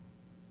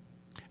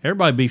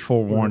Everybody be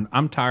forewarned.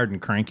 I'm tired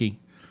and cranky,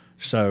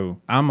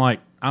 so I might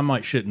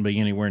shouldn't be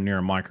anywhere near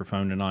a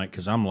microphone tonight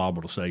because I'm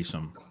liable to say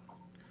some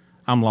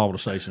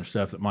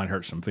stuff that might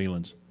hurt some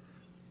feelings.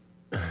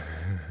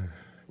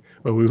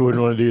 Well, we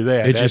wouldn't want to do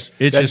that.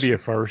 That'd be a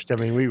first. I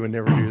mean, we would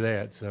never do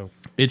that. So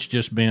it's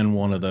just been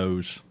one of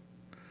those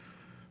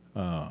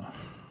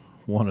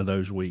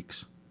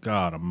weeks.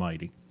 God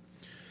Almighty.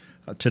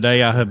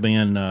 Today I have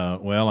been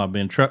I've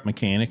been truck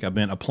mechanic. I've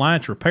been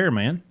appliance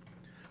repairman.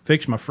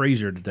 Fixed my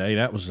freezer today.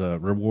 That was a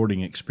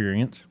rewarding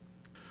experience.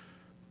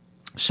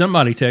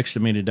 Somebody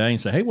texted me today and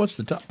said, "Hey, what's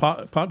the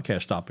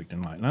podcast topic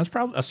tonight?" And I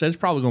said it's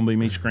probably going to be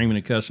me screaming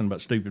and cussing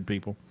about stupid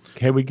people.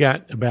 Okay, we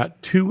got about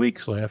 2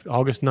 weeks left.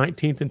 August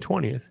 19th and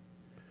 20th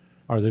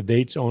are the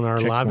dates on our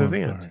live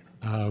event.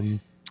 Right.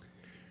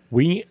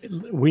 We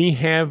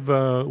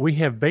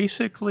have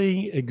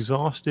basically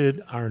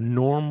exhausted our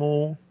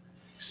normal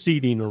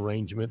seating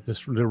arrangement.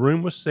 The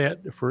room was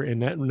set for,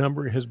 and that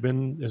number has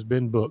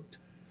been booked.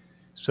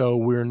 So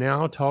we're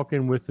now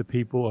talking with the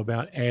people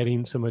about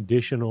adding some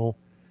additional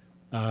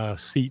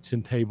seats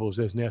and tables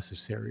as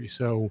necessary.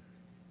 So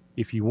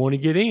if you want to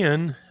get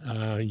in,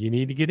 you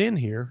need to get in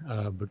here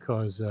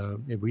because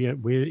we are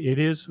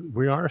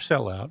a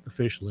sellout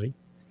officially,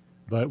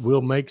 but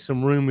we'll make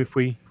some room if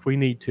we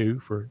need to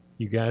for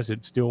you guys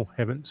that still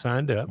haven't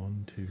signed up.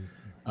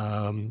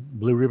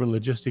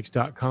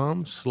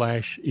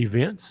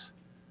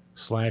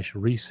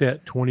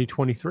 BlueRibbonLogistics.com/events/reset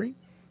 2023.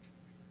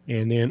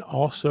 And then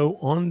also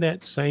on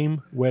that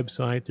same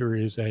website, there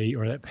is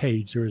that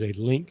page, there is a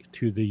link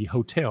to the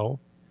hotel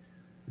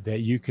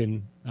that you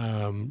can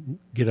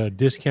get a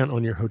discount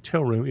on your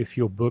hotel room if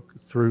you'll book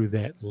through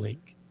that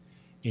link.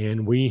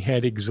 And we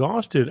had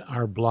exhausted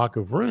our block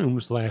of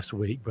rooms last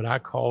week, but I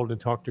called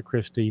and talked to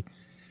Christy,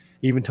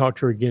 even talked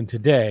to her again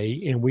today,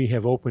 and we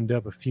have opened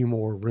up a few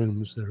more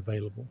rooms that are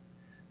available.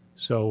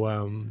 So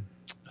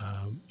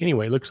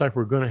anyway, it looks like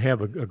we're going to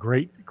have a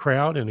great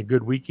crowd and a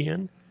good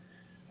weekend.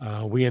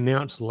 We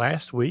announced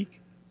last week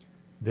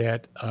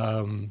that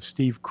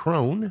Steve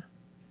Crone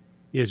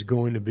is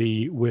going to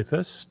be with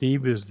us.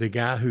 Steve is the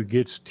guy who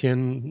gets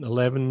 10,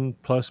 11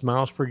 plus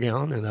miles per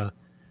gallon in a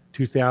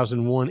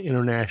 2001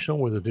 International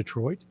with a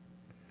Detroit.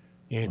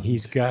 And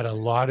he's got a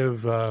lot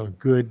of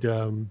good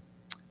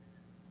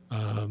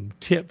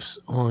tips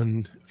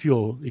on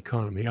fuel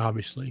economy,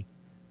 obviously.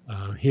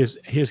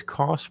 His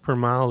cost per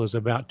mile is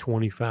about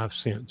 25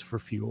 cents for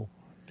fuel.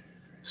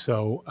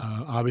 So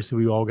obviously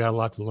we all got a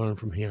lot to learn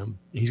from him.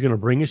 He's going to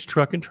bring his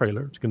truck and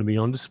trailer. It's going to be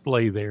on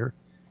display there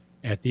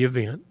at the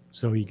event,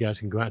 so you guys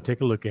can go out and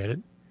take a look at it.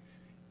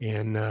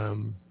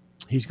 And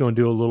he's going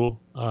to do a little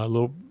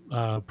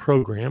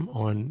program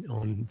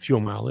on fuel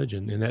mileage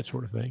and that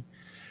sort of thing.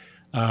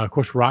 Of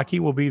course, Rocky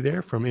will be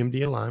there from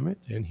MD Alignment,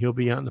 and he'll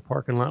be out in the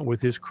parking lot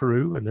with his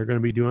crew, and they're going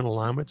to be doing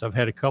alignments. I've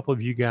had a couple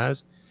of you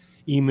guys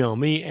email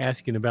me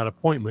asking about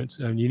appointments,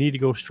 and you need to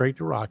go straight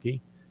to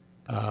Rocky.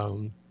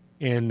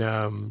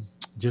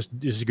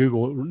 Just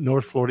Google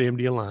North Florida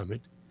MD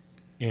Alignment,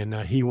 and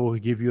he will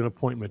give you an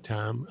appointment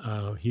time.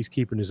 He's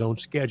keeping his own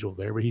schedule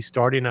there, but he's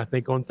starting, I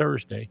think, on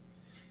Thursday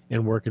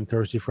and working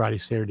Thursday, Friday,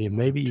 Saturday, and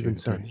maybe even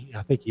Sunday.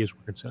 I think he is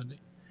working Sunday.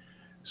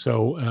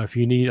 So if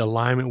you need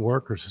alignment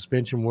work or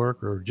suspension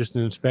work or just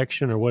an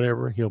inspection or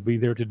whatever, he'll be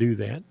there to do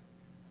that.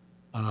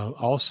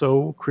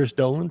 Also, Chris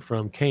Dolan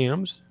from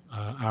CAMS,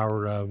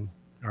 our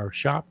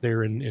shop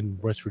there in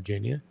West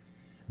Virginia,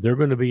 they're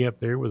going to be up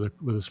there with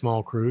a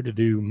small crew to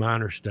do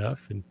minor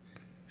stuff. And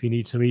if you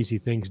need some easy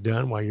things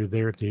done while you're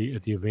there at the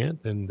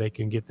event, then they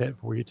can get that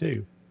for you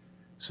too.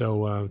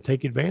 So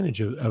take advantage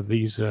of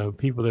these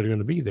people that are going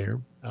to be there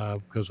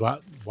because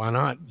why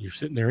not? You're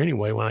sitting there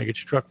anyway. Why not get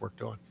your truck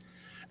worked on?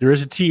 There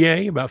is a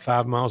TA about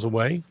 5 miles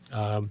away.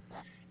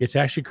 It's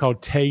actually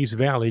called Tays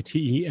Valley,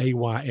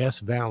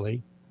 Teays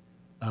Valley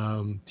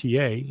TA.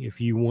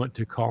 If you want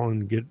to call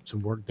and get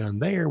some work done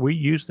there, we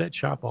use that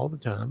shop all the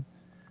time.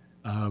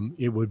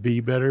 It would be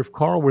better if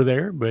Carl were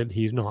there, but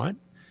he's not.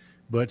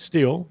 But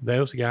still,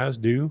 those guys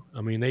do.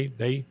 I mean,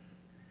 they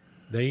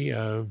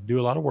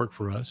do a lot of work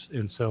for us.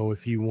 And so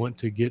if you want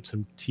to get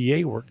some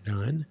TA work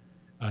done,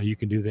 you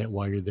can do that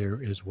while you're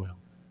there as well.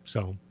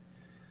 So,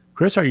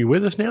 Chris, are you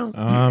with us now?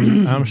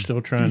 I'm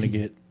still trying to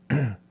get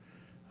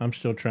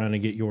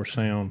your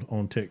sound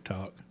on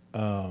TikTok.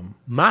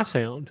 My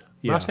sound?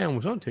 Yeah. My sound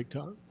was on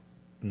TikTok.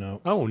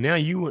 No. Oh, now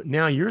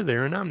you're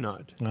there and I'm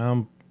not.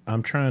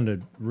 I'm trying to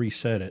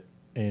reset it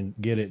and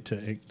get it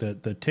to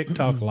the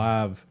TikTok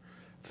live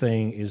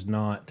thing is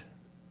not.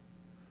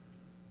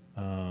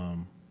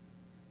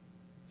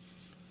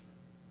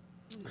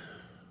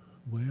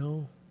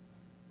 Well,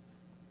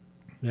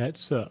 that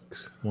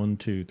sucks. 1,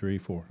 2, 3,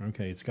 4.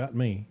 Okay, it's got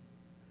me.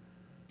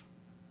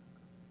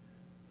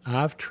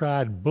 I've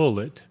tried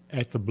Bullet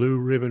at the Blue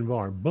Ribbon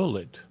Bar.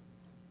 Bullet.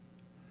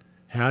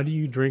 How do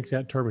you drink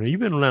that turbine?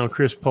 You've been around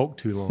Chris Polk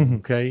too long,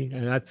 okay?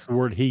 And that's the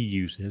word he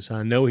uses.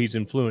 I know he's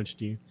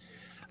influenced you.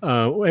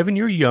 Evan,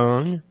 you're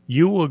young.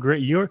 You will agree.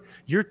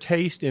 Your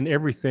taste in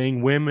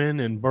everything,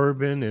 women and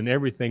bourbon and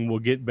everything, will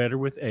get better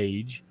with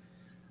age.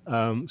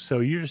 So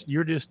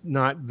you're just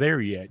not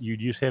there yet. You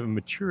just haven't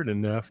matured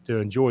enough to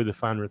enjoy the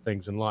finer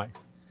things in life.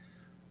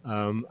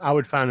 I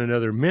would find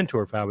another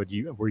mentor if I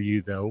were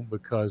you though,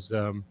 because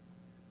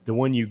the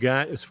one you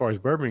got as far as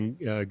bourbon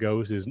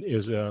goes is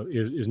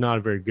not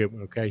a very good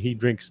one. Okay, he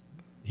drinks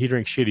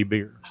shitty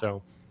beer.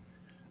 So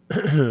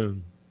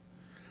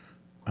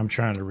I'm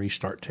trying to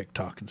restart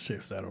TikTok and see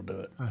if that'll do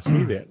it. I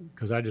see that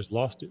because I just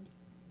lost it.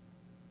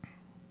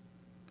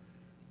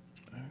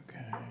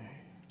 Okay.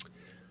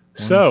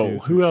 So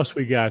who else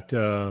we got?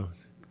 Well,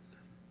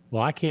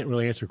 I can't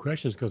really answer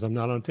questions because I'm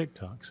not on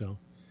TikTok. So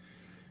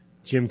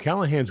Jim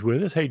Callahan's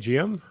with us. Hey,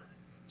 Jim.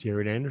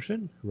 Jared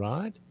Anderson,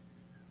 Rod.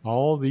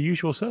 All the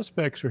usual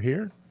suspects are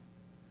here.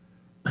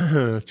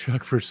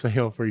 Truck for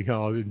sale for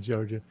y'all in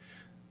Georgia.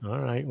 All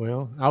right.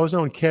 Well, I was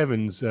on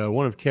Kevin's,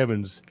 one of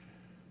Kevin's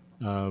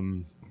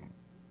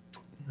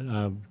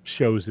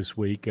shows this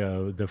week,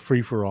 the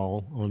Free for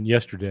All on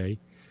yesterday.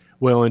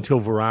 Well, until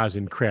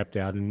Verizon crapped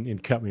out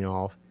and cut me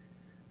off.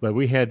 But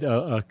we had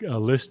a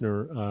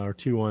listener or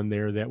two on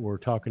there that were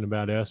talking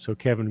about us. So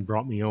Kevin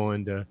brought me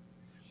on to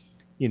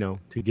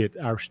get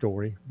our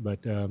story. But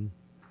I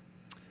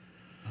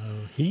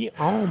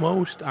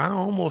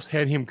almost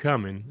had him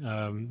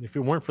coming. If it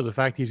weren't for the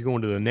fact he's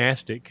going to the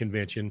NASDAQ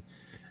convention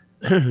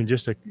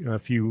just a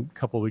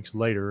couple of weeks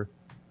later,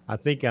 I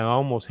think I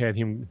almost had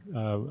him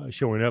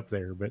showing up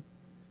there. But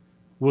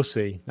we'll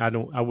see.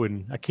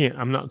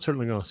 I'm not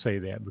certainly going to say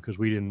that because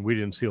we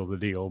didn't seal the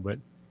deal. But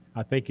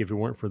I think if it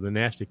weren't for the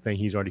NASDAQ thing,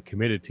 he's already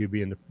committed to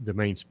being the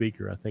main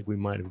speaker. I think we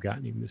might have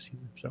gotten him this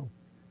year. So.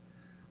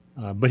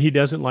 But he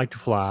doesn't like to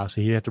fly,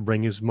 so he'd have to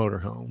bring his motor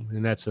home,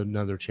 and that's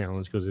another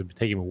challenge because it'd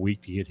take him a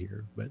week to get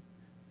here. But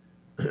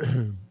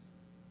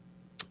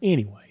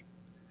anyway,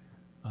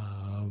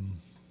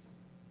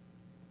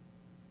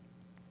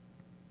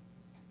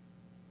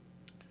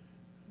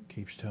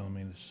 keeps telling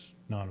me it's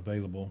not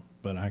available,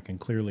 but I can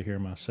clearly hear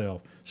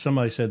myself.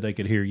 Somebody said they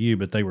could hear you,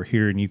 but they were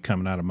hearing you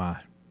coming out of my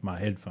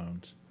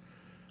headphones.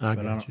 I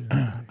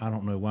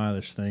don't know why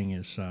this thing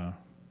is.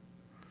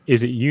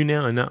 Is it you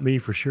now and not me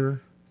for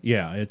sure?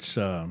 Yeah, it's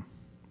audio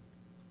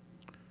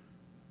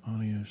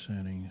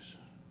settings.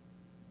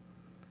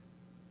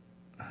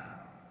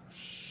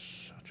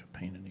 Such a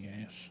pain in the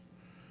ass.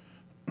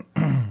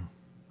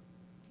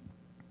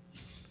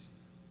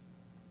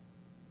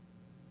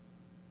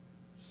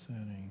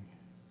 Setting.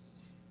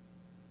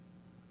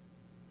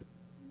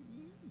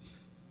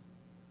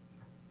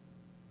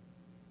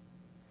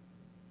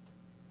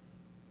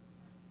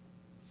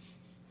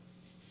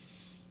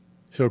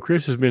 So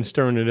Chris has been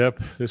stirring it up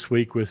this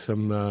week with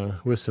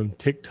some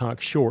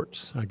TikTok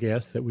shorts, I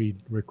guess, that we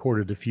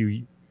recorded a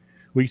few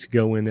weeks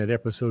ago in that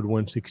episode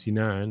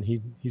 169.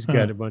 He's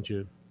got a bunch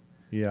of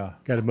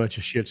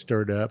shit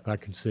stirred up. I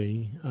can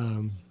see.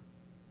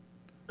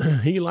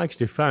 He likes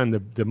to find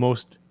the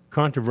most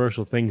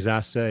controversial things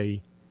I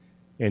say,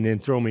 and then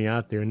throw me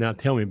out there and not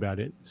tell me about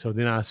it. So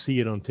then I see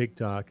it on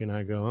TikTok and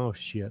I go, oh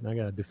shit, and I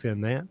got to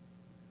defend that.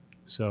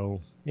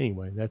 So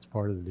anyway, that's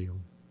part of the deal.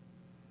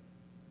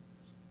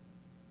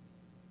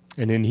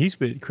 And then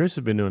Chris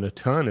has been doing a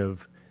ton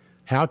of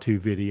how-to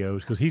videos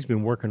because he's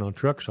been working on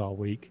trucks all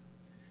week.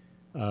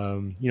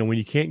 When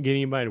you can't get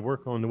anybody to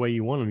work on the way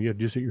you want them, you have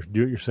to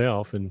do it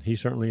yourself. And he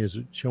certainly is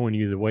showing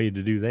you the way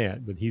to do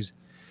that. But he's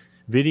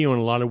videoing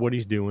a lot of what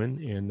he's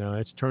doing, and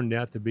it's turned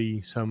out to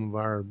be some of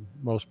our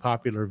most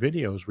popular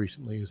videos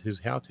recently is his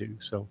how-to.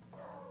 So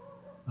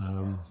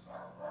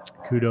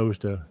kudos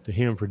to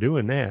him for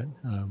doing that.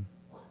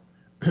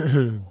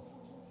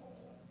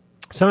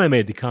 Somebody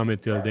made the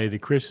comment the other day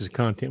that Chris's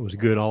content was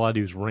good. All I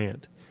do is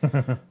rant.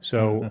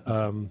 So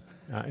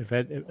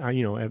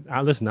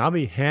listen, I'll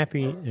be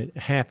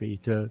happy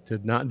to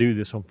not do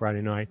this on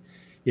Friday night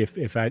if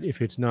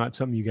it's not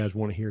something you guys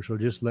want to hear. So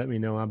just let me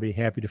know. I'll be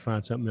happy to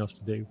find something else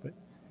to do. But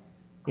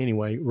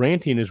anyway,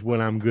 ranting is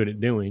what I'm good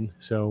at doing.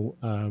 So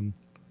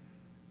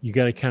you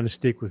got to kind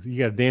of you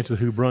got to dance with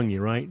who brung you,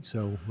 right?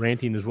 So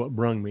ranting is what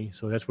brung me.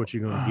 So that's what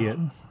you're going to get.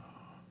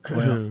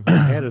 Well, I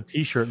had a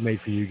T-shirt made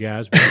for you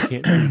guys, but I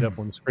can't put it up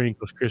on the screen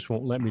because Chris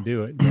won't let me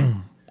do it.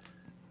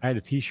 I had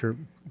a T-shirt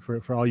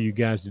for all you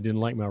guys that didn't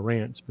like my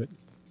rants, but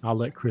I'll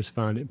let Chris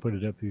find it and put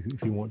it up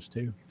if he wants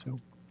to. So,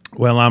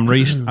 well, I'm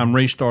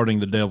restarting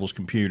the devil's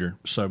computer,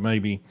 so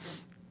maybe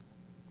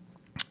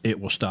it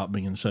will stop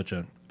being such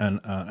an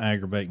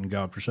aggravating,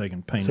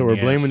 godforsaken pain. So we're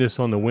blaming this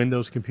on the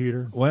Windows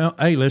computer. Well,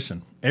 hey,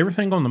 listen,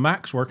 everything on the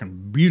Mac's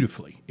working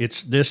beautifully.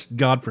 It's this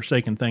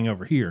godforsaken thing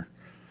over here.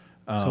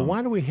 So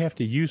why do we have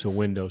to use a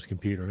Windows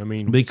computer? I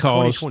mean,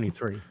 because it's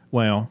 2023.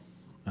 Well,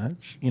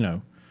 that's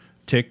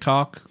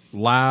TikTok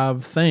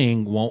live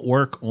thing won't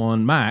work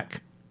on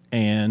Mac,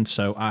 and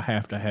so I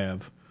have to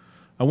have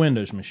a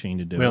Windows machine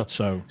to do it.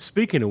 So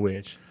speaking of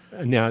which,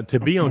 now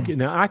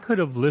I could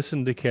have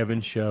listened to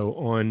Kevin's show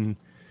on,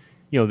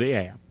 the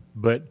app,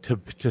 but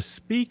to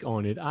speak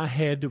on it, I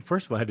had to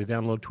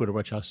download Twitter,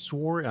 which I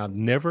swore I'd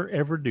never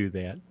ever do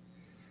that.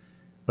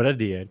 But I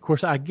did. Of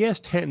course, I guess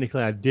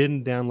technically I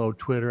didn't download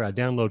Twitter. I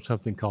downloaded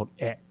something called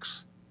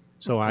X.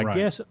 So I Right.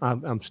 guess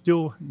I'm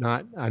still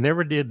not. I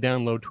never did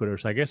download Twitter,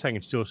 so I guess I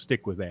can still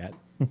stick with that.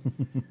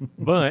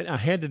 But I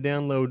had to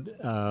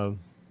download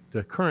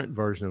the current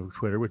version of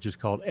Twitter, which is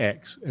called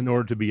X, in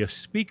order to be a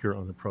speaker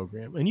on the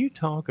program. And you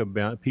talk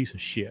about a piece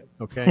of shit,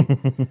 okay?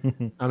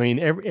 I mean,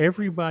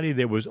 everybody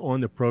that was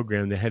on the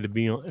program that had to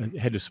be on,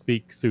 had to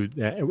speak through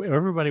that.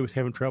 Everybody was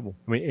having trouble.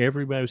 I mean,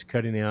 everybody was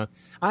cutting out.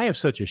 I have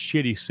such a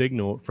shitty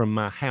signal from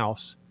my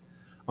house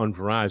on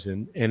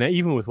Verizon, and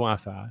even with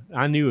Wi-Fi,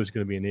 I knew it was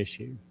going to be an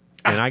issue.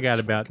 And I got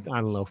about, I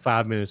don't know,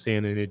 5 minutes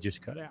in, and it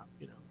just cut out.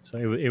 So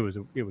it was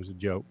a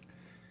joke.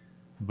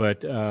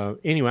 But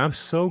anyway, I'm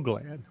so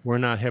glad we're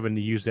not having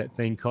to use that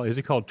thing called, is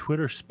it called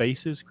Twitter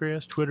Spaces,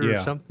 Chris? Twitter or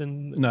Yeah.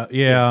 something? No,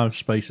 yeah,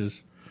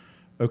 Spaces.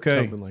 Okay.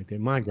 Something like that.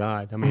 My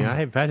God. I mean, I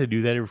have had to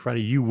do that every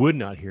Friday. You would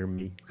not hear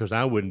me because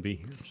I wouldn't be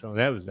here. So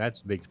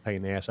that's the biggest pain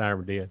in the ass I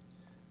ever did.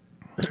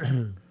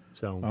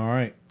 So All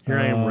right. here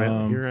I am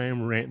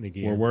ranting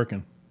again. We're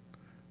working.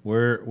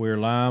 We're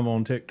live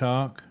on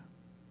TikTok.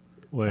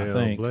 Well, I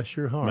think. bless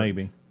your heart.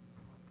 Maybe.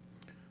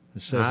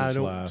 It says I it's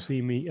don't live.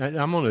 see me.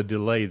 I'm on a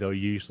delay though.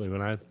 Usually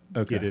when I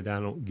Okay. get it, I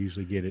don't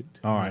usually get it.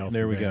 All right, off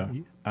there the we go. bat.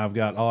 I've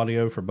got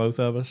audio for both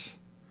of us.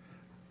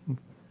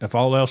 If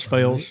all else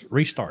fails,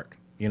 restart.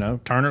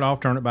 Turn it off,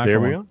 turn it back There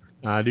on. we are.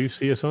 I do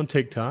see us on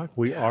TikTok.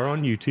 We are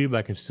on YouTube.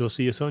 I can still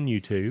see us on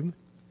YouTube.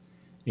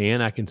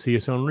 And I can see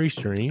us on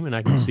Restream. And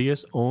I can see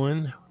us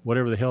on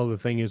whatever the hell the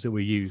thing is that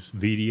we use.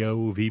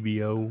 VDO,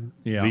 VBO,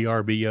 Yeah.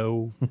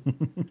 VRBO,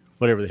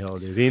 whatever the hell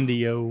it is.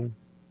 Indio,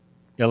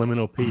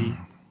 Elemental P.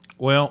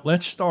 Well,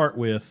 let's start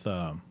with,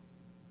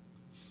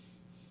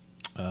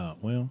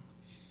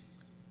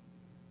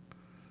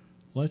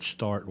 let's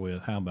start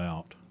with, how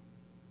about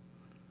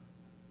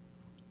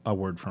a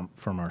word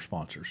from our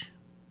sponsors?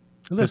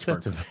 That's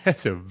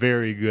a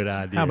very good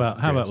idea. How about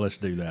Chris. let's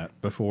do that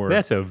before,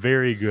 That's a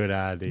very good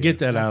idea. get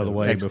that That's out of the an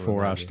way excellent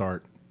before I idea.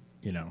 start,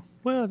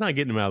 Well, not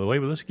getting them out of the way,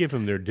 but let's give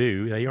them their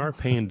due. They are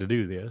paying to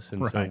do this, and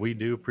so Right. we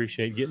do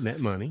appreciate getting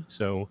that money.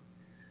 So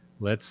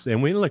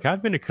look.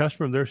 I've been a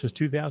customer of theirs since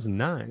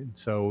 2009.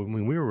 So I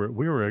mean,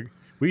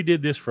 we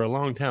did this for a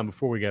long time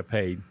before we got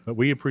paid, but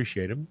we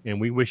appreciate them,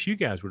 and we wish you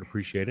guys would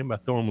appreciate them by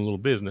throwing them a little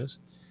business.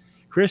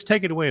 Chris,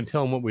 take it away and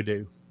tell them what we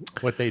do,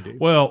 what they do.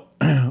 Well,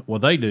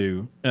 they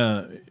do.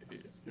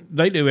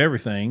 They do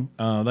everything.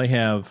 They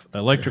have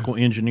electrical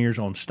engineers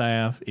on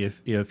staff.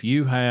 If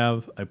you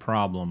have a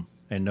problem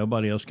and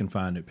nobody else can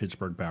find it,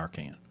 Pittsburgh Power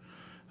can.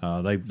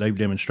 They've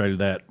demonstrated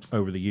that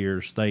over the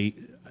years. They're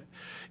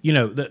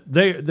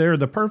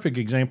the perfect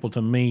example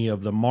to me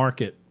of the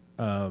market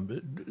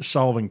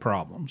solving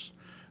problems.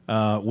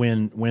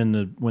 When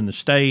the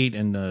state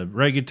and the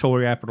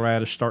regulatory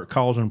apparatus start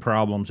causing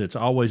problems, it's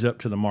always up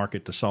to the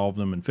market to solve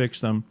them and fix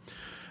them.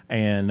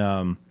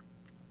 And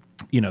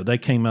they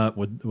came up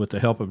with the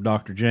help of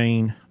Dr.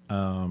 Jane.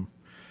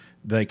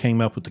 They came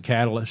up with the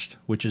Catalyst,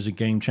 which is a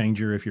game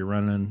changer if you're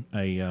running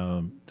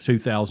a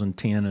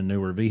 2010 and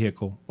newer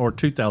vehicle, or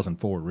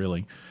 2004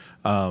 really.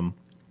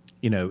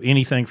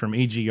 Anything from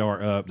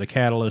EGR up, the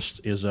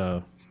Catalyst is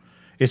a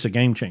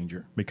game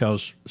changer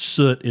because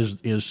soot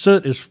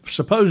is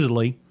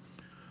supposedly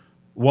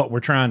what we're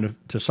trying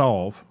to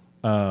solve,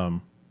 but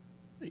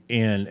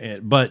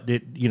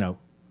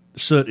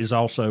soot is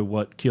also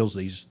what kills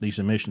these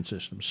emission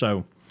systems.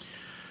 So,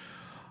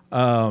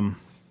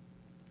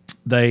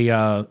 they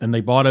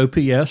bought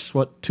OPS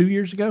 2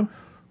 years ago,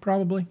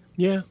 probably.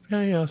 Yeah,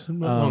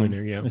 long in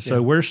there, yeah. And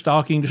so we're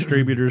stocking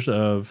distributors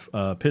of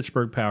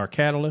Pittsburgh Power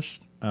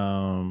Catalyst,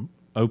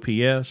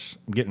 OPS.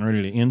 I'm getting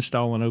ready to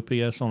install an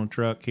OPS on a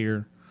truck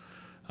here.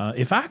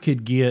 If I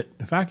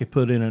could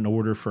put in an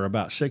order for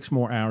about 6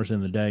 more hours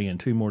in the day and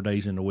 2 more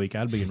days in the week,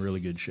 I'd be in really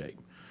good shape.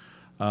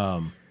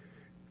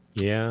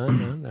 Yeah,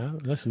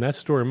 listen, that's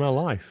the story of my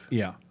life.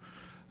 Yeah.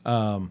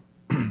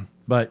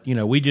 But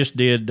we just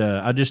did.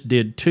 I just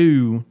did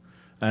 2,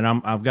 and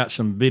I've got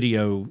some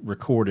video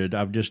recorded.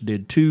 I've just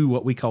did 2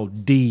 what we call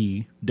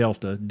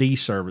Delta D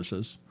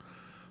services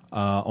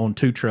on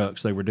 2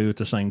 trucks. They were due at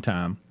the same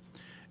time,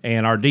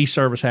 and our D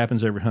service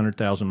happens every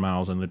 100,000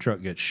 miles, and the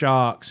truck gets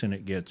shocks and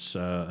it gets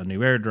a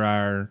new air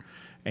dryer,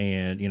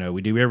 and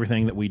we do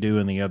everything that we do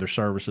in the other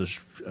services.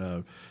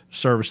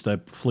 Service the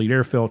fleet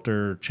air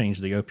filter, change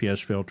the OPS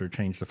filter,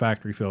 change the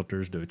factory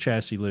filters, do a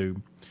chassis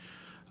lube.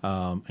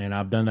 And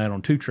I've done that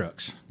on 2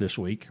 trucks this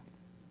week.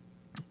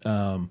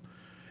 And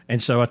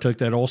so I took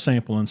that oil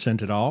sample and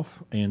sent it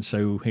off. And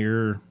so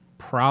here,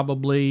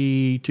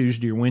 probably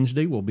Tuesday or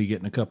Wednesday, we'll be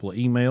getting a couple of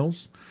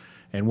emails,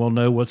 and we'll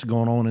know what's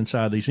going on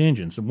inside these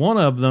engines. And one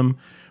of them,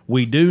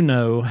 we do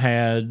know,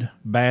 had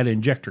bad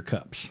injector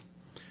cups.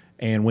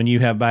 And when you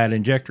have bad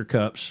injector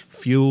cups,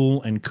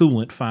 fuel and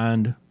coolant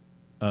find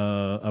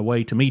a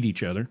way to meet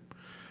each other.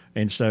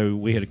 And so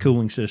we had a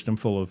cooling system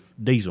full of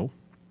diesel.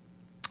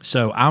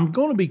 So I'm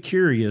going to be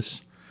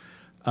curious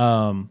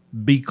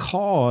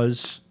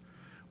because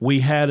we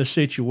had a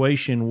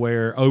situation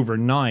where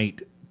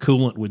overnight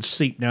coolant would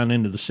seep down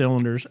into the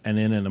cylinders, and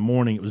then in the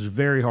morning it was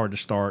very hard to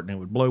start, and it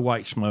would blow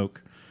white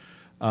smoke.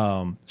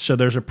 So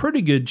there's a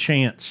pretty good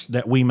chance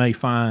that we may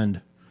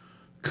find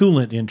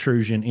coolant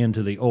intrusion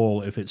into the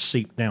oil if it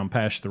seeped down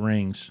past the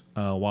rings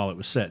while it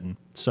was setting.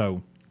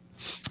 So,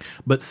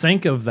 but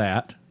think of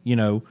that,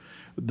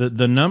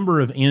 the number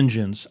of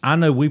engines. I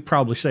know we've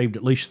probably saved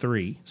at least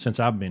 3 since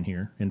I've been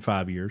here in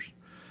 5 years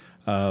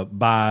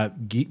by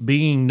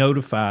being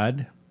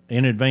notified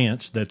in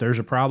advance that there's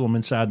a problem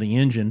inside the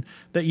engine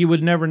that you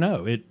would never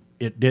know.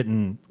 It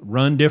didn't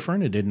run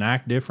different. It didn't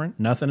act different.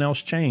 Nothing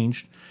else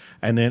changed.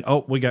 And then,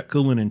 we got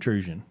coolant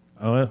intrusion.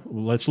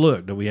 Let's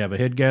look. Do we have a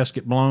head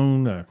gasket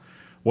blown?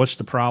 What's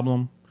the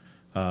problem?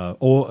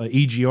 Or a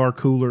EGR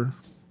cooler?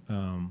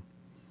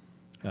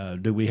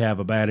 Do we have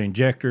a bad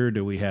injector?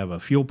 Do we have a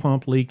fuel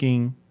pump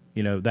leaking?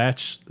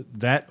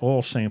 That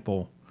oil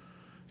sample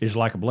is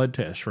like a blood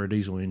test for a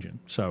diesel engine.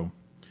 So,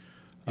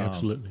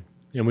 absolutely.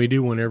 And we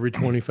do one every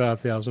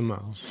 25,000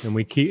 miles, and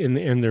we keep and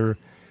they're,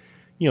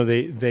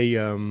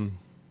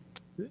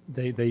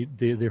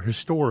 they're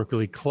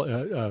historically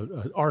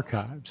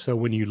archived. So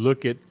when you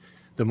look at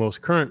the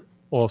most current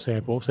oil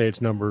sample, say it's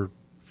number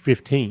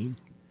 15,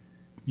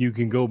 you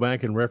can go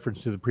back and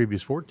reference to the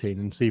previous 14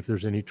 and see if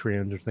there's any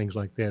trends or things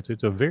like that. So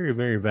it's a very,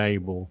 very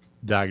valuable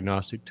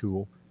diagnostic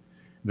tool,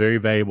 very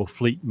valuable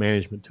fleet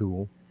management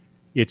tool.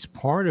 It's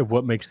part of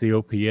what makes the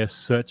OPS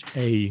such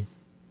a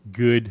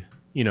good,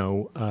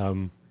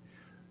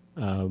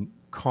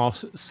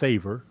 cost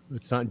saver.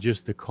 It's not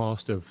just the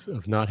cost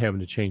of not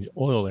having to change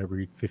oil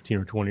every 15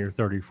 or 20 or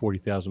 30 or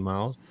 40,000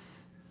 miles,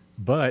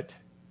 but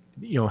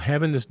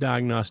having this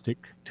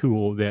diagnostic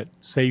tool that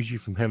saves you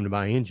from having to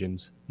buy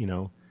engines,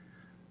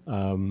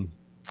 and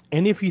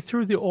if you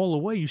threw the oil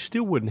away, you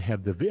still wouldn't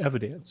have the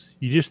evidence.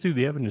 You just threw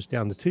the evidence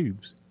down the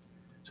tubes.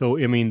 So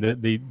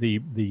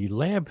the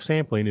lab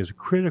sampling is a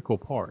critical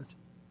part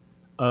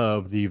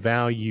of the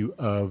value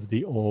of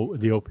the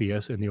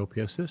OPS and the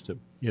OPS system,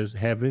 is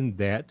having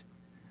that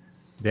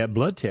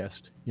blood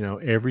test,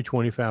 every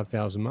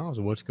 25,000 miles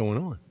of what's going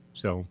on.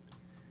 So,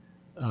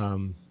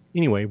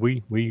 anyway,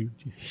 we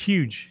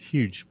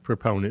huge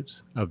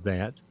proponents of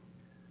that.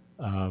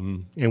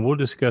 And we'll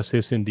discuss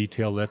this in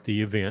detail at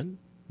the event.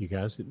 You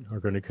guys are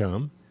going to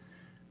come.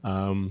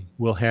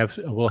 We'll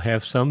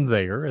have some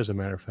there, as a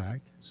matter of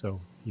fact. So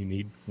you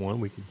need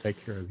one, we can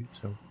take care of you.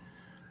 So,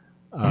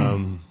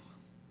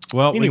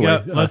 well,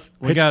 anyway,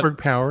 we got Pittsburgh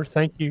Power.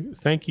 Thank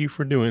you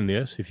for doing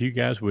this. If you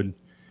guys would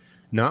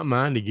not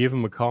mind to give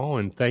him a call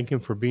and thank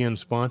him for being a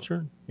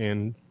sponsor,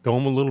 and throw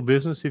him a little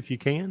business if you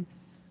can,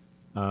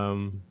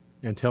 and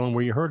tell him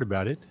where you heard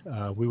about it.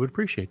 We would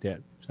appreciate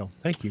that. So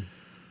thank you.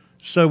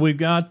 So we've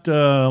got,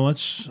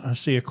 I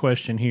see a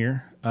question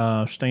here.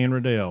 Stan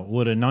Riddell,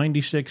 would a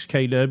 96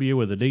 kW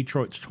with a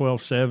Detroit's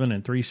 12.7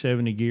 and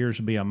 370 gears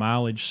be a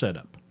mileage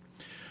setup?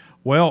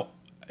 Well,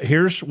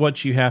 here's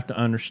what you have to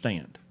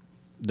understand.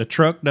 The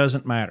truck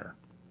doesn't matter.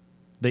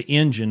 The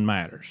engine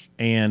matters.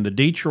 And the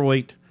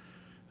Detroit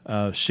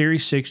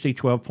Series 60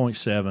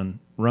 12.7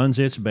 runs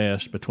its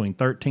best between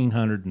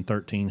 1,300 and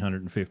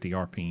 1,350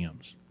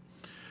 RPMs.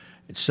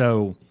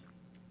 So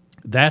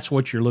that's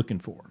what you're looking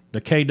for. The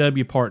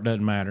KW part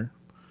doesn't matter,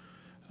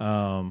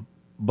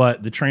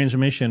 but the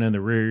transmission and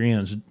the rear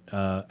ends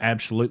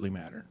absolutely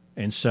matter.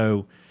 And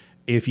so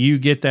if you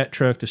get that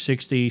truck to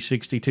 60,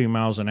 62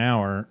 miles an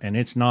hour and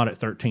it's not at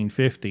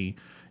 1,350,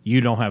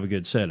 you don't have a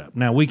good setup.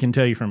 Now, we can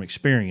tell you from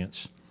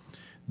experience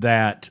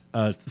that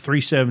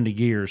 370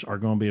 gears are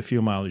going to be a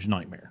fuel mileage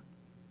nightmare.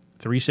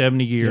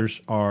 370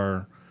 gears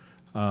are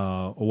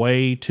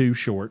way too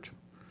short.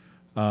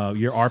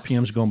 Your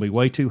RPM is going to be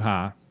way too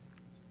high.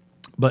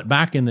 But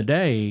back in the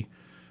day,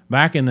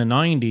 back in the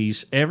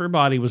 90s,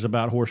 everybody was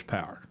about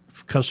horsepower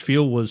because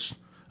fuel was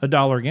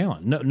 $1 a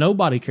gallon.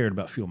 Nobody cared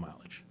about fuel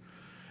mileage.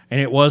 And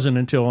it wasn't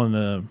until in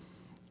the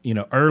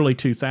early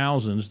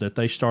 2000s that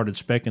they started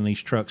speccing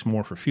these trucks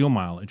more for fuel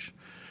mileage.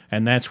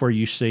 And that's where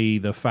you see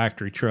the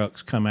factory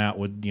trucks come out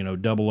with,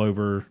 double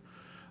over,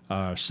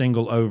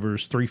 single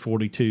overs,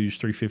 342s,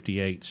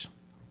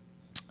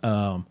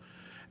 358s.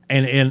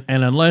 And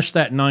unless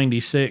that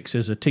 96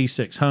 is a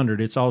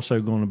T600, it's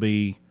also going to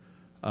be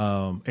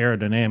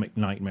aerodynamic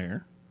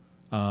nightmare.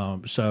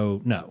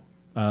 So no,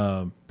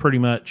 pretty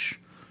much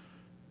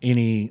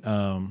any.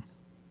 And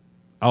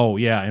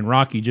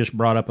Rocky just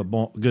brought up a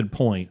good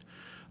point,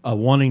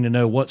 wanting to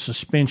know what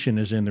suspension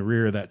is in the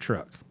rear of that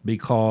truck,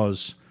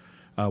 because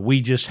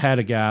we just had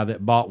a guy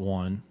that bought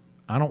one.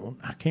 I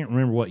can't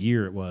remember what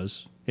year it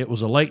was. It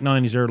was a late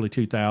 90s, early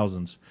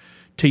 2000s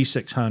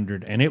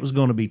T600, and it was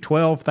going to be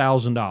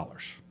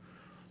 $12,000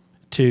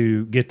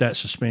 to get that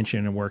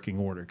suspension in working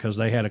order, because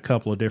they had a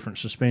couple of different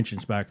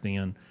suspensions back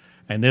then,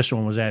 and this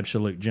one was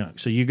absolute junk.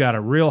 So you got a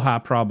real high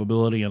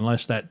probability,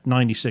 unless that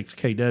 96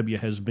 kW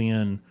has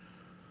been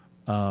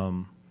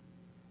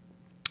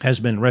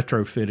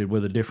retrofitted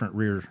with a different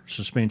rear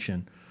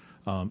suspension,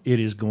 it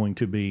is going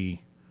to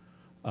be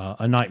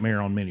a nightmare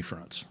on many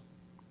fronts.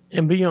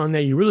 And beyond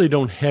that, you really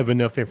don't have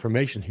enough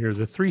information here.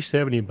 The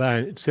 370 by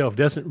itself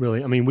doesn't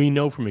really, we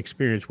know from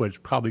experience what it's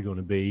probably going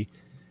to be,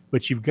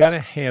 but you've got to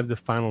have the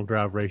final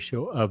drive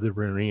ratio of the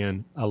rear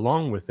end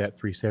along with that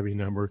 370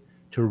 number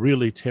to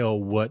really tell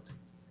what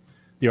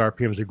the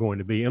RPMs are going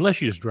to be,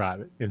 unless you just drive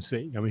it and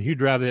see. I mean, if you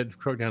drive that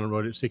truck down the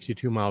road at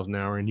 62 miles an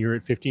hour and you're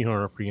at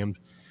 1,500 RPMs,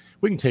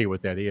 we can tell you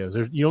what that is.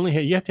 You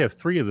have to have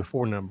 3 of the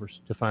 4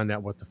 numbers to find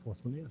out what the 4th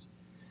one is.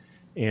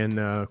 And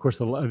of course,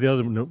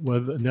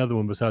 another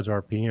one besides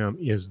RPM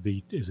is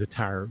the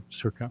tire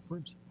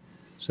circumference.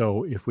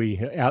 So if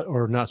we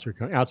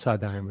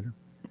outside diameter.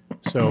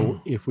 So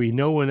if we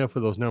know enough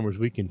of those numbers,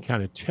 we can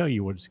kind of tell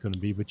you what it's going to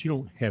be. But you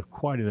don't have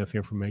quite enough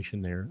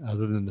information there,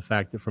 other than the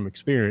fact that from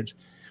experience,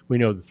 we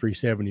know the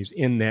 370s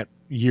in that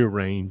year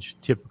range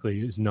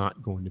typically is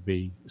not going to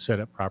be set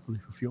up properly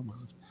for fuel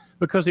miles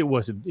because it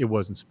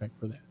wasn't spec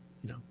for that.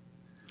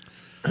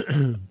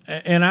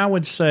 And I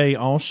would say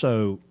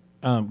also,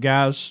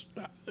 guys,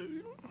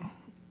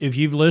 if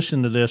you've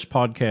listened to this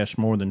podcast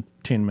more than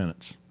 10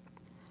 minutes,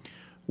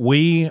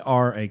 we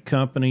are a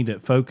company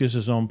that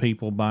focuses on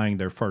people buying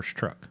their first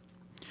truck.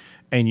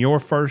 And your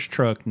first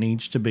truck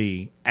needs to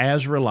be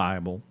as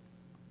reliable,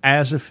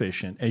 as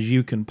efficient as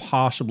you can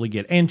possibly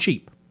get, and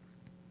cheap.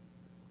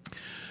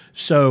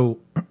 So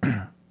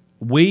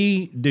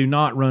we do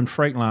not run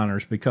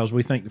Freightliners because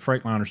we think the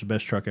Freightliner is the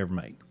best truck ever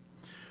made.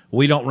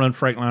 We don't run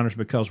Freightliners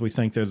because we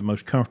think they're the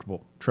most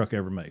comfortable truck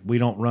ever made. We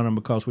don't run them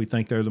because we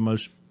think they're the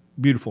most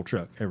beautiful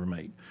truck ever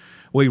made.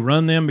 We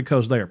run them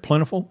because they are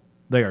plentiful,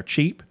 they are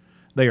cheap,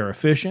 they are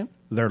efficient,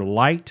 they're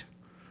light.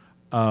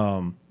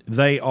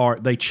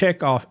 They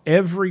check off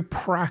every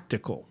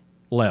practical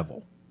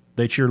level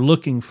that you're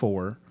looking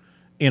for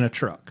in a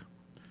truck.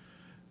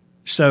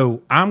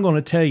 So I'm going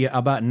to tell you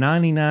about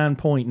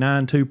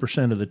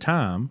 99.92% of the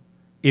time,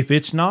 if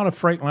it's not a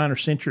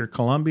Freightliner, Century, or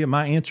Columbia,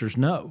 my answer is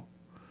no.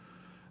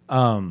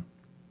 Our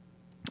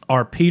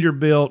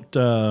Peterbilt,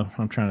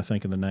 I'm trying to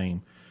think of the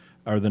name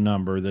or the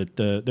number,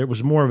 that there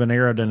was more of an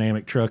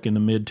aerodynamic truck in the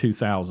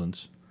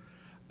mid-2000s.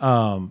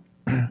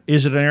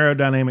 Is it an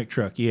aerodynamic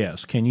truck?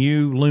 Yes. Can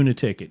you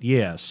lunatic it?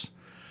 Yes.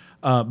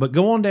 But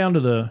go on down to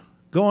the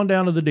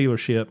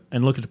dealership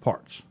and look at the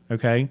parts.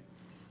 Okay.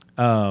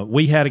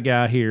 We had a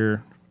guy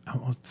here,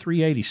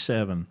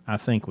 387, I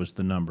think was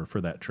the number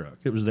for that truck.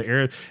 It was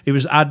it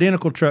was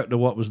identical truck to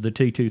what was the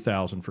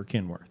T2000 for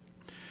Kenworth.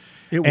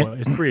 It's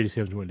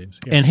 387 what it is.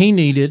 Yeah. And he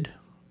needed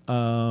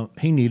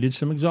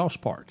some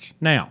exhaust parts.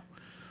 Now,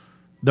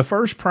 the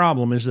first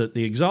problem is that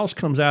the exhaust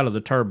comes out of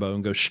the turbo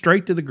and goes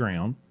straight to the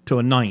ground to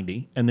a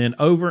 90, and then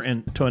over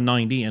and to a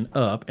 90 and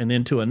up, and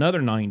then to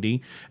another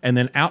 90, and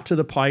then out to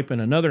the pipe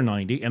and another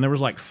 90, and there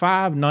was like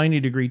 5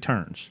 90-degree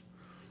turns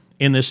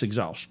in this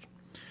exhaust.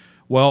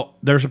 Well,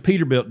 there's a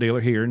Peterbilt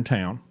dealer here in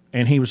town,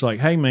 and he was like,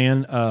 "Hey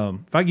man,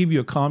 if I give you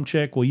a comm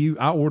check,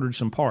 I ordered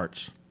some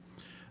parts.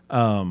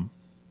 Will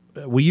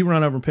you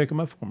run over and pick them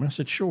up for me?" I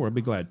said, "Sure, I'd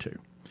be glad to."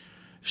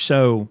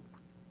 So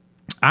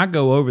I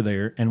go over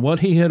there, and what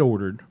he had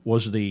ordered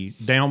was the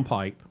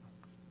downpipe,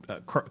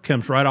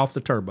 comes right off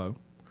the turbo,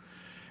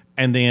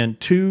 and then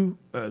two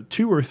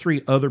or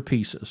three other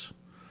pieces.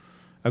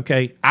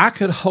 Okay, I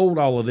could hold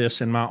all of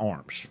this in my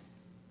arms.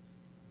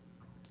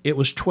 It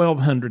was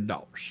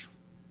 $1,200.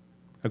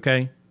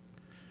 Okay,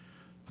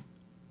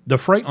 the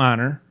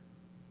Freightliner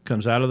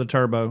comes out of the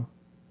turbo,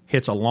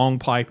 hits a long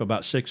pipe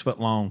about 6 foot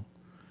long,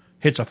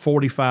 hits a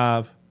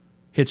 45,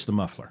 hits the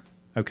muffler.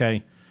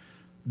 Okay,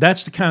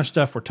 that's the kind of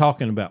stuff we're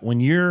talking about. When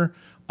you're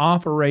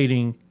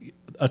operating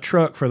a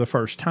truck for the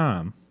first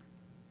time,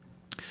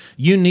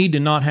 you need to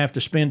not have to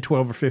spend $1,200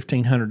 or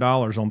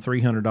 $1,500 on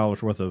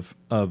 $300 worth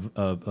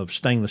of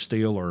stainless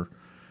steel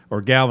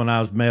or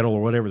galvanized metal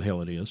or whatever the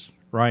hell it is,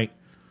 right?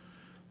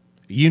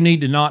 You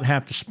need to not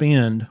have to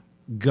spend,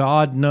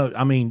 God knows,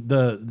 I mean,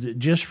 the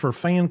just for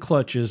fan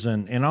clutches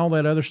and all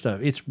that other stuff.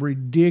 It's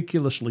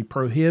ridiculously,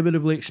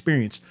 prohibitively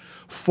experienced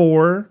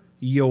for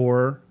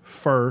your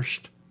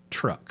first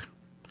truck.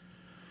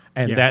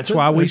 And that's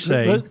why we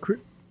say...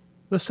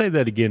 Let's say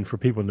that again for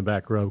people in the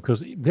back row,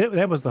 because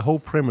that was the whole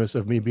premise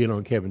of me being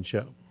on Kevin's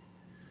show,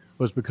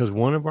 was because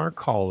one of our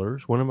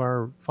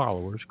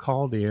followers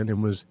called in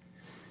and was,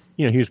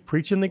 he was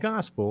preaching the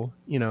gospel,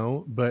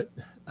 but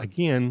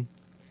again,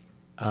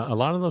 a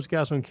lot of those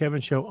guys on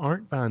Kevin's show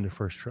aren't buying their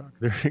first truck.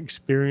 They're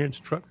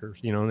experienced truckers,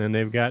 and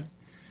they've got,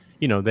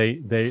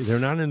 they're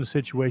not in a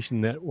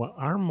situation that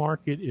our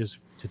market is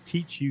to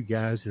teach you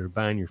guys that are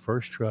buying your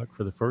first truck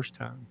for the first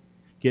time,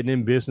 getting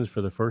in business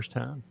for the first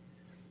time,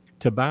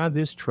 to buy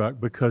this truck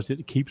because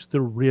it keeps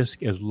the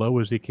risk as low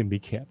as it can be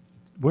kept.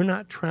 We're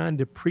not trying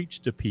to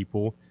preach to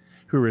people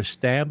who are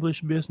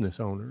established business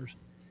owners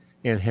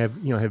and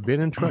have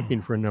been in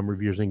trucking for a number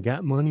of years and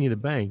got money in the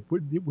bank.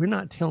 We're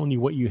not telling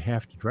you what you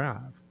have to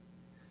drive.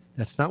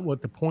 That's not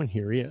what the point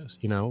here is.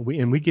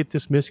 We get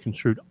this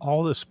misconstrued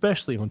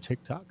especially on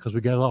TikTok, because we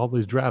got all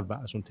these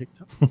drive-bys on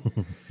TikTok.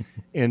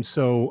 And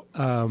so,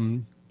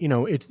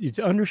 it's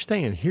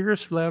understand, hear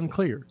us loud and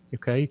clear,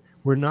 okay?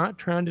 We're not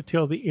trying to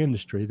tell the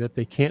industry that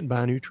they can't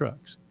buy new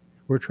trucks.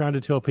 We're trying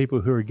to tell people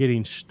who are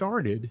getting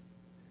started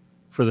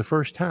for the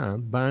first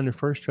time, buying their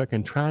first truck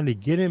and trying to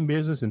get in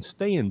business and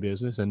stay in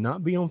business and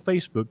not be on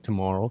Facebook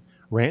tomorrow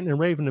ranting and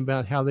raving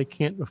about how they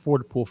can't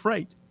afford to pull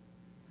freight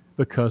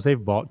because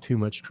they've bought too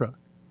much truck.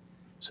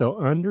 So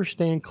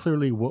understand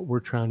clearly what we're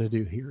trying to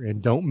do here,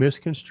 and don't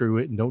misconstrue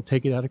it, and don't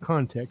take it out of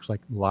context like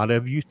a lot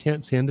of you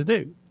tend to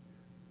do.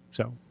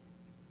 So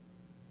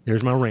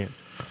there's my rant.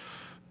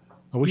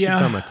 I wish you'd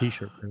found my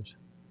T-shirt, Chris.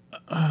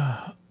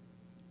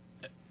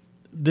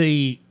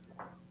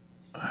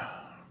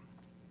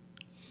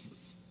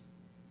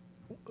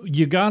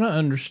 You got to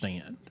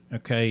understand,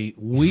 okay?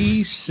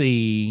 We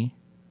see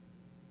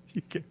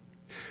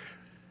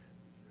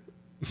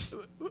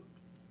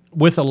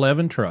with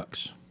 11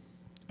 trucks,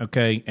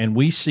 okay, and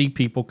we see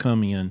people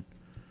come in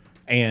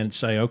and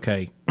say,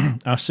 okay,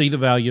 I see the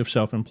value of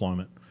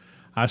self-employment.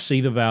 I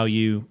see the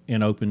value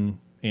in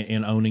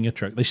owning a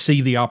truck. They see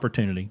the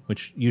opportunity,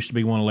 which used to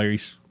be one of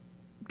Larry's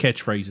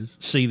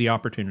catchphrases, see the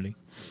opportunity.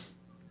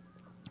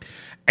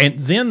 And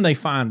then they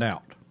find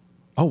out,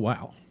 oh,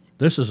 wow,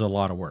 this is a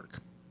lot of work.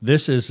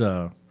 This is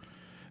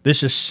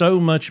so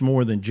much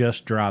more than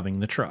just driving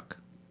the truck.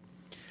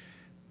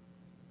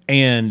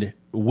 And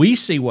we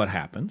see what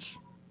happens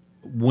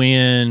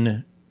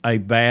when a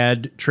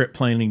bad trip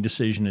planning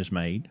decision is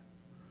made,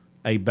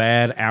 a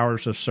bad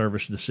hours of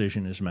service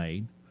decision is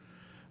made.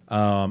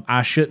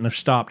 I shouldn't have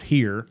stopped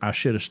here. I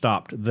should have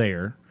stopped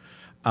there.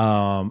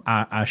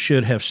 I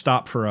should have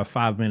stopped for a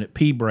 5-minute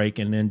pee break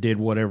and then did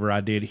whatever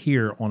I did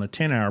here on a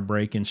 10-hour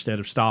break instead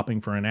of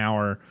stopping for an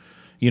hour,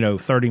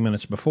 30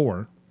 minutes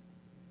before,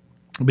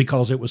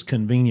 because it was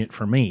convenient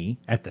for me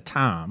at the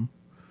time.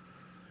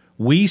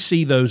 We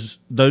see those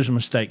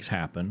mistakes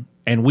happen,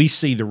 and we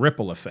see the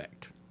ripple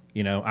effect.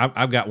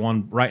 I've got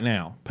one right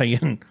now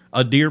paying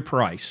a dear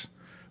price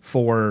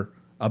for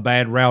a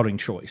bad routing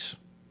choice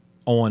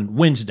on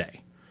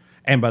Wednesday.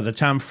 And by the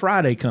time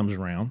Friday comes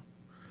around,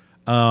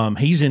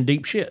 he's in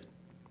deep shit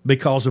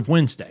because of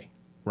Wednesday,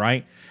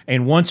 right?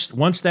 And once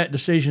that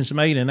decision's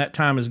made and that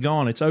time is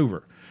gone, it's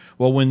over.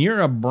 Well, when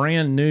you're a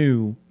brand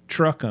new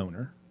truck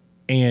owner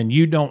and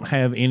you don't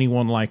have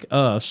anyone like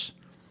us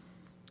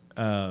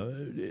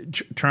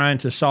trying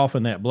to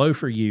soften that blow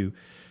for you,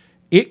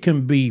 it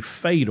can be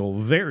fatal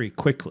very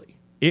quickly.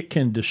 It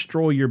can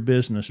destroy your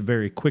business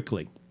very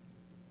quickly.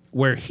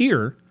 Where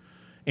here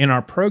in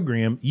our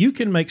program, you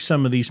can make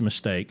some of these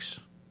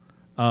mistakes,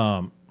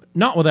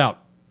 not without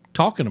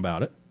talking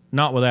about it,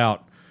 not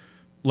without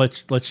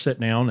let's sit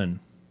down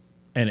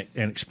and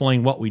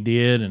explain what we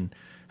did and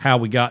how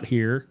we got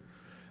here,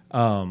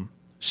 some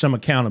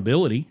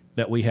accountability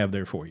that we have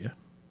there for you.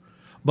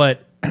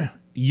 But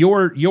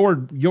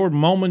your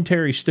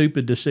momentary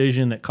stupid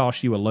decision that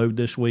cost you a load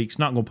this week is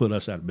not going to put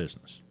us out of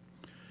business.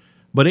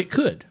 But it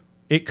could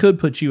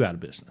put you out of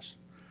business.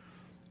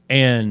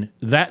 And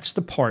that's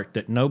the part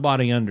that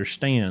nobody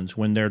understands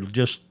when they're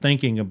just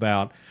thinking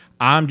about,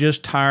 I'm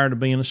just tired of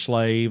being a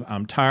slave.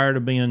 I'm tired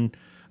of being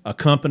a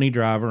company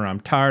driver. I'm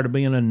tired of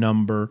being a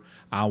number.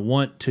 I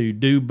want to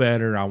do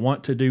better. I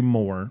want to do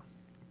more.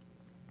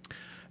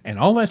 And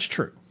all that's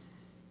true.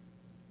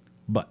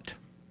 But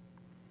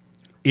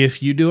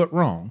if you do it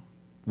wrong,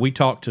 we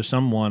talked to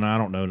someone, I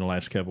don't know, in the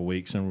last couple of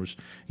weeks, and was,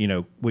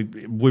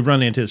 we've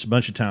run into this a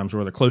bunch of times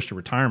where they're close to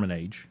retirement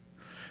age.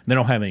 They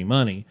don't have any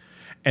money,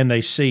 and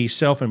they see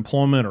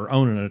self-employment or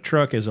owning a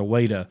truck as a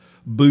way to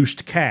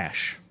boost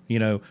cash.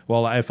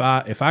 Well, if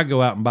I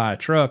go out and buy a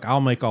truck, I'll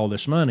make all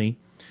this money,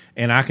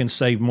 and I can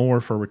save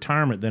more for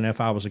retirement than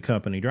if I was a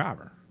company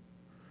driver.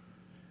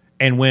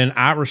 And when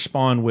I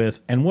respond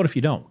with, and what if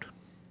you don't?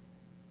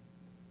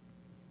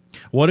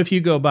 What if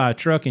you go buy a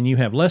truck and you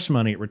have less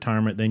money at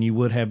retirement than you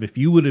would have if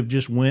you would have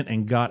just went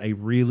and got a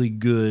really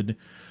good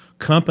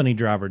company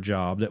driver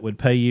job that would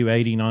pay you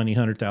 $80,000,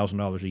 $90,000,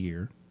 $100,000 a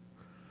year?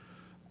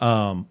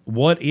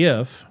 What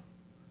if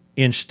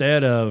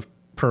instead of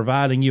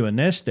providing you a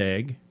nest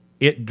egg,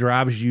 it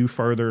drives you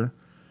further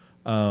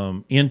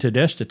into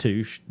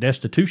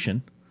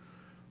destitution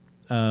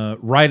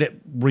right at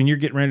when you're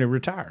getting ready to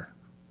retire?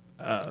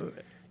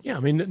 Yeah, I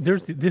mean,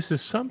 there's this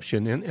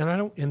assumption, and I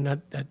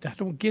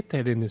don't get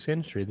that in this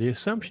industry. The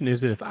assumption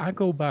is that if I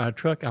go buy a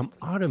truck, I'm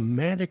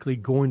automatically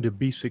going to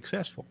be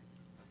successful.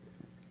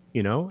 I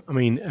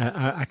mean,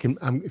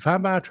 if I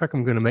buy a truck,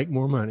 I'm going to make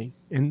more money,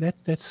 and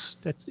that's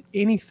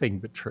anything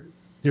but true.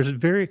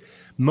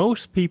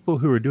 Most people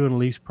who are doing a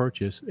lease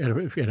purchase at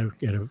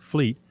a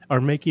fleet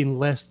are making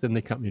less than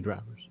the company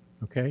drivers.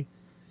 Okay,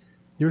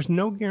 there's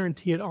no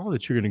guarantee at all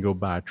that you're going to go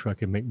buy a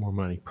truck and make more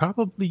money.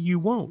 Probably you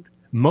won't.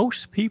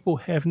 Most people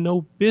have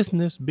no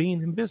business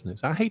being in business.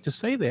 I hate to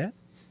say that,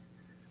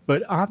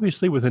 but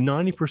obviously with a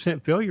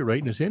 90% failure rate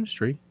in this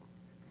industry,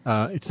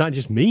 it's not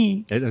just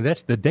me, and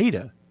that's the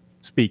data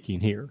speaking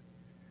here.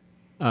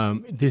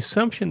 The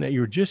assumption that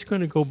you're just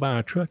going to go buy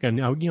a truck, and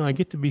I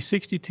get to be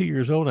 62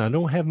 years old, and I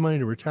don't have money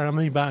to retire. I'm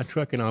going to buy a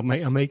truck, and I'll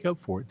make up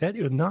for it. That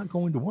is not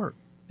going to work.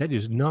 That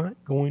is not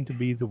going to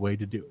be the way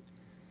to do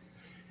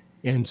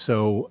it. And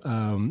so,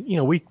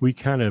 we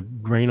kind of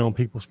rain on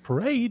people's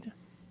parade,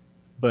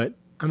 but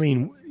I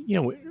mean,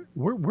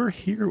 we're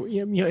here.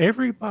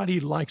 Everybody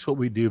likes what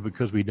we do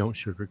because we don't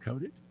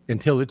sugarcoat it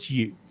until it's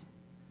you.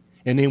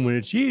 And then when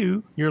it's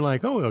you, you're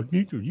like, oh,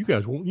 you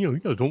guys won't, you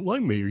guys don't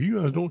like me, or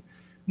you guys don't.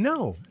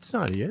 No, it's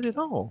not it at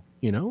all.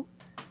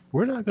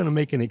 we're not going to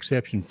make an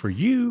exception for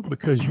you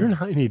because you're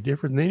not any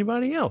different than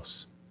anybody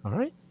else. All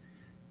right.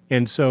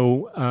 And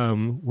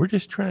so we're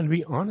just trying to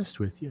be honest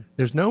with you.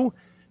 There's no,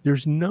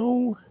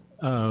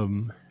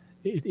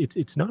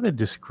 it's not a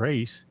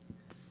disgrace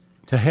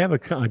to have a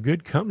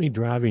good company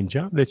driving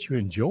job that you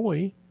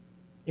enjoy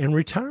and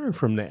retire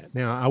from that.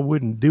 Now, I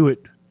wouldn't do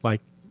it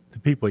like the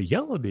people at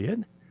Yellow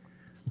did.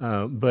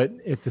 But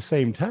at the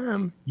same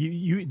time,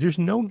 there's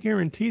no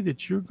guarantee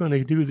that you're going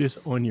to do this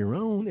on your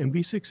own and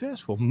be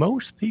successful.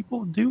 Most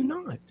people do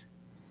not.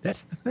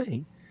 That's the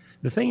thing.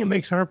 The thing that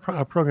makes our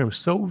program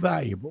so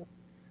valuable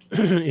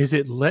is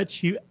it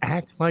lets you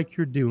act like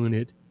you're doing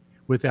it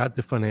without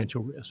the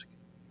financial risk.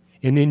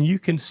 And then you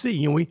can see,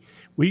 you know,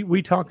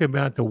 we talk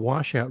about the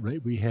washout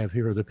rate we have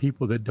here, or the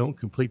people that don't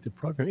complete the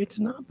program. It's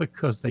not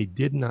because they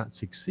did not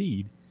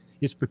succeed.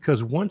 It's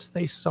because once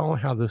they saw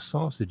how the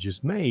sausage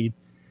is made,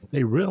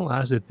 they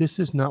realized that this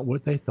is not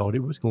what they thought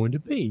it was going to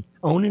be.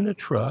 Owning a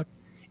truck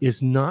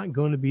is not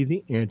going to be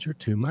the answer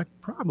to my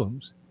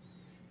problems.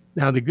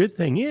 Now, the good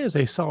thing is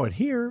they saw it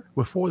here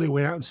before they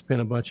went out and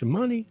spent a bunch of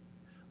money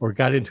or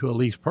got into a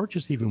lease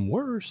purchase, even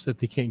worse, that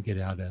they can't get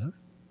out of.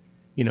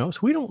 You know, so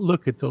we don't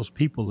look at those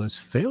people as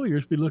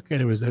failures. We look at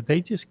them as that they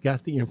just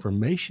got the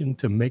information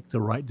to make the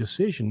right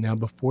decision now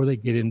before they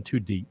get in too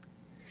deep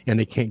and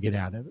they can't get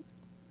out of it.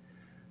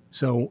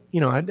 So,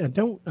 you know, I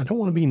don't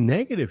want to be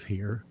negative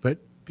here, but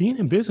being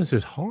in business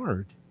is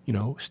hard. You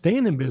know,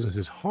 staying in business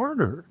is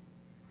harder.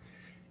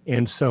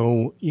 And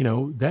so, you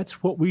know,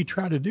 that's what we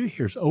try to do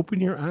here is open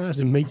your eyes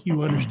and make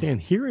you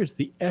understand here is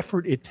the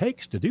effort it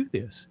takes to do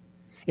this.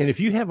 And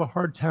if you have a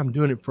hard time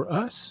doing it for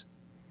us,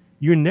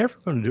 you're never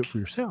going to do it for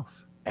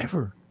yourself,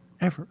 ever.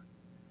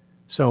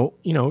 So,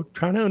 you know,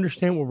 trying to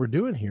understand what we're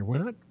doing here. We're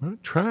not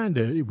trying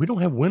to, we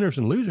don't have winners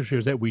and losers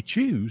here that we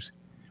choose.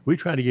 We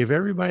try to give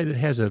everybody that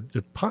has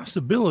the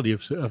possibility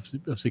of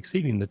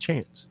succeeding the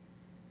chance.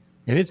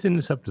 And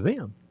it's up to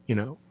them, you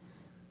know.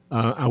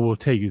 I will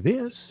tell you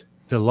this,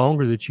 the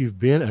longer that you've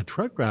been a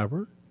truck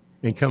driver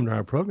and come to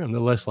our program, the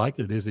less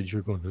likely it is that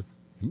you're going to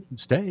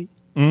stay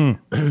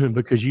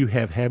because you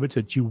have habits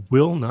that you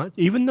will not,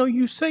 even though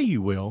you say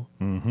you will,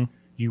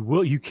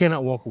 you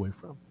cannot walk away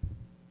from.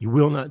 You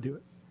will not do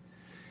it.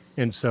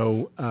 And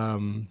so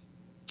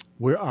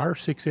where our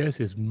success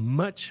is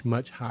much,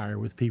 much higher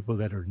with people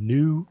that are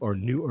new or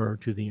newer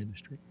to the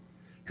industry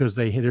because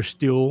they're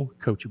still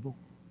coachable.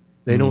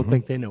 They don't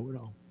think they know it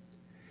all.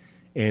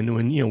 And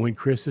when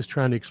Chris is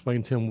trying to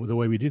explain to them the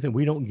way we do things,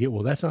 we don't get,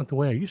 well, that's not the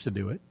way I used to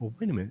do it. Well,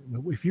 wait a minute.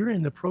 If you're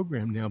in the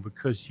program now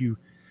because you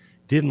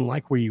didn't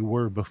like where you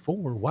were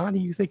before, why do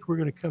you think we're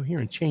going to come here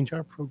and change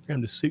our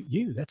program to suit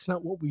you? That's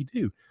not what we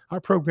do.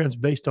 Our program's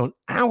based on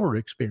our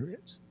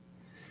experience,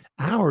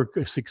 our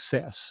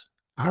success,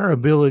 our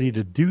ability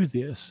to do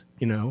this,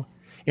 you know,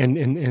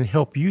 and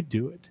help you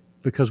do it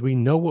because we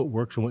know what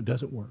works and what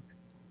doesn't work.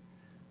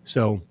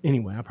 So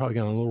anyway, I probably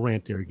got on a little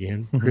rant there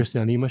again.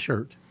 Kristen, I need my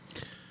shirt.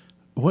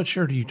 What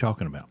shirt are you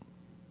talking about?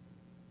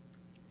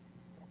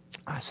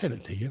 I sent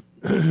it to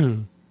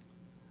you.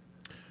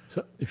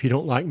 So if you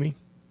don't like me.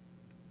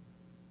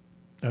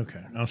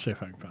 Okay, I'll see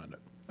if I can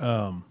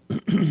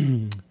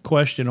find it.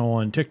 Question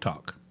on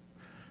TikTok.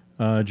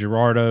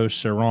 Gerardo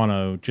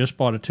Serrano just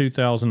bought a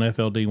 2000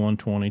 FLD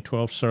 120,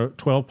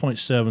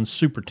 12.7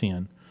 Super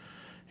 10.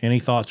 Any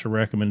thoughts or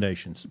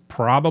recommendations?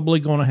 Probably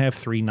going to have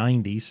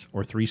 390s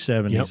or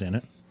 370s in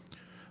it.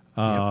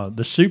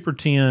 The Super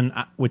 10,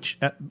 which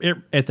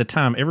at the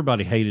time,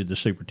 everybody hated the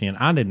Super 10.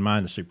 I didn't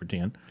mind the Super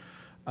 10.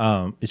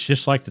 It's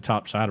just like the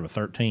top side of a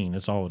 13.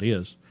 That's all it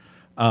is.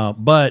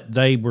 But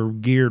they were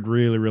geared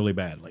really, really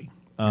badly.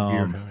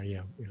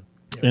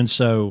 And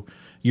so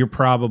you're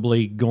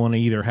probably going to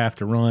either have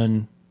to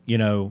run,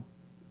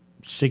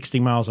 60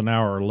 miles an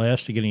hour or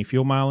less to get any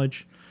fuel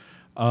mileage,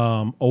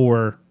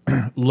 or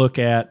look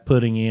at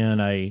putting in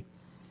a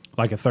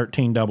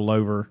 13 double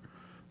over,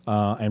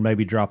 and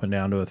maybe dropping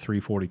down to a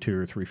 342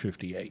 or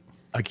 358.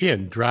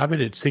 Again, drive it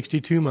at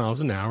 62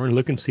 miles an hour and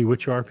look and see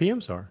what your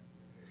RPMs are.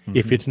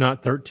 If it's not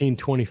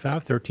 1325,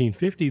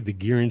 1350, the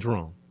gearing's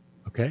wrong.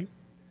 Okay?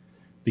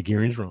 The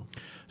gearing's wrong.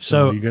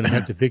 So you're going to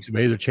have to fix it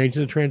by either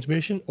changing the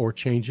transmission or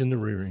changing the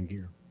rear end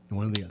gear.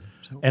 One or the other.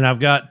 So. And I've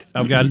got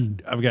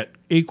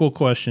equal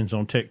questions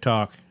on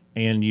TikTok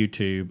and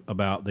YouTube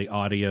about the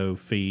audio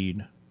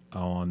feed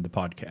on the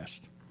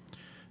podcast.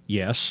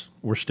 Yes,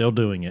 we're still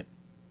doing it.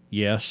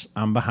 Yes,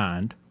 I'm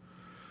behind.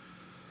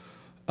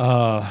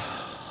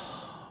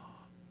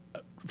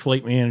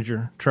 Fleet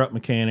manager, truck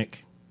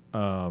mechanic,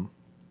 in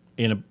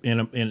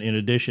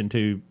addition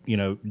to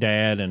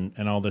dad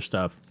and all this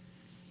stuff.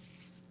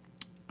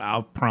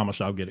 I'll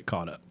promise I'll get it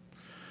caught up.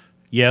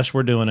 Yes,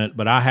 we're doing it,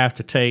 but I have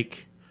to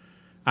take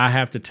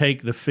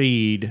the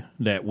feed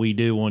that we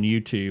do on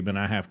YouTube and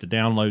I have to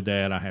download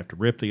that. I have to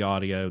rip the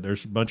audio.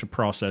 There's a bunch of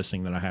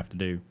processing that I have to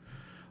do.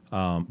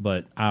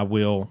 But I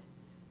will,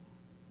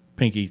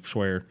 pinky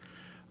swear,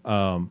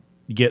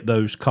 get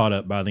those caught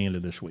up by the end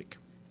of this week.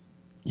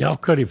 Y'all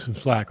cut him some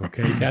slack,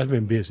 okay? The guy's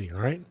been busy,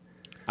 all right?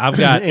 I've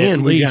got at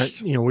and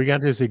least we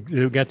got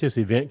this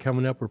event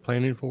coming up we're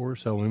planning for.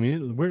 So I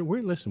mean,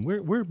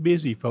 we're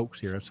busy folks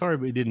here. I'm sorry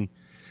we didn't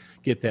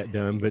get that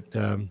done, but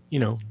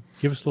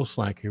give us a little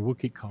slack here. We'll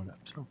get caught up.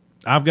 So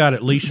I've got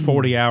at least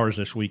 40 hours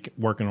this week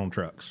working on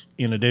trucks,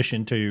 in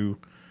addition to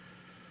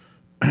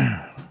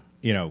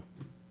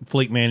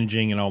fleet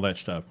managing and all that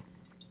stuff,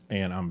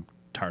 and I'm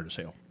tired as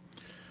hell.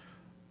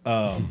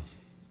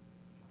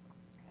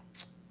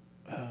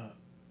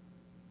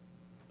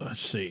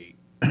 Let's see.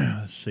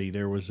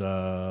 There was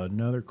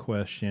another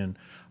question.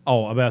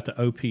 Oh, about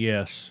the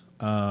OPS.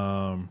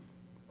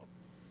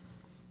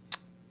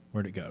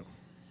 Where'd it go?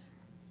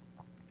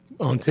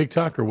 on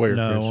TikTok or where?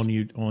 No,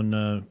 Chris?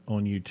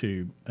 on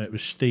YouTube. It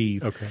was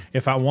Steve. Okay.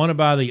 If I want to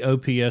buy the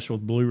OPS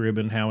with Blue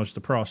Ribbon, how is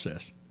the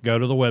process? Go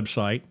to the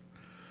website,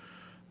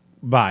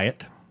 buy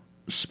it,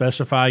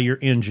 specify your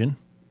engine,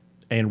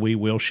 and we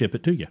will ship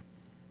it to you.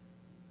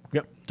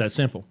 Yep. That's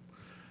simple.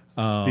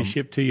 Be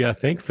shipped to you, I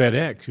think,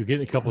 FedEx. You get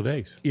it in a couple of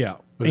days. Yeah.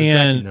 With the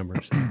tracking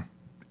numbers.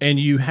 And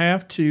you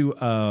have to,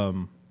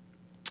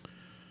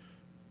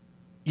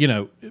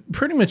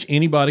 pretty much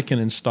anybody can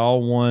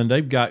install one.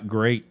 They've got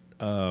great,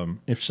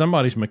 if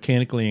somebody's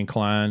mechanically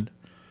inclined,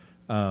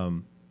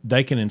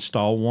 they can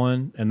install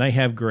one, and they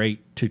have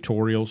great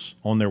tutorials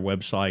on their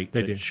website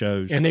that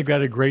shows. And they've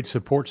got a great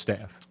support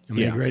staff. I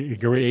mean, a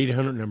great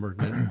 800 number.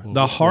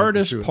 The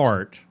hardest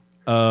part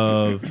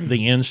of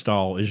the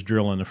install is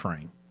drilling the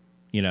frame,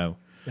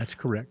 That's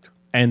correct.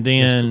 And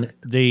then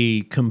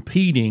the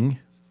competing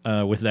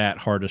with that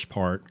hardest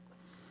part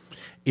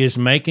is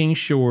making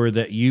sure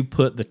that you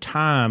put the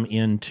time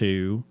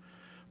into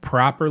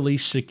properly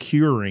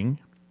securing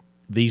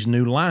these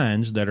new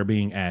lines that are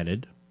being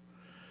added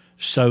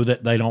so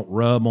that they don't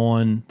rub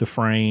on the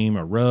frame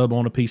or rub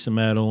on a piece of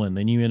metal and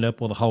then you end up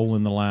with a hole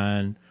in the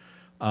line.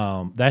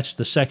 That's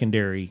the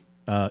secondary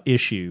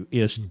issue,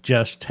 is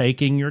just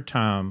taking your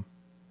time,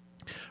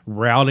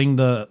 routing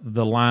the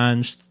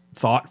lines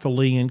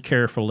thoughtfully and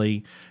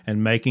carefully,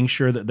 and making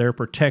sure that they're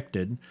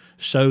protected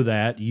so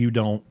that you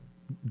don't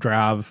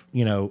drive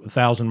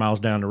 1,000 miles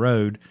down the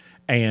road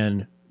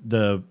and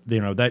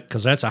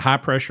because that's a high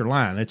pressure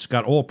line. It's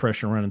got oil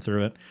pressure running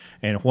through it,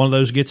 and if one of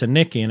those gets a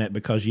nick in it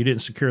because you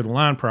didn't secure the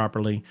line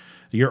properly,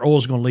 your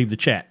oil's going to leave the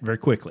chat very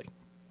quickly.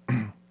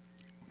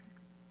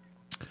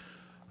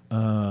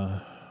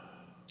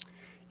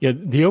 Yeah,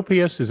 the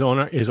OPS is on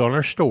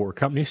our store,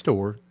 company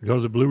store. Go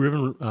to the Blue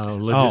Ribbon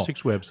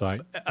Logistics website.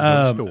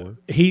 Store.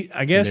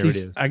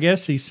 I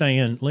guess he's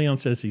saying, Leon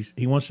says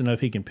he wants to know if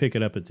he can pick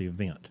it up at the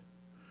event.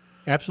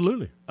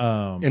 Absolutely.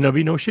 And there'll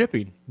be no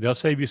shipping. They'll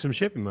save you some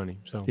shipping money.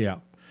 So yeah,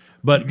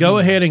 but go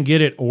ahead and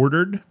get it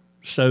ordered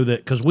so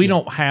that, because we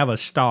don't have a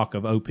stock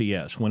of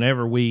OPS. When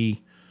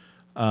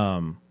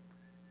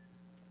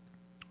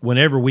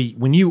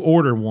you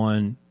order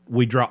one,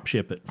 we drop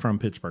ship it from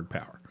Pittsburgh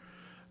Power.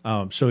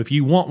 So if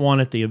you want one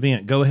at the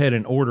event, go ahead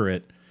and order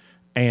it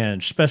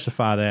and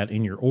specify that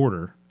in your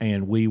order,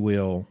 and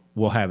we'll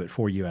have it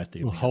for you at the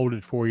event. We'll hold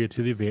it for you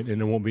to the event,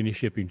 and there won't be any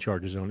shipping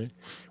charges on it.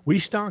 We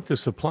stock the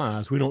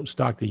supplies. We don't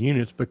stock the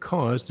units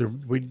because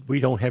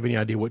we don't have any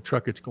idea what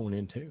truck it's going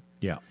into.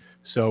 Yeah.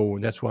 So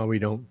that's why we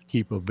don't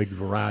keep a big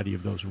variety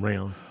of those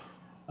around.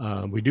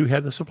 We do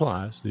have the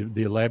supplies,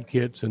 the lab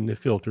kits and the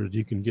filters.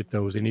 You can get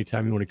those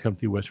anytime you want to come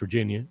through West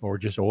Virginia, or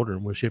just order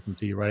them. We'll ship them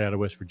to you right out of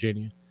West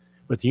Virginia.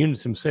 But the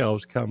units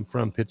themselves come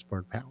from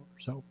Pittsburgh Power.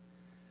 So,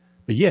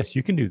 but yes,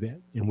 you can do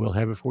that, and we'll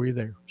have it for you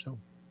there. So,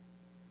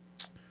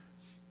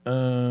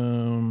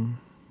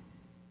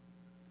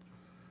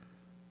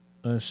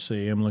 let's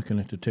see. I'm looking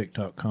at the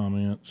TikTok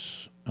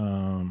comments.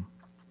 That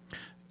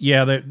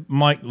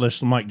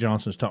Mike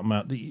Johnson's talking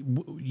about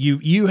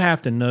you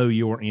have to know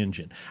your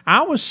engine.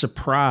 I was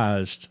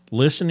surprised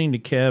listening to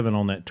Kevin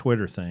on that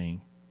Twitter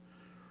thing.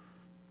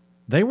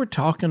 They were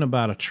talking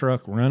about a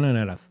truck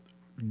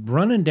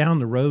running down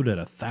the road at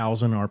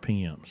 1,000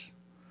 RPMs.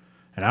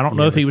 And I don't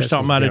know if he was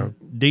talking about a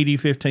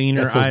DD15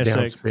 or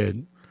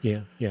ISX.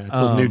 Yeah. It's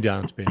those new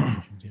down speed.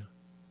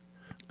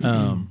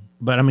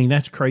 But I mean,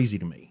 that's crazy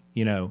to me,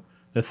 to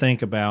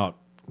think about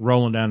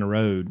rolling down the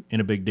road in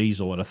a big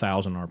diesel at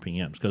 1,000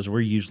 RPMs, because we're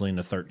usually in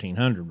the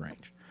 1,300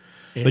 range.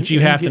 But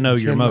you have to know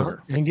your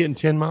motor. And getting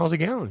 10 miles a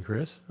gallon,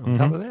 Chris, on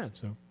top of that.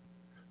 So,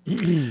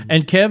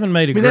 and Kevin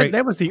made great...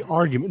 That was the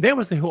argument. That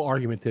was the whole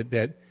argument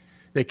that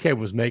Kev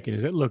was making,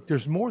 is that, look,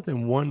 there's more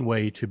than one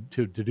way to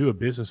do a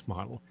business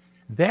model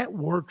that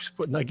works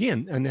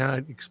again, and I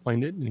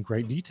explained it in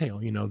great detail.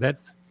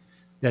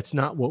 That's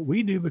not what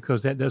we do,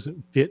 because that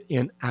doesn't fit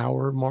in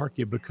our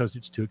market because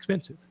it's too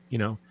expensive. We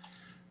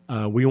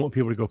want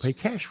people to go pay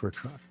cash for a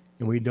truck,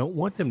 and we don't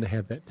want them to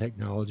have that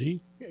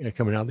technology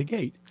coming out of the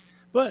gate.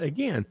 But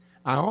again,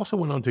 I also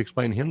went on to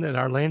explain to him that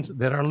our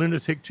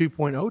Lunatic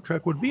 2.0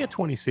 truck would be a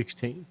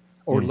 2016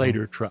 or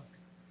later truck.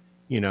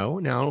 Now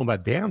I don't know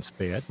about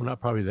downsped. We're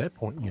not probably at that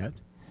point yet,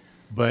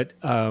 but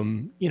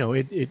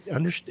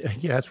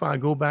that's why I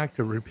go back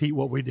to repeat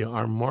what we do.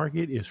 Our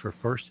market is for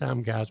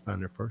first-time guys buying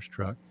their first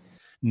truck,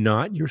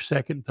 not your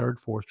second, third,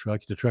 fourth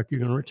truck, the truck you're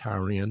going to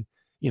retire in.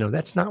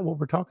 That's not what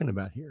we're talking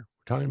about here.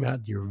 We're talking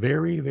about your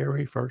very,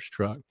 very first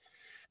truck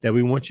that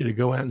we want you to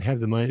go out and have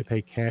the money to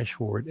pay cash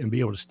for it and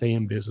be able to stay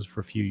in business for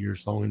a few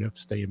years, long enough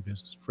to stay in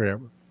business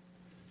forever.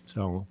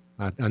 So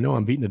I know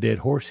I'm beating a dead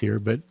horse here,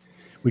 but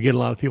we get a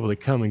lot of people that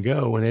come and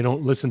go and they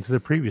don't listen to the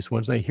previous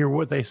ones. They hear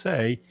what they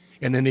say,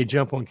 and then they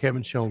jump on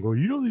Kevin's show and go,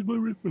 you know, these Blue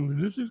Ribbon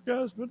Logistics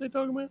guys, what they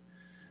talking about?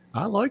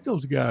 I like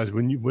those guys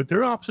but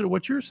they're opposite of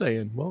what you're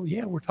saying. Well,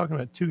 yeah, we're talking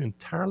about two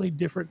entirely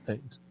different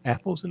things.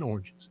 Apples and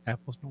oranges.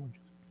 Apples and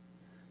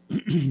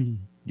oranges.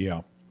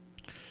 Yeah.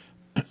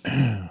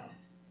 I've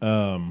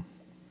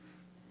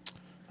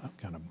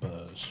got a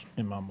buzz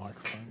in my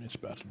microphone. It's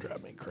about to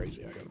drive me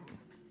crazy.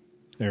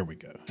 There we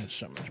go. That's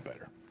so much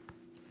better.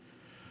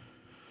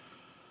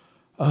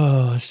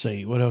 Let's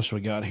see. What else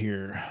we got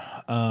here?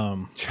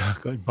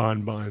 Chocolate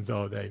bonbons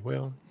all day.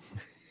 Well,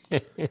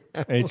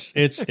 it's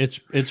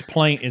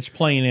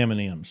plain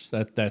M&Ms.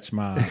 That's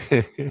my.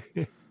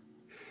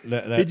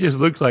 It just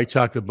looks like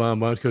chocolate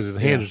bonbons because his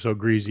hands Yeah. are so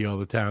greasy all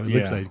the time. It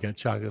looks Yeah. like he's got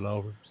chocolate all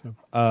over. So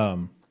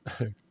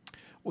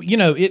Well, you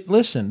know,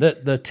 listen,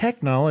 the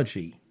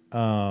technology,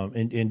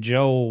 and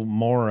Joel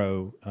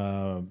Morrow,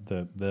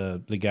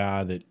 the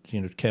guy that,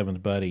 you know, Kevin's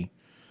buddy,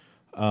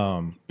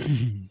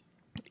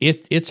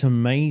 it's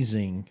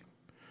amazing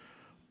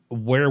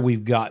where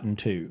we've gotten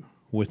to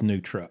with new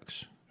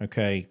trucks.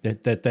 Okay,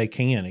 that they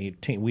can.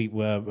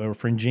 Our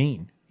friend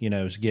Gene, you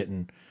know, is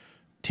getting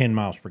 10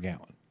 miles per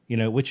gallon. You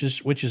know, which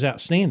is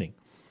outstanding.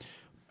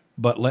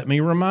 But let me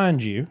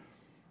remind you,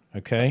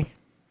 okay.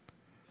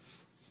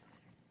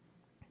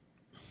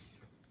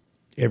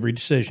 Every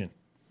decision,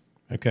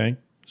 okay,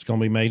 it's going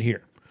to be made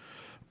here.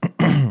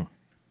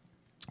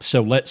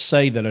 So let's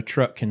say that a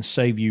truck can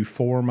save you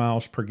 4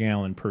 miles per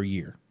gallon per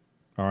year.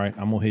 All right,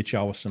 I'm going to hit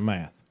y'all with some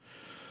math.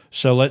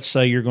 So let's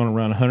say you're going to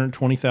run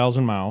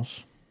 120,000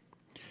 miles,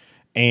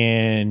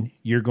 and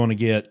you're going to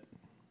get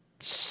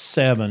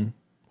 7,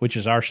 which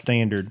is our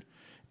standard,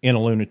 in a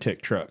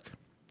lunatic truck.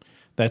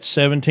 That's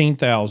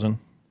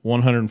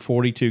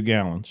 17,142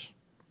 gallons.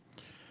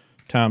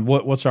 Time,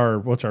 what's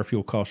our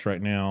fuel cost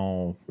right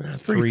now?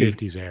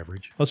 350 is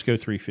average. Let's go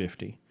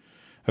 350.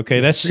 Okay,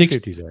 that's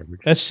 350 is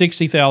average. That's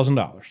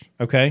 $60,000.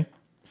 Okay,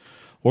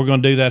 we're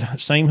going to do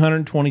that same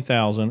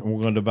 120,000, and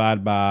we're going to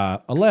divide by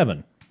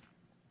 11.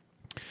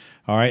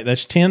 All right,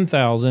 that's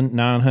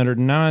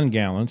 10,909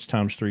 gallons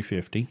times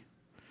 350.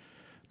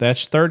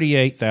 That's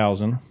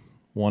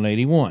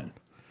 38,181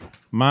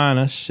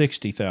 minus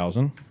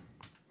 60,000.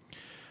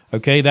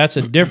 Okay, that's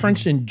a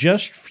difference in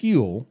just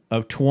fuel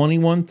of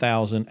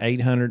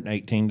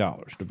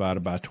 $21,818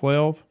 divided by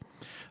 12.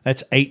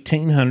 That's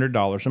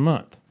 $1,800 a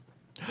month.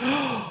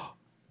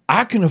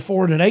 I can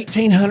afford an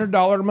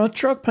 $1,800 a month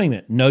truck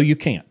payment. No, you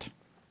can't.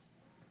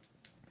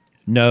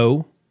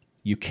 No,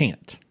 you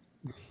can't.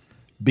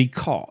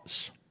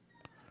 Because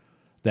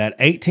that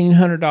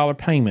 $1,800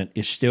 payment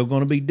is still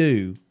going to be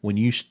due when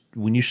you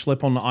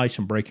slip on the ice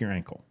and break your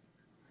ankle.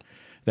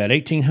 That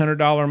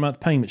 $1,800 a month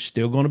payment is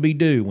still going to be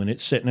due when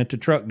it's sitting at the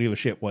truck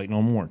dealership waiting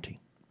on warranty.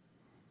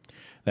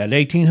 That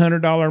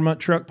 $1,800 a month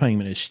truck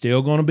payment is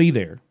still going to be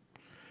there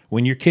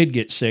when your kid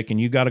gets sick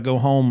and you got to go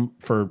home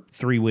for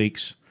 3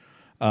 weeks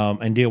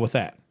and deal with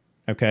that.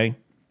 Okay?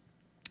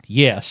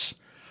 Yes.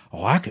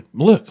 Oh, I could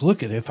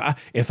look at if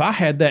I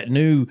had that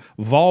new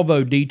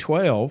Volvo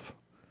D12,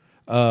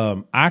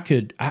 I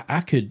could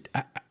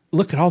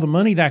look at all the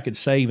money that I could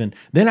save, and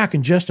then I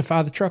can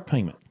justify the truck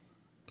payment.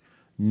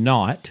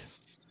 Not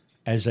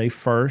as a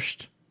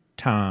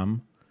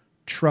first-time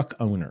truck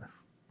owner.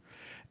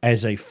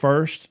 As a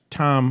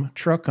first-time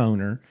truck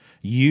owner,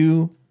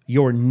 your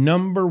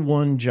number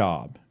one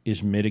job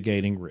is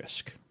mitigating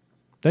risk.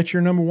 That's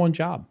your number one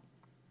job.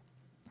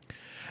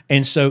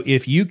 And so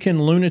if you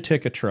can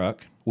lunatic a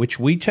truck, which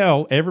we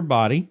tell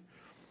everybody,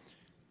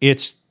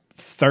 it's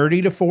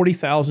 $30,000 to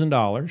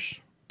 $40,000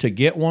 to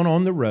get one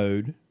on the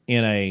road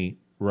in a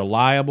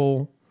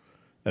reliable,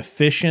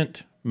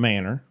 efficient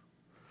manner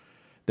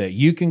that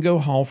you can go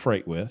haul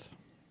freight with,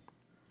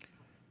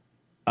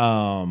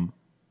 and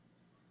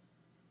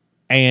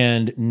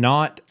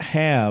not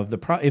have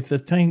if the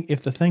thing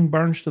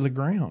burns to the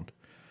ground,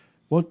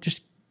 well,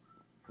 just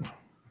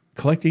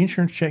collect the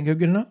insurance check and go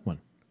get another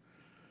one.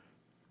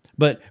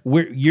 But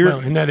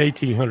and that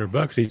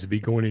 $1,800 needs to be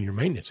going in your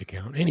maintenance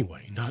account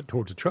anyway, not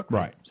towards the truck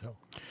payment. Right. So,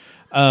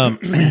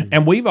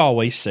 and we've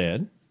always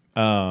said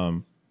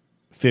 15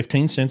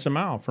 cents a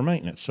mile for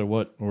maintenance. So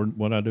what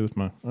I do with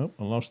my, I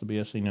lost the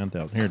BSC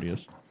 9000. Here it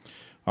is.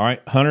 All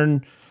right,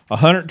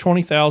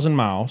 120,000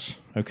 miles,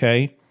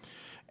 okay?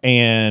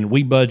 And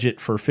we budget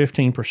for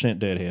 15%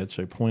 deadhead,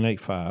 so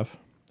 0.85.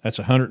 That's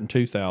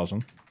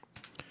 102,000.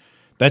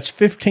 That's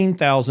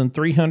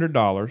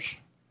 $15,300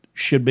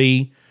 should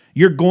be,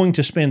 you're going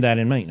to spend that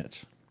in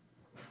maintenance.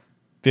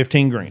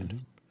 15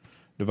 grand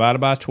divided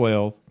by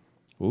 12.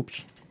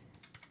 Oops.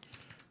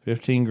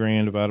 15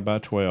 grand divided by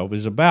 12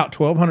 is about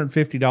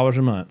 $1,250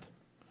 a month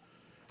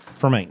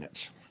for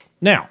maintenance.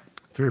 Now,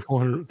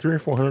 $300 or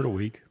 $400 a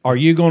week. Are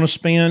you going to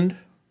spend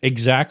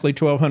exactly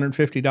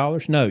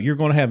 $1,250? No, you're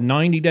going to have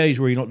 90 days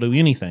where you don't do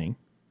anything,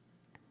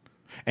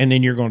 and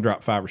then you're going to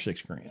drop $5 or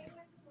 $6 grand.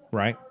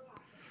 right?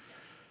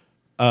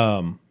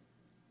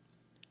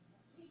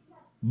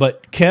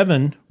 But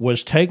Kevin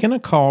was taking a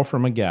call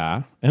from a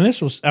guy, and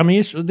this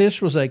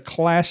was a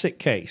classic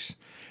case.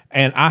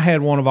 And I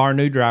had one of our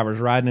new drivers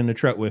riding in the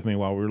truck with me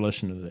while we were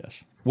listening to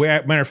this.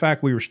 Matter of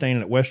fact, we were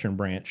standing at Western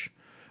Branch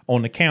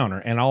on the counter,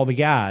 and all the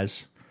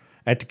guys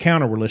at the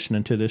counter were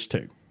listening to this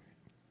too.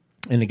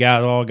 And the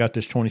guys all got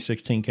this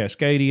 2016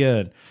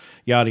 Cascadia and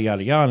yada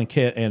yada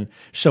yada. And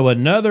so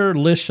another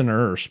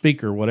listener or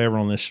speaker, whatever,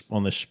 on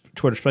this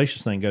Twitter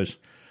Spaces thing goes,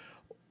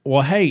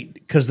 well, hey,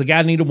 because the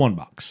guy needed one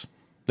box.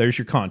 There's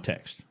your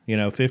context,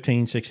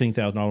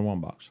 $15,000-$16,000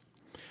 one box.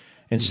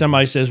 And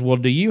somebody says, well,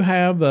 do you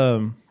have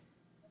a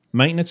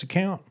maintenance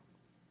account?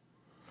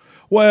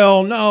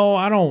 Well, no,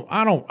 I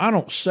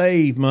don't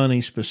save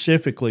money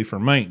specifically for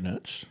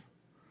maintenance.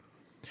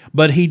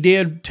 But he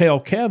did tell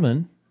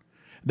Kevin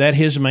that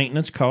his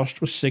maintenance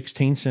cost was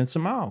 16 cents a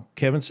mile.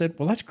 Kevin said,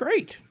 well, that's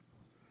great.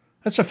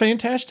 That's a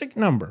fantastic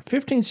number.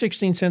 15,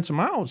 16 cents a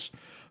mile is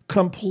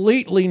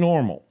completely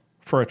normal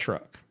for a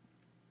truck.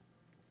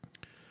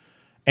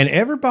 And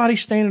everybody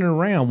standing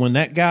around, when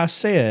that guy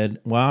said,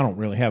 well, I don't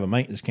really have a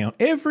maintenance account,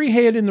 every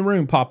head in the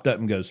room popped up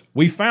and goes,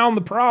 we found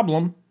the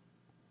problem.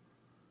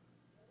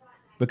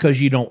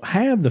 Because you don't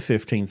have the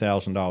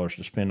 $15,000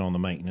 to spend on the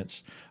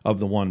maintenance of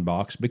the one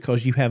box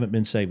because you haven't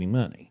been saving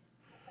money.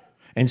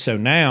 And so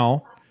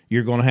now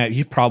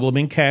you've probably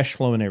been cash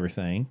flowing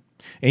everything.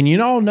 And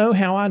you all know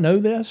how I know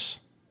this?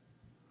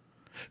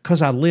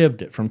 Because I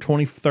lived it from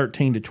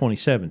 2013 to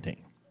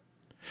 2017.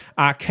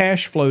 I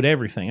cash flowed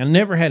everything. I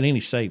never had any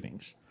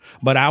savings,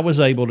 but I was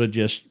able to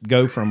just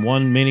go from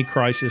one mini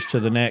crisis to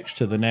the next,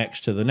 to the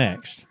next, to the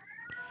next.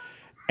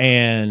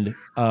 And,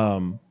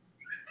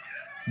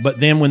 but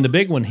then when the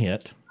big one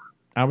hit,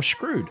 I was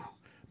screwed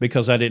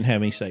because I didn't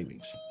have any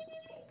savings.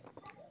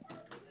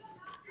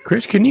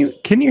 Chris, can you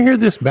hear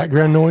this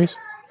background noise?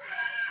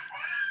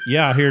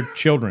 Yeah, I hear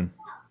children.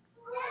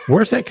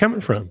 Where's that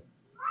coming from?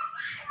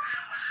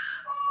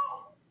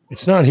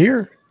 It's not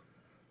here.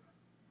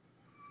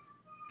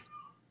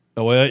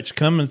 Oh, well, it's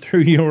coming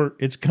through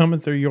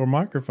your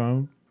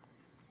microphone.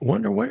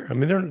 Wonder where? I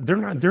mean, they're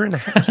in the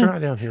house. They're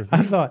not down here.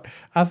 I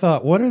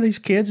thought, what are these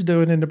kids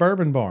doing in the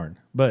bourbon barn?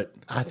 But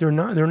they're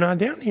not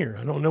down here.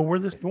 I don't know where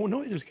this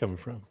noise is coming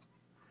from.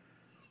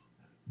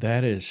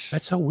 That's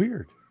so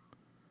weird.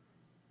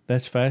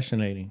 That's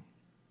fascinating.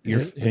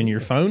 Your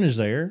phone is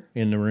there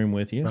in the room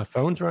with you. My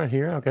phone's right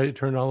here. I've got it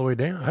turned all the way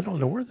down. I don't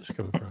know where this is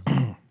coming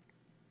from.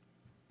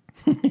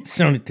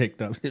 Sony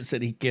TikTok. It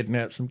said he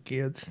kidnapped some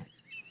kids.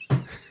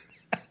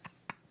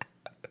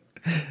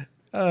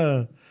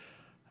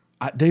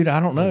 Dude, I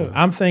don't know.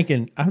 I'm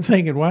thinking,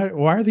 why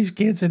are these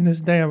kids in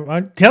this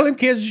damn? Tell them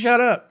kids to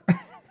shut up.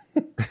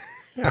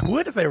 I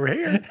would if they were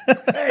here.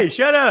 Hey,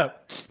 shut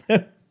up.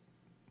 There's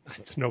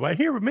nobody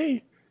here with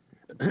me.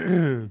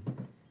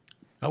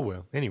 Oh,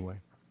 well, anyway,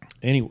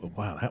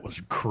 wow, that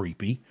was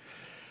creepy.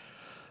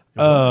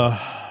 Well,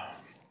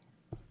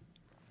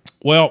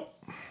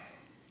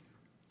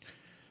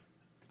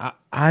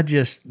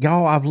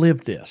 I've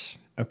lived this,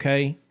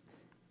 okay?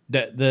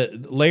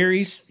 The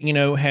Larry's,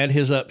 had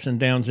his ups and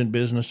downs in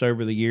business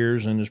over the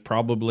years and has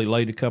probably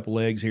laid a couple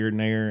eggs here and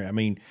there. I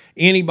mean,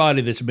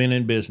 anybody that's been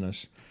in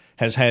business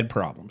has had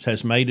problems,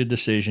 has made a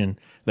decision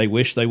they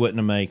wish they wouldn't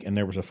have made, and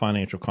there was a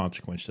financial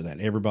consequence to that.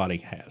 Everybody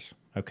has,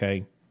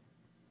 okay?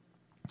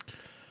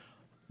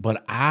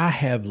 But I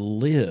have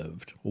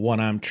lived what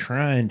I'm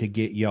trying to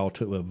get y'all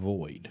to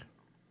avoid.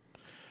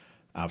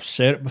 I've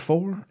said it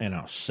before, and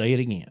I'll say it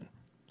again.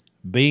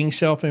 Being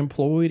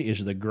self-employed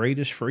is the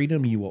greatest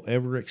freedom you will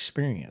ever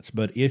experience.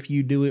 But if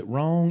you do it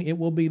wrong, it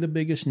will be the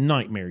biggest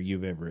nightmare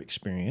you've ever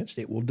experienced.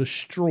 It will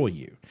destroy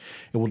you.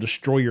 It will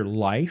destroy your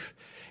life.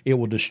 It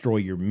will destroy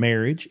your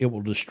marriage. It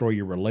will destroy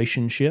your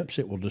relationships.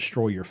 It will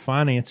destroy your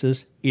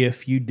finances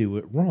if you do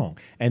it wrong.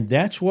 And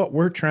that's what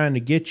we're trying to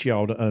get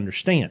y'all to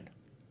understand.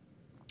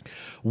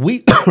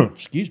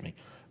 Excuse me.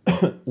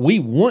 We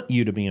want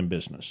you to be in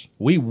business.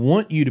 We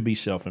want you to be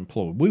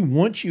self-employed. We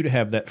want you to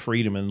have that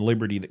freedom and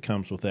liberty that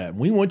comes with that.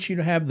 We want you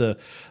to have the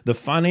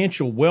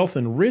financial wealth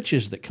and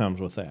riches that comes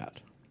with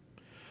that.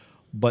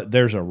 But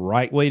there's a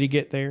right way to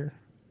get there,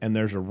 and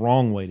there's a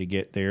wrong way to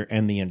get there,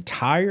 and the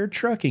entire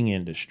trucking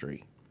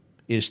industry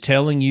is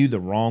telling you the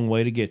wrong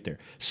way to get there.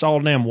 Saw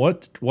them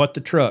what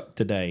the truck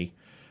today,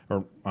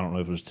 or I don't know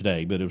if it was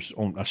today, but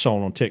I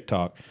saw it on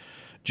TikTok.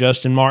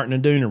 Justin Martin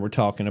and Dooner were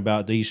talking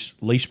about these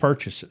lease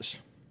purchases.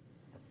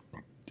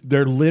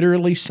 They're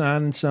literally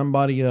signing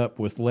somebody up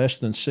with less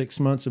than 6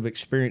 months of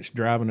experience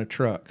driving a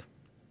truck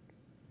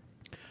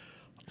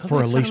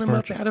for a lease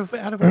purchase. Out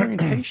of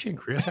orientation,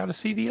 Chris, out of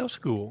CDL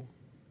school.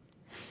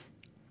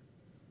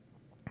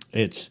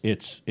 It's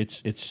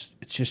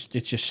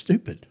just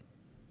stupid,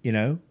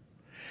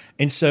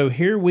 And so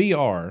here we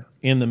are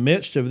in the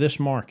midst of this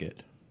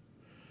market.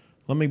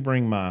 Let me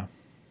bring my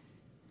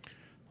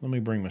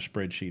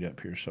spreadsheet up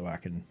here so I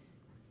can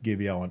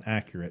give y'all an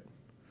accurate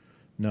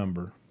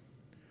number.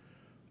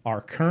 Our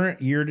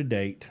current year to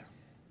date,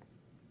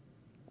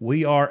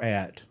 we are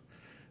at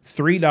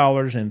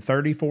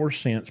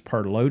 $3.34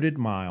 per loaded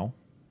mile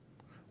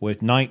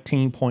with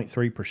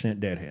 19.3%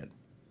 deadhead.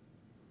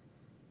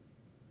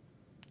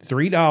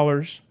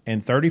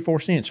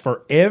 $3.34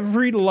 for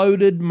every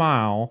loaded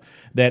mile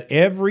that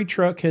every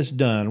truck has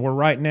done. We're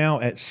right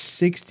now at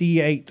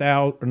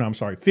 68,000. No, I'm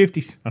sorry,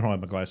 50. I don't have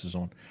my glasses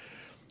on.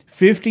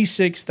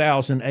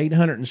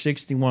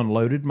 56,861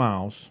 loaded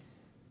miles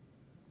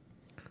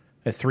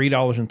at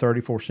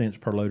 $3.34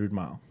 per loaded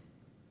mile.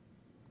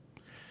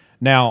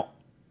 Now,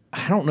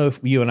 I don't know if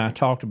you and I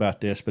talked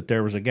about this, but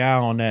there was a guy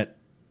on that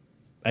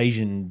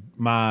Asian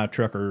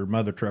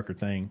mother trucker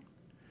thing,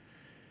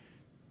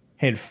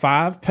 had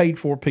 5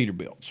 paid-for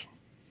Peterbilts,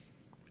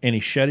 and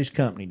he shut his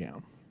company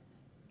down.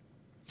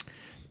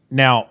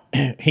 Now,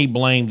 he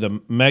blamed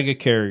the mega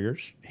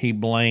carriers. He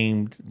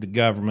blamed the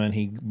government.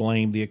 He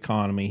blamed the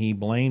economy. He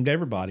blamed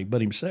everybody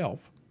but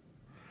himself.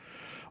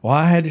 Well,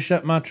 I had to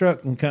shut my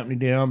trucking company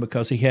down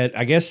because he had,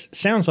 I guess,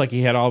 sounds like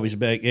he had all of his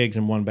eggs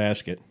in one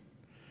basket.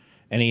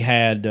 And he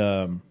had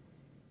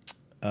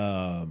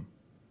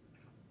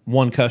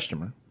one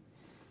customer.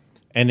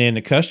 And then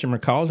the customer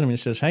calls him and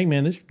says, hey,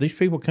 man, these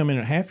people come in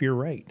at half your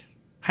rate.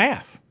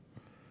 Half.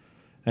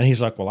 And he's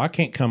like, well, I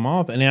can't come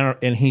off.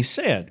 And he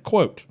said,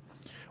 quote,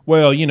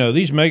 well, you know,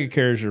 these mega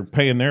carriers are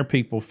paying their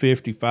people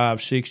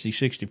 55, 60,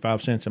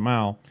 65 cents a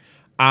mile.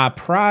 I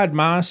pride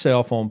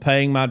myself on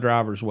paying my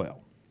drivers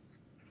well.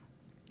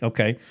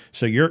 Okay,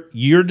 so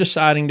you're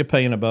deciding to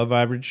pay an above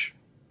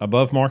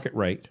market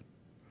rate.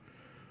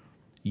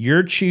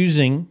 You're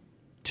choosing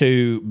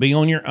to be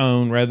on your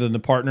own rather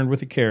than partnering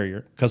with a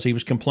carrier, because he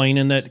was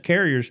complaining that the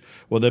carriers,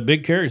 the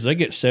big carriers, they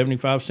get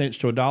 75 cents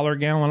to $1 a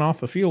gallon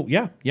off of fuel.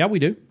 Yeah, we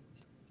do.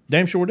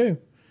 Damn sure do.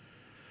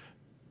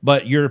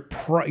 But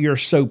you're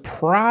so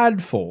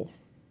prideful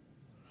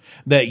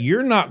that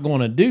you're not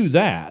going to do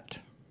that.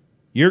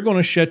 You're going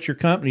to shut your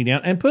company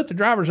down and put the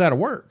drivers out of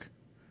work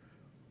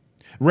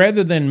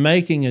rather than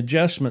making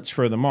adjustments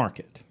for the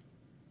market.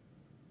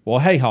 Well,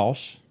 hey,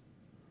 Hoss,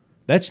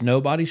 that's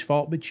nobody's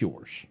fault but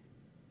yours.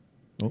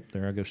 Oh,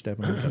 there I go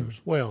stepping on toes.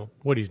 Well,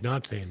 what he's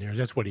not saying there is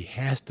that's what he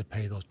has to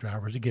pay those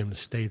drivers to get them to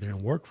stay there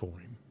and work for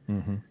him.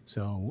 Mm-hmm.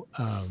 So,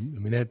 I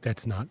mean,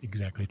 that's not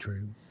exactly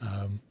true.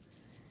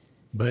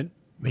 But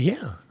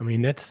yeah, I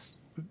mean, it's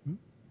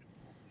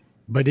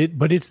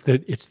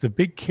the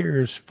big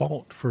carrier's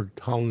fault for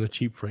hauling the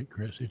cheap freight,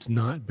 Chris. It's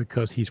not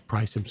because he's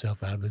priced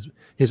himself out of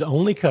his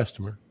only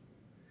customer.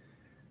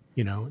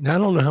 You know, now I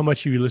don't know how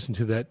much you listened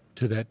to that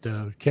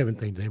Kevin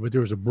thing today, but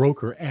there was a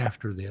broker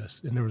after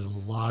this, and there was a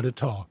lot of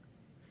talk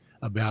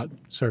about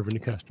serving the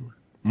customer.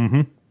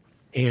 Mm-hmm.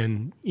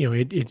 And, you know,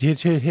 it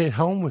hit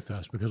home with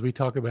us because we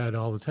talk about it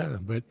all the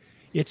time. But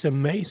it's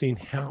amazing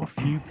how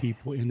few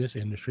people in this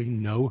industry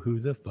know who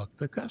the fuck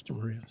the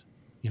customer is,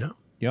 you know?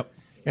 Yep.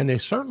 And they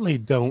certainly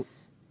don't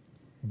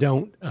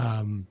do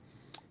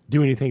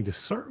anything to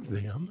serve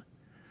them.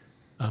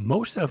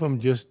 Most of them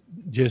just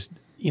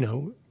you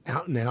know,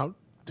 out and out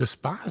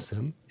despise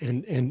them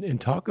and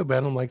talk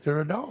about them like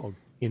they're a dog,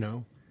 you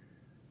know?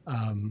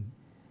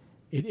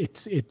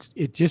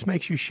 It just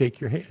makes you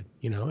shake your head,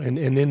 you know, and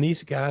then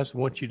these guys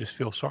want you to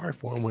feel sorry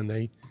for them when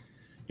they,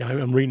 you know,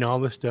 I'm reading all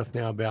this stuff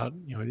now about,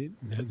 you know,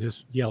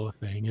 this yellow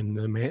thing, and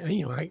the man,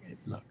 you know,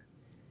 look,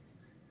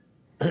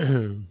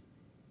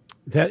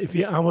 that if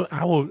I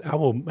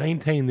will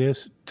maintain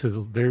this to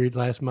the very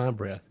last of my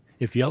breath.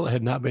 If Yellow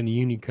had not been a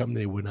union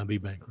company, they would not be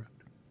bankrupt.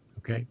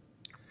 Okay,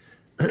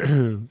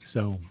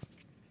 so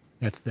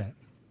that's that.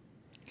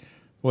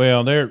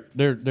 Well,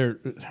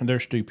 their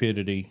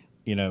stupidity,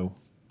 you know.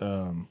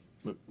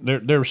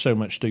 There was so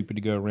much stupid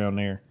to go around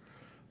there.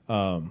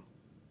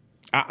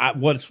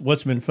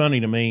 What's been funny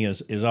to me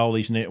is all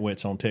these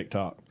nitwits on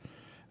TikTok.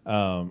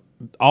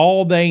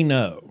 All they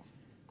know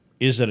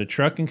is that a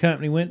trucking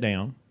company went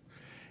down.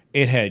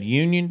 It had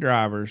union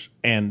drivers,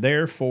 and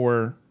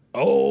therefore,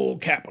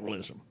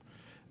 capitalism.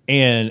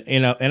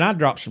 And I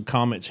dropped some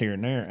comments here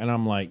and there, and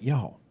I'm like,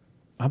 y'all,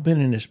 I've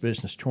been in this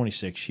business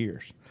 26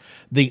 years.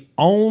 The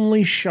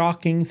only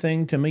shocking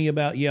thing to me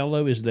about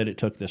Yellow is that it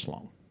took this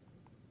long.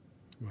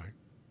 Right.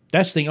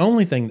 That's the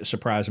only thing that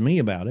surprised me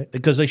about it,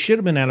 because they should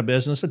have been out of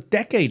business a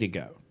decade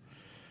ago.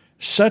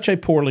 Such a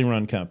poorly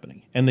run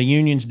company, and the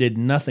unions did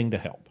nothing to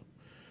help.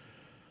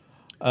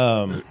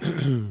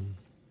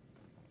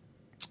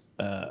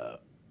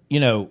 You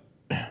know,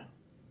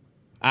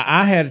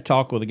 I had a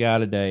talk with a guy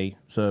today,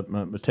 so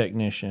a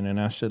technician,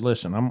 and I said,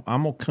 "Listen, I'm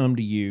gonna come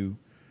to you.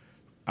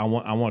 I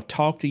want to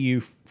talk to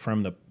you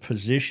from the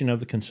position of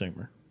the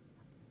consumer,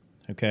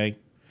 okay?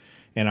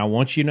 And I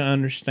want you to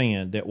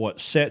understand that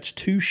what sets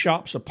two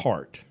shops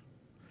apart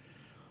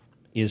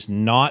is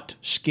not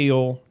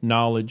skill,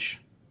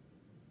 knowledge,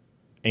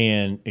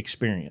 and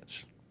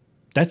experience.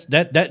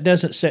 That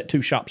doesn't set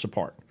two shops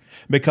apart,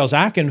 because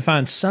I can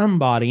find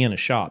somebody in a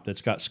shop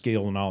that's got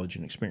skill, knowledge,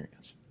 and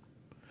experience.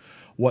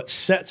 What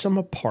sets them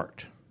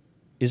apart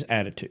is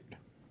attitude.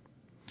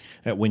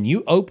 That when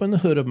you open the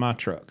hood of my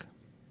truck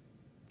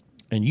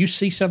and you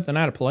see something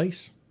out of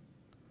place,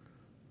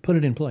 put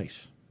it in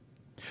place.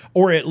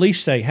 Or at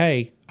least say,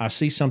 hey, I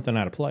see something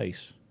out of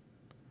place.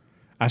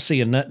 I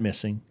see a nut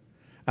missing.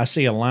 I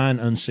see a line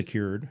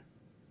unsecured.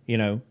 You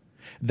know,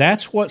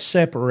 that's what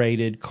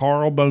separated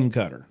Carl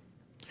Bonecutter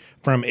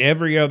from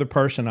every other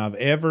person I've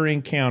ever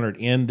encountered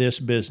in this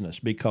business,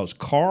 because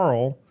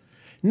Carl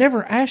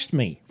never asked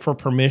me for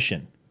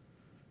permission.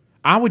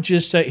 I would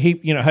just say,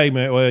 hey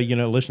man, well,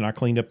 listen, I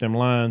cleaned up them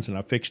lines and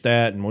I fixed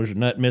that, and there's a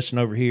nut missing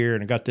over here,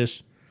 and I got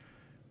this.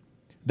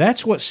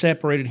 That's what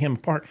separated him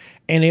apart,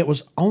 and it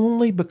was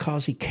only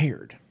because he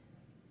cared.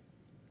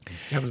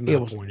 That was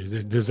my point: is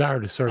the desire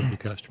to serve the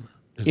customer.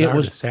 It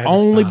was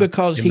only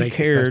because he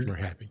cared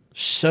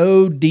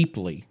so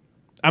deeply.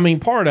 I mean,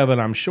 part of it,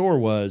 I'm sure,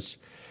 was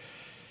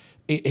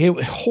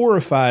it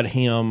horrified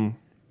him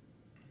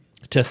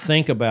to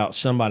think about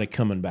somebody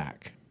coming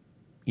back.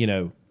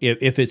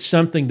 If it's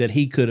something that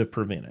he could have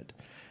prevented.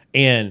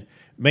 And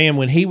man,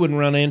 when he would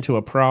run into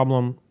a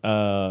problem,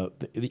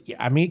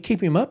 it'd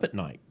keep him up at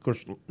night. Of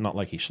course, not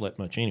like he slept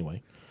much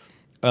anyway.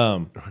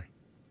 But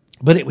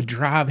it would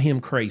drive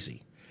him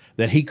crazy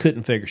that he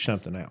couldn't figure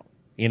something out.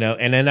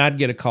 And then I'd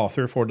get a call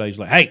 3 or 4 days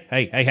later.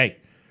 Hey,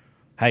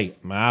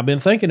 I've been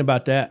thinking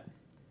about that.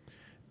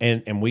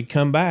 And we'd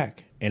come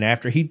back. And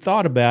after he'd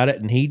thought about it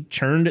and he'd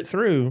churned it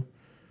through,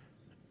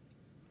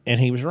 and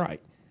he was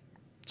right.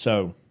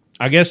 So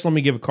I guess let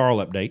me give a Carl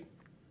update.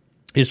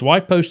 His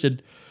wife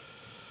posted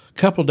a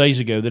couple of days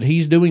ago that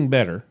he's doing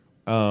better.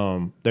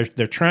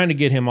 They're trying to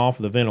get him off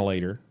the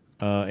ventilator,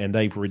 and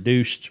they've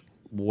reduced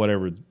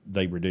whatever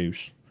they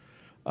reduce.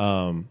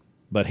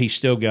 But he's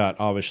still got,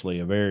 obviously,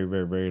 a very,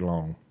 very, very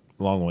long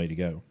way to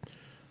go.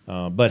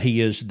 But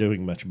he is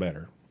doing much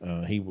better.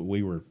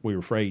 We were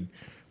afraid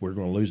we were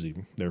going to lose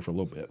him there for a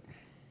little bit.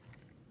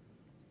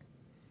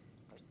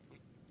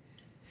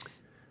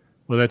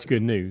 Well, that's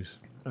good news.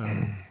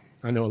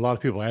 I know a lot of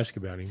people ask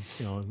about him,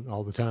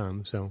 all the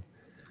time. So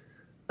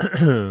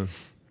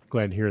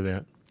glad to hear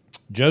that.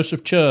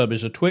 Joseph Chubb,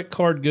 is a TWIC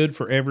card good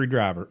for every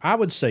driver? I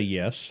would say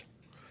yes,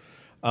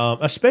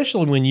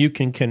 especially when you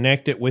can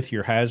connect it with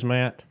your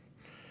hazmat.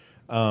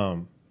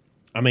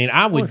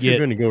 I would if you're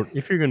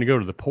going to go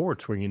to the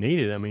ports where you need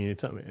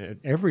it.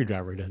 Every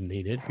driver doesn't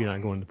need it if you're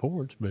not going to the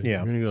ports. But if you're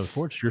going to go to the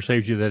ports, it sure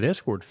saves you that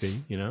escort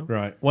fee.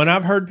 Right. When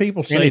I've heard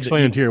people say, and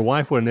explain to your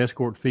wife what an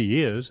escort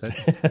fee is.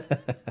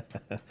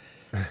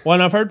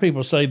 Well, I've heard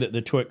people say that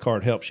the TWIC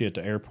card helps you at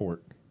the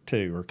airport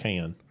too, or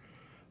can,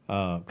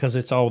 because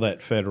it's all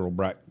that federal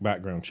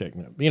background check.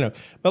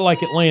 But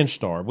like at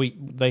Landstar,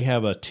 they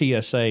have a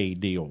TSA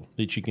deal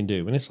that you can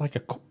do, and it's like a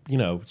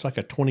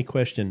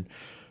 20-question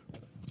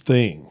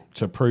thing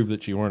to prove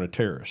that you weren't a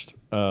terrorist.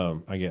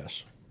 I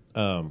guess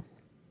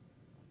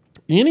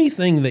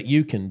anything that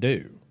you can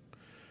do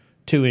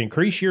to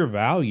increase your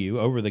value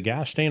over the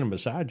guy standing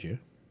beside you.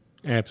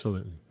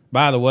 Absolutely.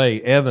 By the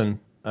way, Evan,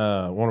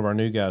 one of our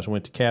new guys,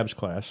 went to cabs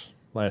class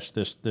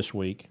this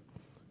week.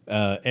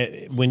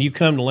 When you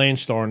come to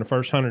Landstar in the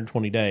first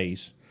 120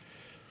 days,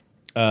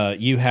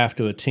 you have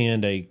to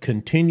attend a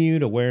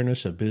continued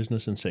awareness of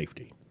business and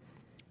safety.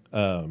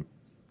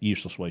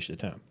 Useless waste of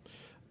time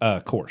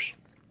course.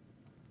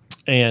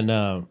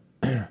 And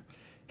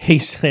he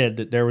said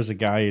that there was a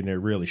guy in there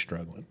really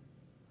struggling.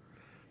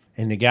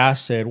 And the guy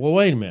said, well,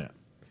 wait a minute.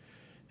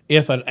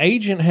 If an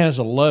agent has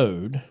a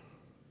load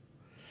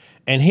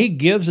and he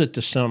gives it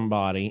to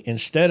somebody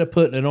instead of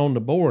putting it on the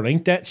board,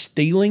 ain't that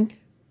stealing?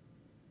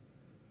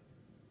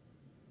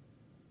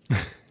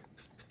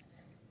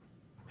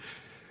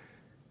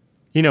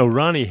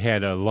 Ronnie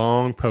had a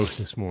long post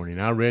this morning.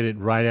 I read it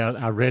right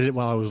out. I read it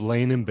while I was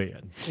laying in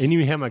bed. And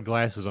even had my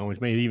glasses on,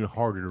 which made it even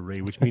harder to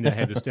read, which means I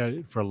had to study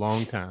it for a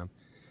long time.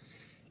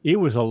 It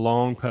was a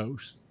long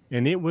post.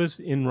 And it was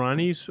in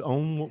Ronnie's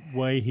own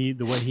way,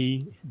 the way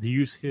he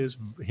used his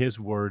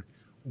wordage,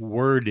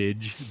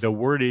 the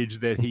wordage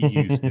that he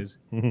uses,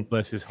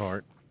 bless his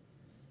heart.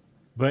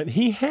 But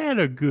he had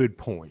a good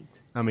point.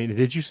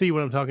 Did you see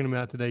what I'm talking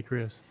about today,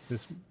 Chris?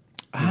 This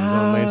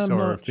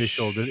Landstar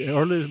official,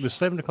 or it was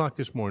 7 o'clock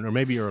this morning, or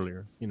maybe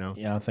earlier.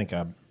 Yeah, I think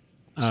I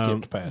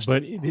skipped past.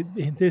 But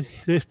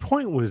this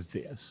point was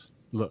this: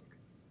 look,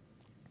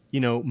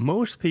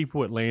 most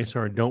people at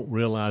Landstar don't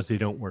realize they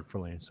don't work for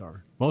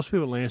Landstar. Most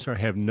people at Landstar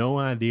have no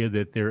idea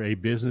that they're a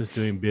business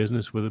doing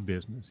business with a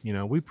business.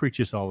 We preach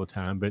this all the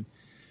time, but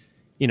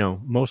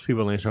most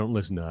people at Landstar don't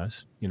listen to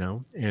us.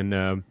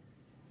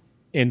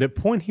 And the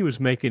point he was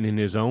making in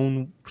his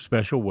own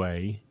special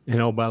way, and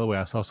oh, by the way,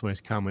 I saw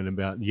somebody's comment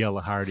about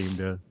Yella hired him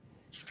to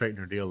straighten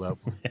her deal up.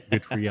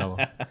 Good for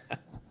Yella.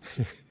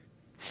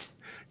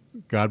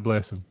 God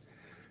bless him.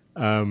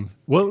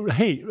 Well,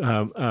 hey,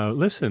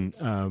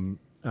 listen,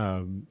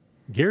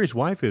 Gary's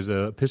wife is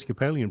a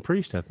Episcopalian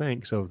priest, I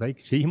think, so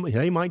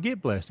they might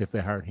get blessed if they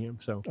hired him.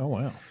 So, oh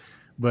wow.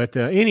 But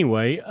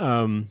anyway,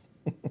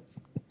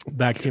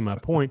 back to my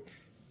point.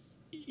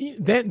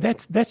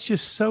 That's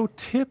just so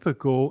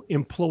typical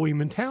employee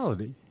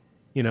mentality,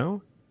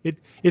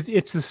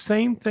 It's the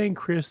same thing,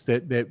 Chris,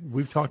 that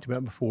we've talked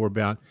about before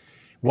about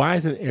why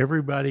isn't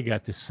everybody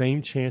got the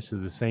same chance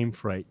of the same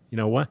freight?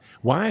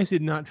 Why is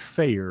it not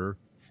fair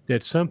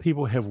that some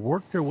people have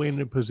worked their way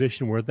into a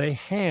position where they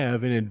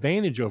have an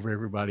advantage over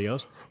everybody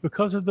else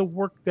because of the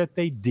work that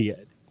they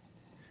did,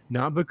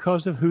 not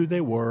because of who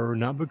they were,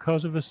 not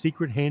because of a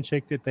secret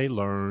handshake that they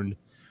learned,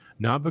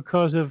 not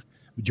because of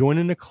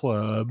joining a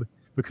club,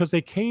 because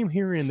they came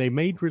here and they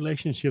made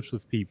relationships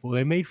with people.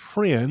 They made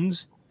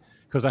friends,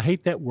 because I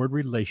hate that word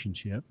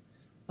relationship.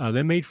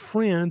 They made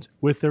friends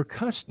with their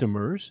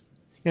customers,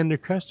 and their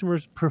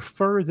customers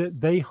prefer that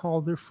they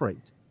haul their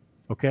freight.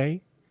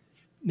 Okay?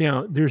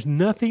 Now, there's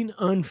nothing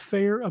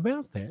unfair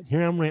about that.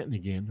 Here I'm ranting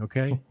again,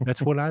 okay?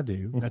 That's what I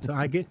do. That's how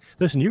I get.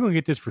 Listen, you're going to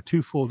get this for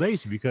 2 full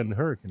days if you cut in the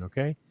hurricane,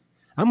 okay?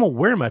 I'm going to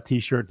wear my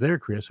T-shirt there,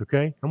 Chris,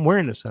 okay? I'm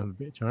wearing this son of a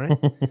bitch, all right?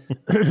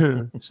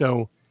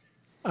 So,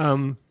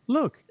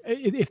 look,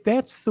 if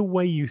that's the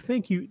way you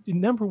think,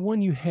 number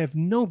one, you have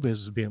no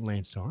business being at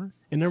Landstar.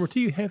 And number two,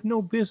 you have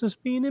no business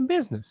being in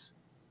business.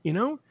 You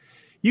know?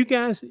 You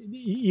guys,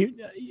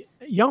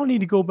 y'all need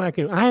to go back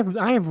and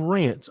I have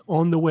rants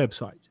on the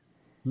website.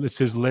 It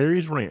says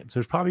Larry's Rants.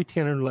 There's probably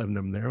 10 or 11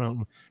 of them there.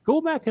 Go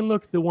back and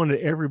look at the one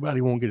that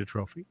everybody won't get a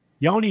trophy.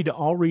 Y'all need to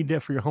all read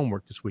that for your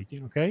homework this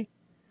weekend, okay?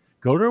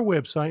 Go to our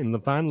website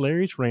and find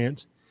Larry's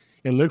Rants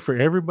and look for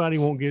everybody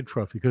won't get a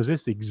trophy, because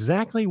it's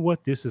exactly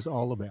what this is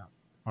all about,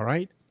 all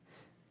right?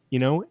 You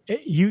know,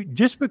 you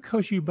just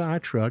because you buy a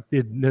truck,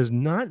 it does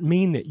not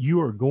mean that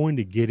you are going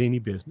to get any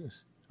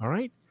business, all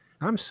right?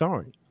 I'm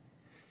sorry.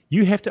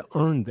 You have to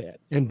earn that.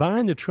 And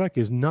buying the truck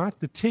is not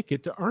the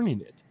ticket to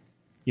earning it.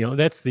 You know,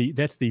 that's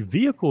the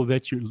vehicle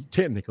that you're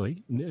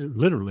technically,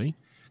 literally,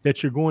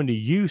 that you're going to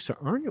use to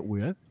earn it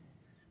with,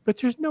 but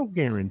there's no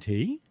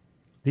guarantee.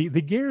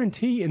 The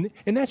guarantee,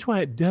 and that's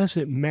why it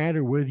doesn't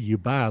matter whether you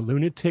buy a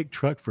lunatic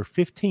truck for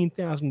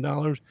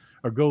 $15,000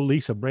 or go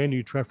lease a brand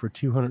new truck for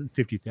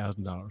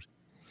 $250,000.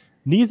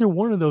 Neither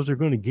one of those are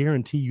going to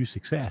guarantee you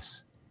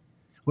success.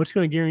 What's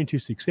going to guarantee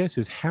success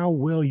is how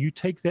well you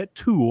take that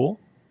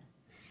tool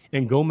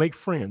and go make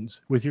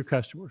friends with your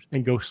customers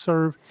and go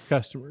serve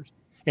customers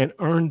and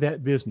earn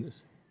that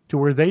business to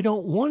where they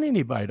don't want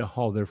anybody to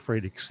haul their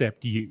freight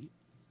except you.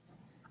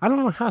 I don't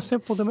know how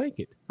simple to make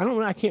it.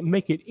 I can't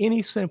make it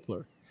any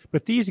simpler.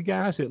 But these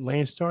guys at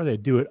Landstar, they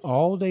do it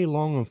all day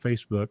long on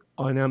Facebook,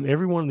 on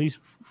every one of these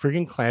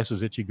friggin' classes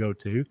that you go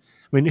to.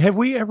 I mean, have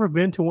we ever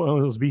been to one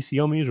of those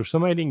BCO meetings where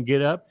somebody didn't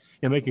get up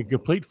and make a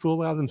complete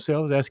fool out of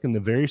themselves asking the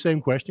very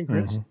same question,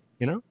 Chris? Mm-hmm.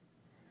 You know?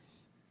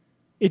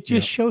 It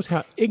just shows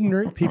how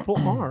ignorant people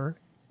are.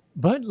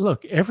 But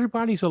look,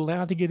 everybody's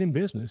allowed to get in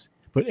business,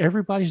 but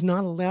everybody's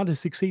not allowed to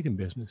succeed in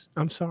business.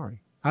 I'm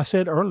sorry. I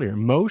said earlier,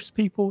 most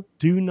people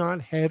do not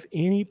have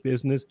any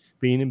business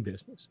being in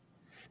business.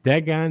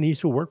 That guy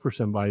needs to work for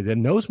somebody that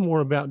knows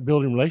more about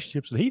building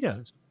relationships than he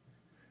does.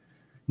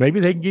 Maybe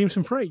they can give him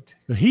some freight.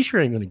 He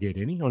sure ain't going to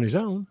get any on his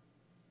own.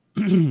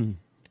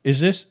 Is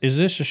this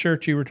the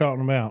shirt you were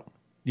talking about?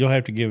 You'll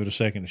have to give it a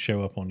second to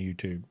show up on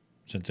YouTube,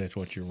 since that's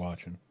what you're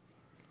watching.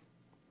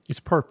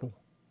 It's purple.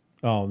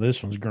 Oh,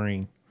 this one's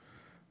green.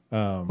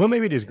 Well,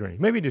 maybe it is green.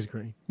 Maybe it is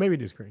green. Maybe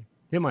it is green.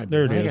 It might be.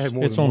 There it is.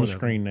 It's on the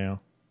screen now.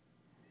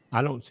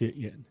 I don't see it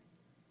yet.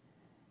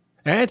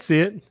 That's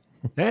it.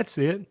 That's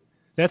it.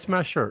 That's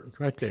my shirt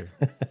right there.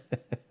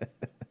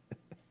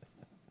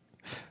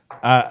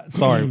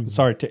 Sorry.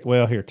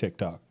 Well, here,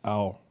 TikTok.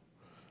 I'll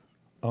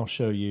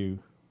show you.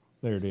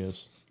 There it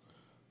is.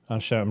 I'm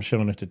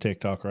showing it to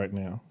TikTok right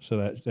now,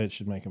 so that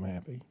should make them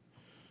happy.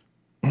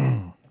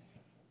 Okay.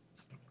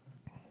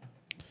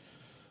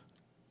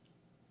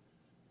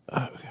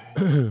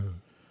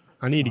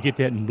 I need to get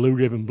that in blue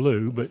ribbon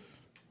blue, but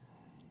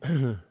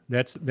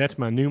that's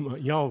my new.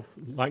 Y'all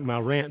like my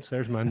rants?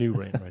 There's my new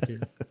rant right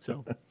there.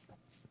 So.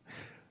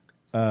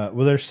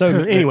 Well, there's so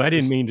anyway. I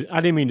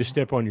didn't mean to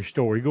step on your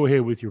story. Go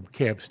ahead with your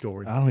cab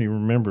story. I don't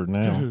even remember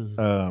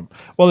now.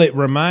 Well, it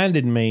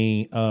reminded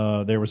me.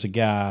 There was a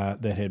guy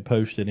that had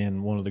posted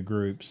in one of the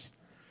groups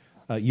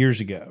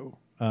years ago,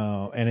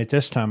 and at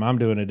this time, I'm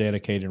doing a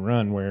dedicated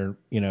run where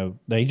the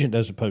agent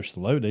doesn't post the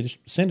load; they just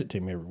send it to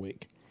me every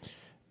week.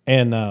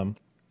 And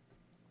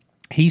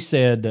he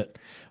said that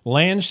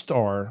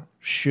Landstar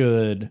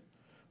should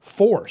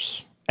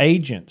force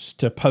agents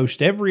to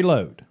post every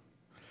load,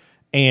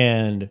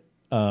 and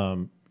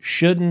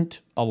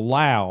shouldn't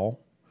allow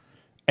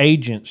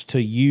agents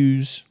to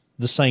use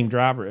the same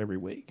driver every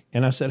week.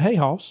 And I said, hey,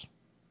 Hoss,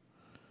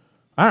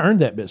 I earned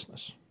that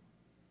business.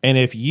 And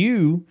if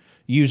you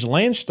use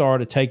Landstar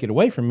to take it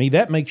away from me,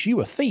 that makes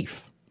you a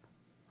thief.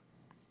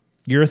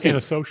 You're a thief. And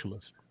a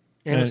socialist.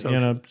 And a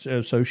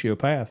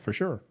sociopath, for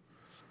sure.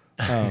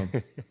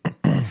 And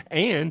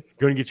going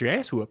to get your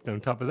ass whooped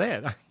on top of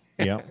that.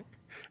 Yeah.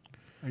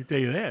 I can tell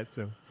you that,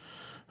 so...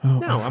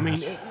 No, I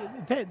mean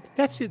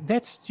that's it.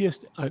 That's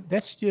just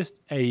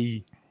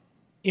a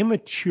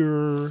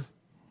immature,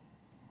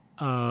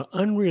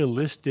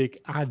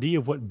 unrealistic idea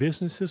of what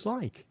business is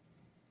like.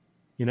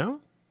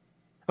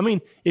 I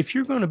mean, if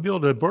you're going to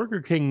build a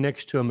Burger King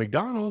next to a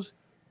McDonald's,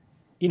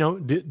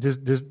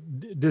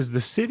 does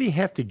the city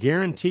have to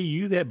guarantee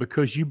you that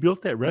because you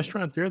built that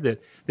restaurant there that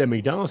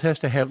McDonald's has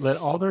to let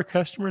all their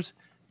customers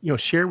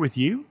share with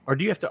you, or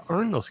do you have to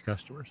earn those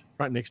customers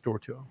right next door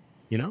to them?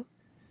 You know,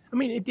 I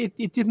mean,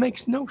 it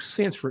makes no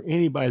sense for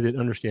anybody that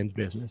understands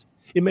business.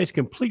 It makes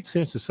complete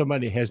sense to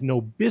somebody that has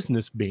no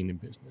business being in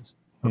business.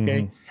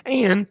 Okay.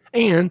 And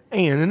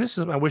this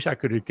is, I wish I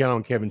could have got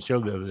on Kevin's show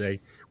the other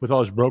day with all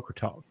his broker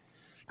talk,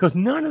 because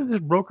none of this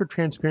broker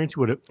transparency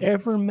would have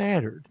ever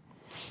mattered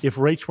if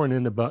rates weren't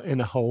in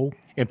the hole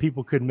and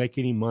people couldn't make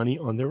any money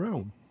on their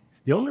own.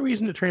 The only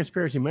reason the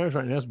transparency matters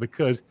right now is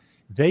because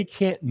they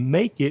can't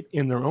make it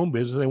in their own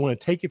business. They want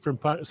to take it from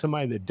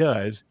somebody that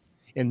does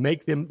and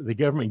make the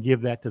government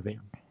give that to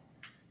them.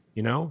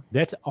 You know,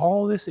 that's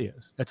all this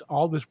is. That's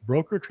all this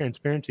broker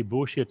transparency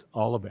bullshit's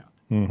all about.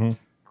 Mm-hmm.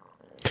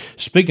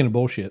 Speaking of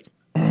bullshit,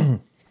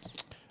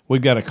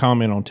 we've got a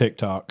comment on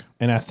TikTok,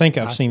 and I think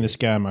I've seen this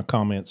guy in my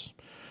comments.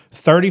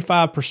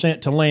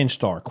 35% to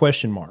Landstar,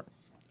 question mark.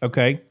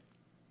 Okay.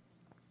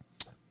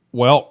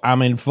 Well,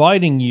 I'm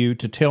inviting you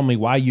to tell me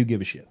why you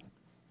give a shit.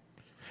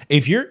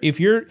 If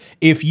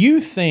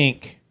you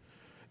think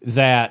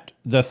that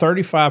the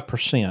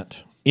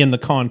 35% in the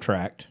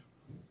contract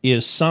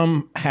is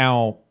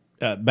somehow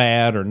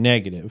bad or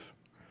negative,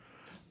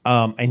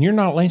 and you're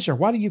not Landstar,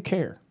 why do you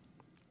care?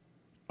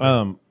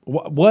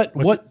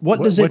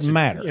 What does it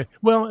matter? Yeah.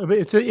 Well,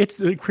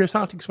 it's Chris,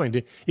 I'll explain to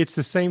you. It's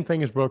the same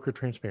thing as broker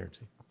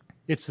transparency.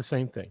 It's the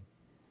same thing.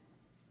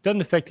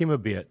 Doesn't affect him a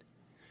bit.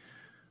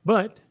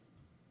 But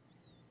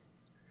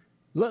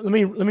let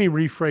me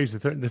rephrase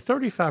the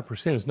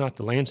 35% is not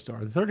to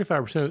Landstar. The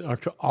 35% are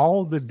to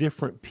all the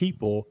different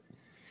people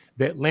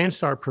that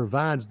Landstar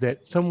provides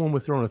that someone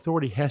with their own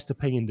authority has to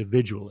pay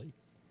individually.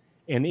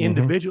 And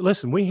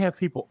listen, we have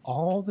people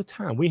all the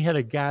time. We had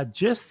a guy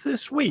just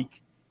this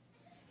week.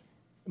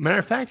 Matter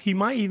of fact, he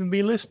might even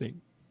be listening.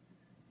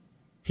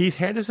 He's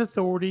had his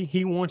authority.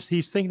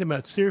 He's thinking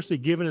about seriously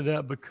giving it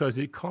up because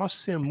it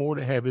costs him more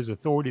to have his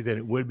authority than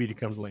it would be to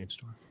come to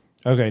Landstar.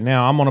 Okay,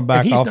 now I'm going to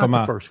back off of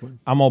my first one.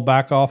 I'm going to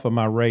back off of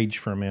my rage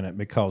for a minute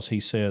because he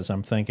says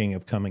I'm thinking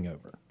of coming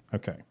over.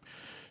 Okay.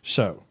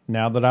 So,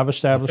 now that I've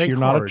established you're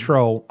not a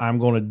troll, I'm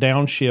going to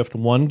downshift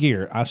one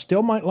gear. I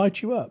still might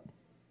light you up.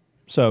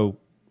 So,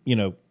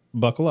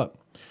 buckle up.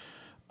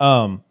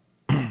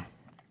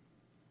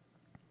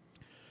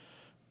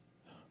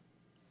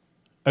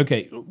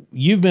 Okay,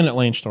 you've been at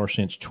Landstar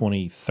since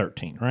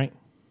 2013, right?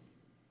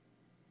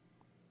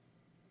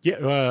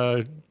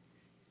 Yeah,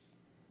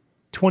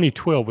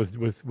 2012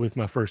 with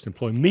my first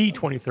employee. Me,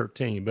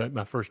 2013, but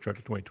my first truck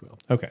in 2012.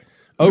 Okay,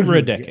 over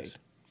a decade. Yes.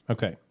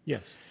 Okay.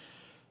 Yes.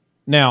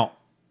 Now,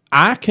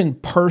 I can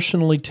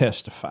personally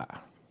testify,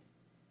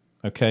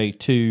 okay,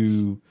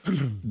 to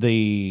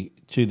the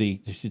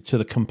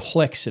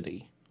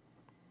complexity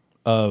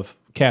of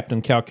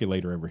Captain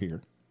Calculator over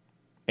here,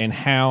 and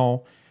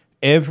how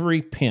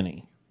every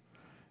penny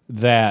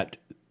that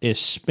is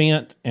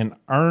spent and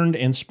earned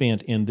and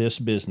spent in this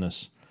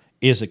business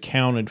is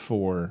accounted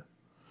for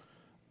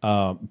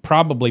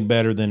probably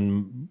better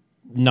than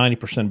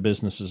 90% of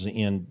businesses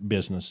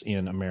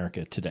in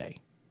America today.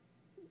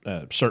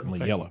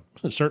 Certainly yellow.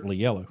 Certainly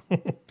yellow.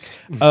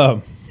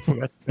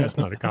 That's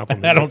not a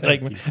compliment. I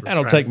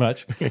don't take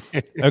much.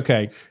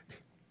 Okay.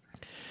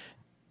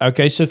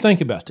 Okay, so think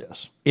about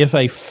this. If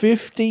a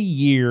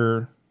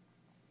 50-year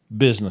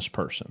business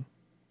person,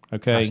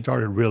 okay. I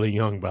started really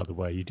young, by the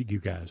way, you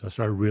guys. I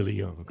started really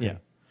young. Okay? Yeah.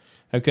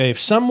 Okay, if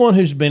someone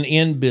who's been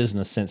in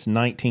business since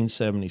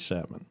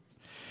 1977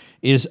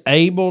 is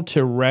able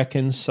to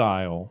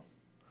reconcile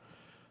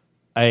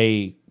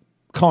a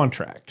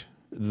contract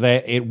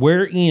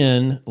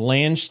wherein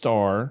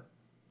Landstar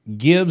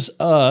gives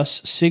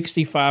us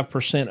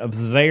 65%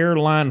 of their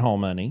line haul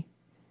money,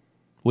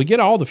 we get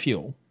all the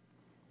fuel,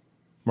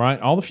 right?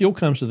 All the fuel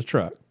comes to the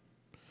truck.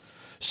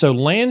 So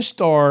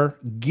Landstar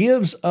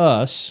gives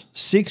us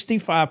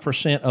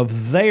 65%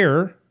 of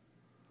their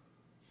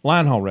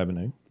line haul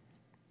revenue.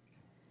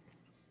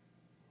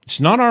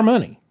 It's not our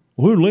money.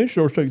 Well,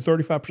 Landstar's taking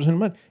 35% of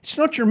money. It's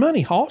not your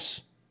money,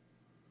 Hoss.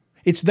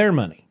 It's their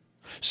money.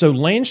 So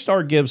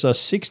Landstar gives us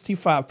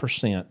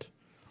 65%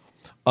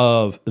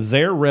 of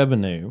their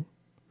revenue,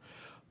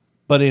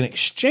 but in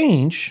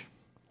exchange,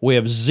 we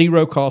have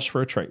zero cost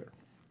for a trailer.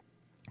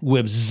 We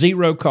have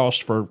zero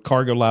cost for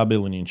cargo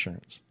liability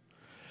insurance.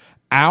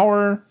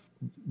 Our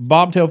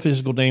bobtail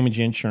physical damage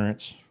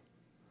insurance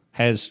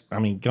has,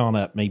 gone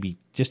up maybe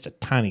just a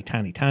tiny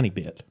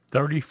bit.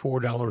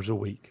 $34 a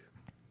week,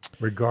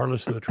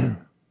 regardless of the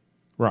trailer.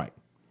 Right.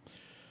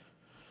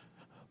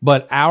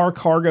 But our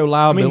cargo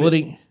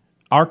liability...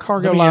 I'm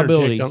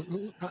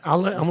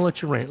going to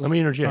let you rant. Let me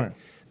interject. Right.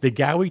 The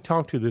guy we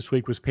talked to this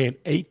week was paying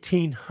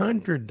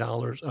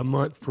 $1,800 a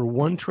month for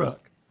one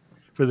truck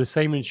for the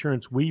same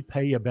insurance we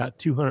pay about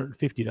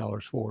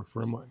 $250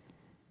 for a month.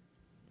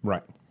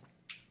 Right.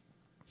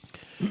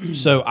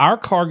 So our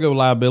cargo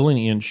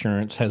liability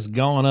insurance has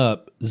gone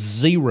up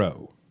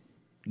 $0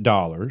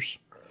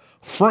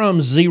 from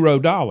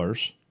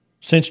 $0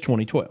 since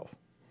 2012.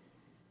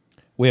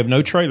 We have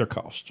no trailer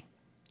cost.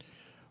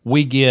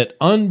 We get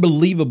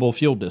unbelievable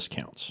fuel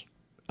discounts.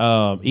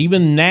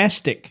 Even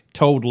NASTC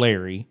told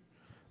Larry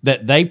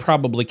that they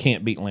probably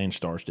can't beat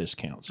Landstar's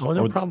discounts. Oh,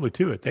 they'll probably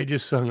do it. They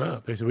just sung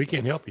up. They said, we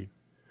can't help you.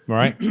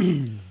 Right?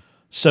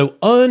 So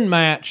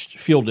unmatched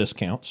fuel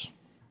discounts.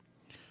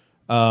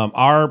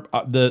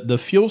 The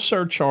fuel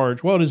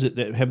surcharge, what is it?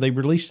 Have they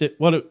released it?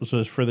 What it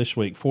was for this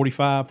week?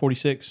 45,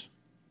 46?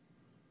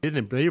 They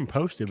didn't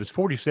post it. It was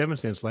 47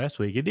 cents last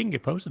week. It didn't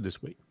get posted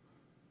this week.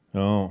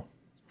 Oh.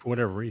 For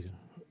whatever reason.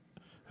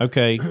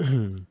 Okay.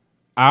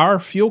 Our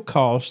fuel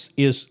cost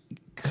is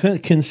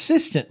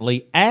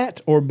consistently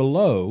at or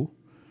below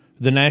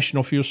the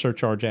national fuel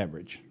surcharge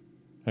average.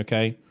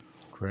 Okay.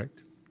 Correct.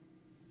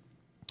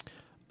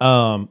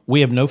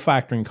 We have no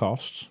factoring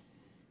costs,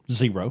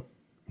 zero.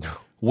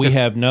 We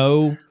have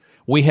no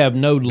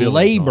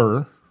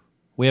labor.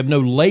 We have no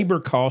labor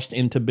cost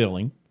into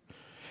billing.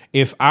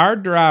 If our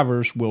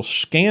drivers will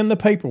scan the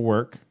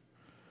paperwork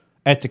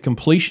at the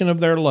completion of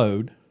their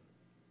load,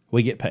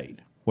 we get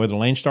paid, whether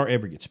Landstar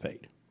ever gets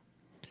paid.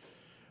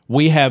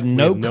 We have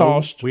no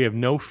cost. We have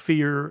no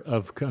fear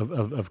of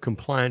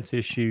compliance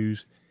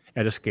issues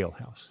at a scale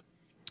house.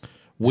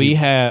 We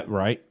have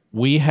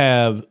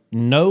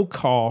no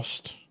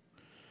cost.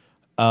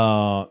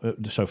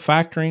 So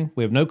factoring,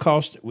 we have no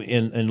cost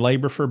in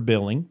labor for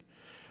billing.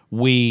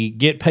 We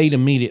get paid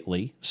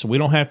immediately, so we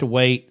don't have to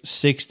wait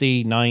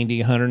 60, 90,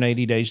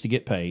 180 days to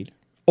get paid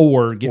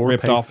or get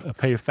ripped off.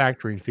 Pay a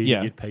factoring fee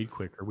to get paid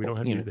quicker. We don't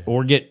have to do that.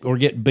 Or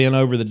get bent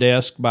over the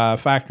desk by a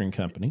factoring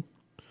company.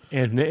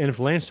 And if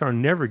Landstar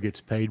never gets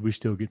paid, we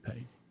still get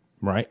paid.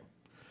 Right.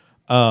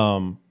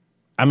 I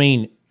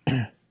mean,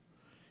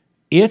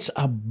 it's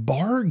a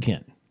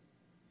bargain.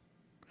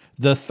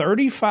 The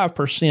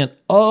 35%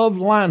 of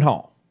line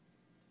haul,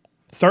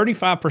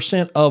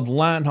 35% of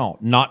line haul,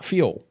 not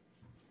fuel.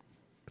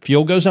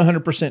 Fuel goes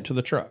 100% to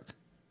the truck.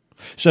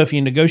 So if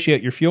you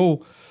negotiate your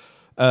fuel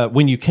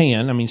when you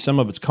can, I mean, some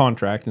of it's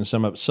contract and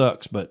some of it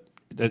sucks, but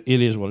it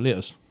is what it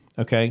is.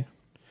 Okay.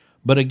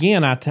 But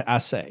again, I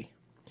say,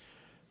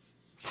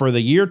 for the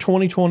year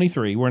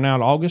 2023, we're now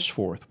at August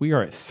 4th. We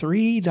are at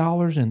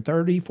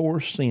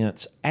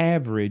 $3.34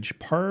 average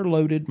per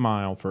loaded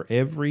mile for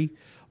every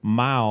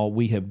mile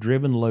we have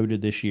driven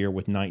loaded this year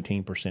with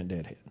 19%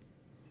 deadhead.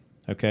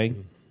 Okay?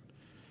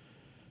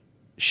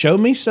 Show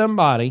me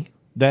somebody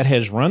that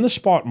has run the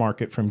spot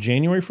market from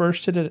January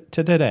 1st to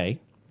today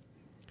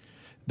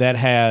that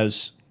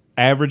has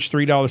averaged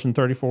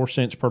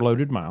 $3.34 per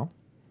loaded mile.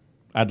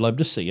 I'd love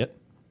to see it.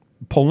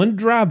 Pulling a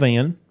dry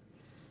van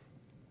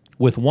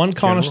with one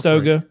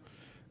Conestoga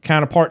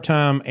kind of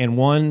part-time and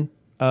one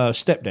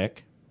step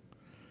deck,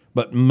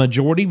 but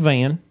majority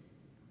van,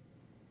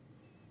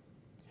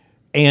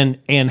 and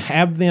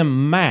have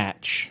them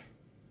match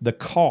the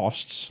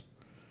costs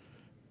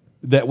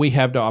that we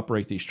have to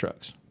operate these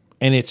trucks.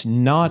 And it's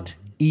not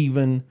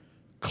even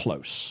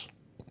close.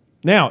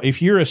 Now,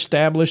 if you're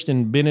established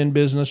and been in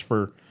business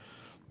for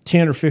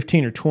 10 or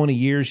 15 or 20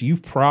 years,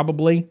 you've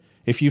probably,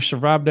 if you've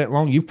survived that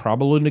long, you've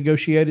probably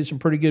negotiated some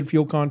pretty good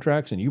fuel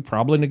contracts and you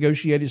probably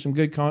negotiated some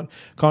good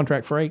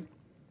contract freight.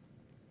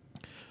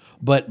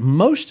 But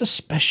most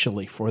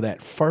especially for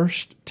that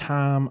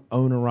first-time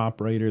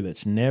owner-operator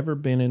that's never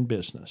been in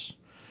business,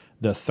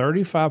 the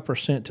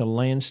 35% to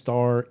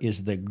Landstar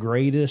is the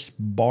greatest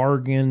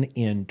bargain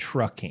in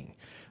trucking.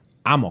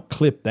 I'm going to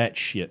clip that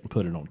shit and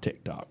put it on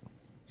TikTok.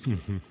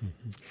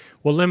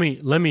 Well, let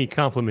me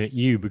compliment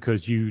you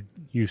because you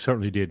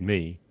certainly did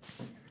me.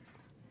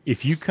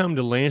 If you come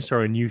to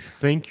Landstar and you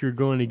think you're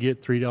going to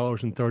get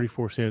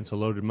 $3.34 a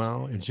loaded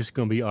mile, and it's just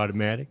going to be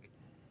automatic,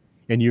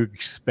 and you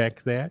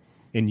expect that,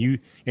 and you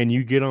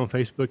get on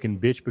Facebook and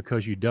bitch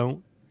because you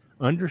don't,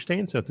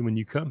 understand something when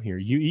you come here.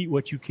 You eat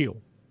what you kill.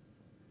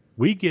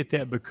 We get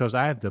that because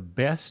I have the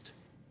best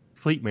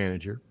fleet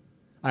manager.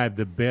 I have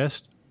the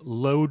best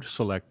load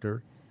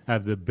selector. I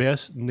have the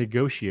best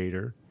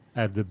negotiator.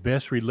 I have the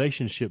best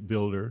relationship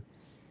builder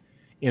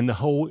in the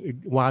whole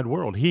wide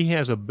world. He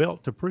has a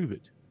belt to prove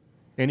it,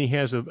 and he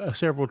has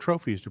several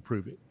trophies to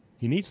prove it.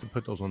 He needs to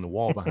put those on the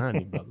wall behind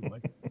him, by the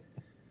way.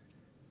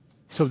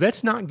 So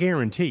that's not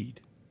guaranteed.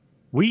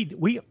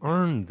 We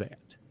earned that.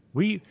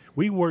 We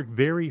work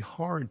very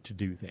hard to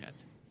do that.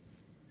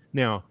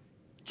 Now,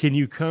 can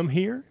you come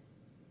here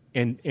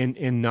and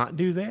not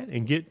do that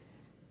and get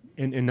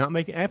and not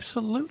make it?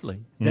 Absolutely.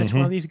 That's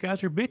why these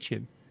guys are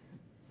bitching.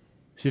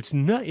 So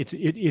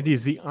it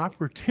is the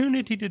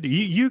opportunity to do.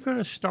 You're going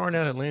to start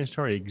out at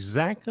Landstar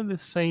exactly the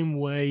same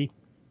way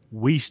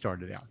we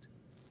started out.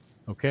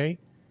 Okay?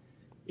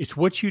 It's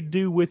what you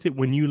do with it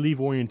when you leave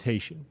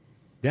orientation.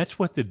 That's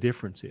what the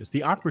difference is.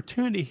 The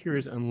opportunity here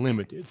is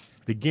unlimited.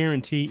 The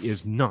guarantee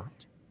is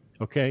not.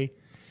 Okay?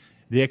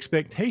 The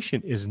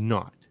expectation is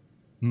not.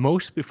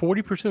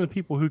 40% of the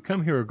people who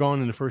come here are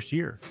gone in the first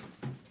year.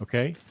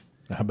 Okay?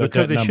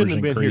 Because they shouldn't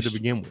have been here to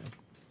begin with.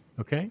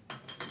 Okay?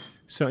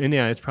 So, and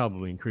yeah, it's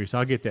probably increased.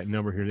 I'll get that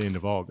number here at the end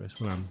of August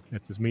when I'm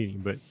at this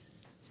meeting.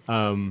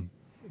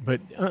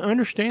 But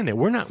understand that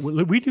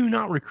we do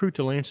not recruit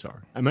to Landstar.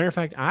 As a matter of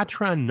fact, I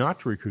try not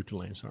to recruit to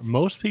Landstar.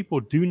 Most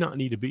people do not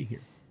need to be here.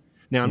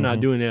 Now, I'm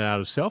not doing it out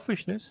of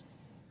selfishness,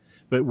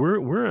 but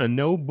we're a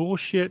no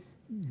bullshit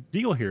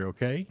deal here,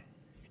 okay?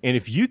 And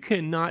if you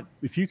cannot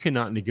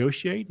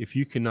negotiate, if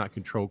you cannot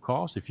control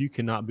costs, if you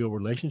cannot build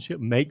relationship,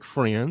 make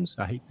friends,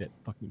 I hate that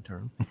fucking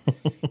term.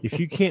 If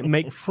you can't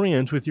make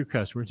friends with your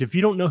customers, if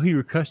you don't know who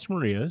your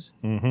customer is,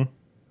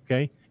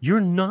 okay,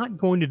 you're not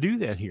going to do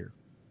that here.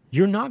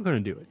 You're not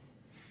going to do it.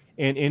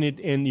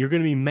 And you're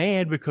going to be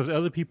mad because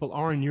other people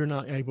are and you're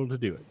not able to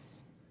do it.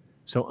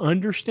 So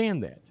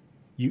understand that.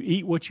 You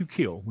eat what you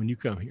kill when you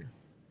come here.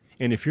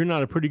 And if you're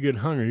not a pretty good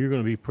hunter, you're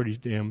going to be pretty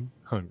damn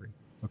hungry.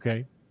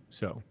 Okay?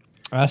 So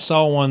I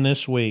saw one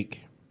this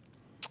week.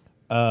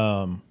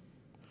 Driver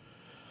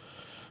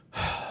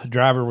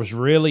was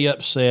really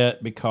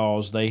upset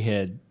because they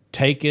had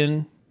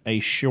taken a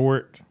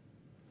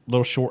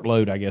little short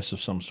load, I guess,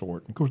 of some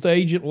sort. Of course, the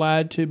agent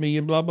lied to me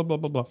and blah, blah, blah,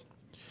 blah, blah.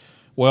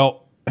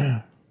 Well,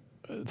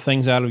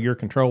 things out of your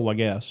control, I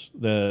guess.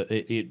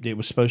 It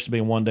was supposed to be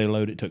a one-day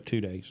load. It took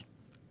 2 days.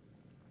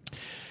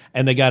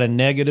 And they got a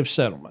negative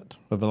settlement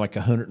of like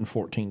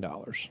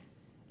 $114.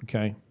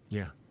 Okay?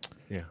 Yeah.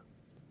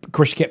 Of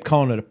course, you kept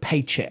calling it a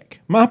paycheck.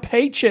 My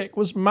paycheck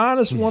was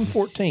minus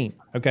 114.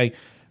 Okay.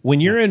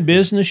 When you're in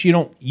business,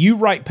 you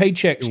write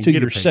paychecks to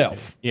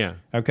yourself. Yeah.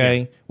 Okay.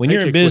 Yeah. When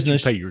you're in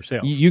business, you pay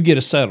yourself. You get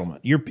a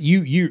settlement. Your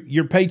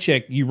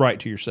paycheck you write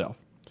to yourself.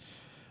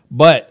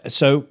 But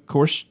so, of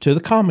course, to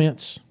the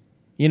comments,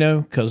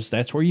 because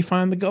that's where you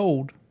find the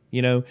gold.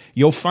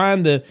 You'll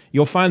find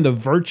the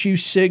virtue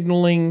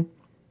signaling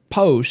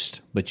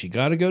post, but you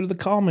got to go to the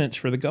comments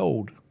for the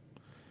gold.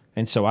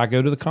 And so I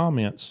go to the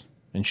comments.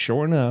 And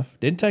sure enough,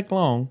 didn't take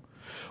long.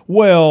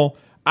 Well,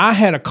 I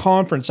had a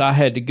conference I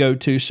had to go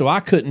to, so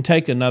I couldn't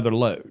take another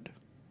load.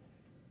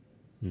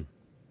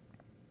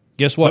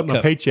 Guess what? But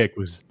my paycheck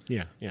was,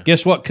 yeah.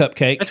 Guess what,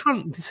 Cupcake? That's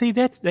what.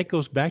 That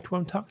goes back to what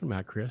I'm talking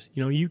about, Chris.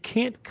 You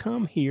can't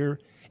come here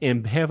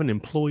and have an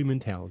employee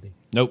mentality.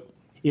 Nope.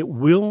 It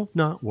will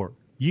not work.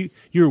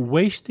 You're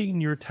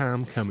wasting your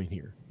time coming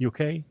here. You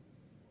okay?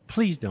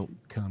 Please don't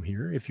come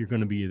here if you're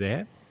going to be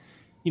that.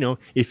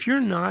 If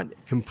you're not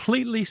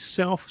completely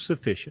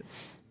self-sufficient,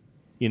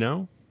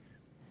 and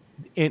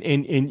you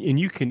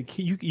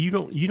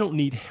don't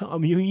need help. I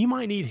mean, you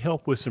might need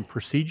help with some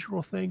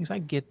procedural things. I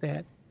get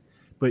that,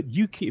 but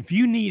if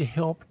you need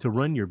help to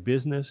run your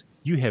business,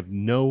 you have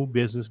no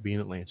business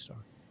being at Landstar.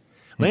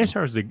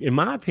 Landstar in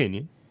my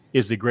opinion,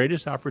 is the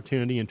greatest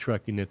opportunity in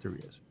trucking that there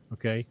is.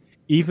 Okay,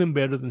 even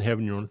better than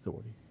having your own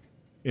authority,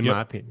 in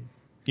my opinion.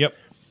 Yep.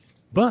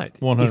 But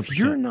 100%. If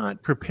you're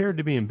not prepared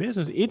to be in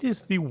business, it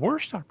is the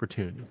worst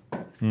opportunity.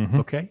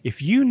 Okay?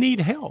 If you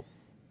need help,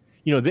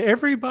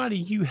 everybody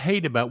you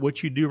hate about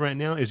what you do right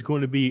now is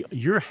going to be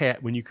your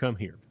hat when you come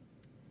here.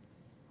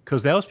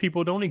 Because those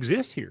people don't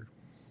exist here.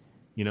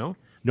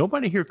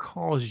 Nobody here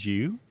calls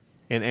you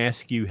and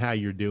asks you how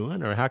you're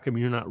doing or how come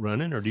you're not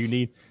running or do you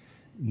need.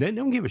 They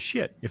don't give a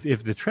shit.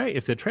 If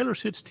the trailer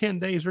sits 10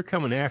 days, they're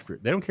coming after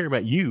it. They don't care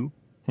about you.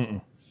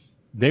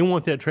 They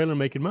want that trailer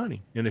making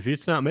money. And if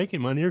it's not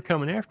making money, they're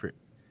coming after it.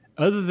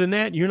 Other than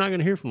that, you're not going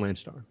to hear from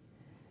Landstar.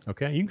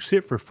 Okay? You can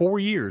sit for 4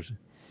 years,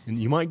 and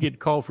you might get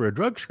called for a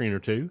drug screen or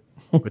two,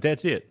 but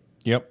that's it.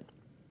 Yep.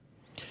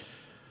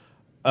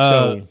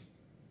 So,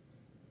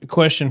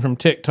 question from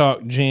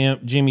TikTok,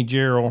 Jimmy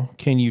Gerald.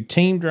 Can you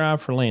team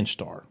drive for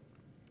Landstar?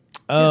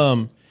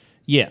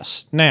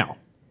 Yes. Now,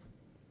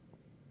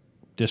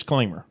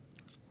 disclaimer.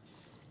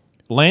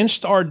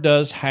 Landstar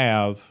does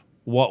have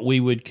what we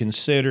would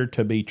consider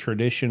to be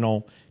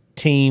traditional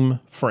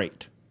team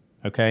freight,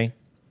 okay?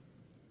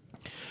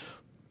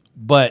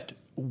 But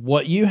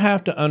what you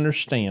have to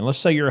understand, let's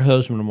say you're a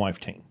husband and wife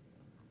team,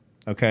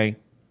 okay?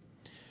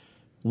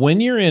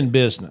 When you're in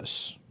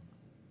business,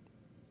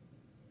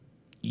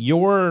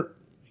 your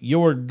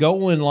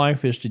goal in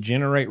life is to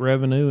generate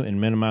revenue and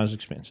minimize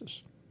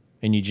expenses.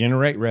 And you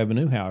generate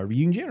revenue however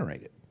you can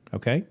generate it,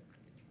 okay?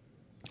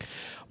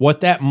 What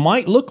that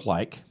might look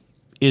like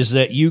is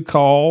that you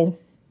call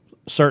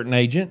certain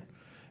agent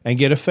and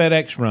get a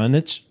FedEx run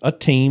that's a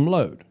team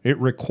load. It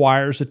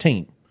requires a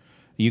team.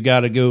 You got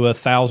to go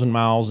 1,000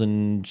 miles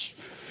in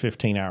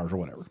 15 hours or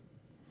whatever.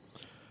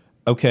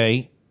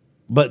 Okay,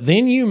 but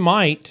then you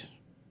might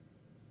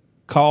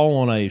call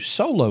on a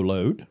solo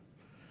load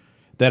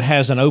that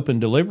has an open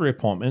delivery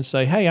appointment and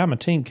say, hey, I'm a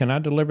team. Can I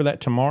deliver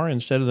that tomorrow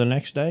instead of the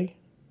next day?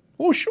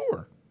 Well,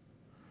 sure.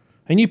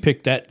 And you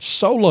pick that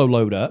solo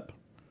load up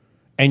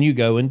and you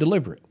go and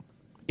deliver it.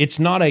 It's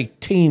not a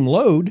team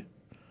load,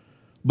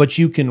 but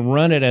you can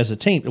run it as a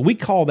team. We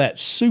call that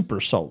super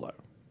solo,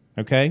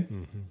 okay?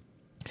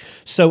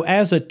 So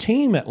as a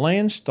team at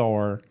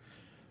Landstar,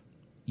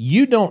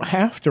 you don't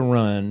have to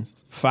run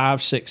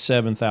 5, 6,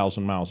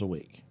 7,000 miles a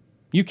week.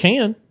 You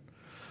can,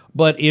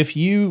 but if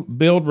you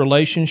build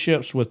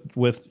relationships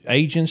with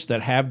agents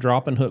that have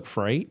drop and hook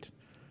freight,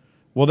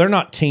 well, they're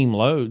not team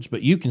loads,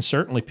 but you can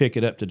certainly pick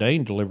it up today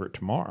and deliver it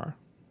tomorrow.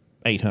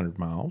 800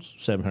 miles,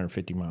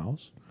 750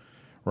 miles,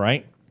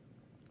 right?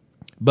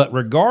 But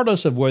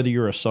regardless of whether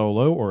you're a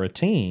solo or a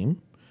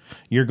team,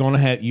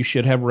 you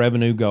should have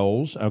revenue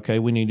goals. Okay,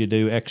 we need to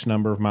do X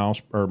number of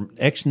miles or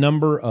X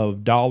number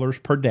of dollars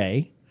per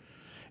day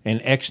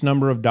and X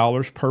number of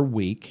dollars per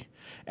week.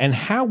 And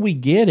how we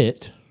get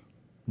it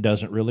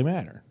Doesn't really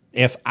matter.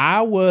 If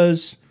I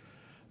was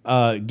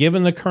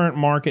given the current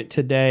market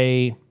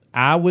today,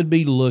 I would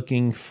be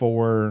looking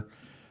for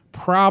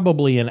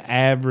probably an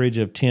average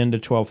of $10,000 to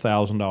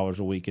 $12,000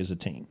 a week as a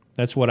team.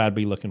 That's what I'd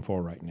be looking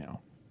for right now.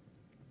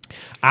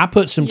 I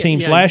put some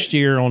teams last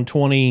year on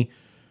 20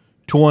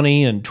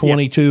 and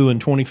 22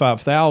 and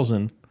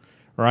 25,000,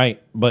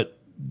 right? But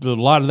a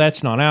lot of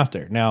that's not out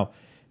there. Now,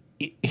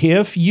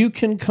 if you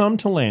can come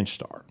to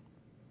Landstar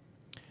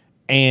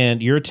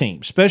and you're a team,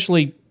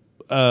 especially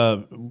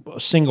a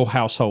single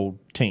household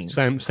team.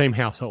 Same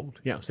household.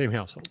 Yeah, same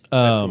household.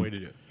 That's the way to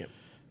do it. Yeah.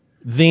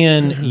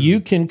 Then you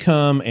can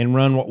come and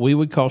run what we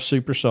would call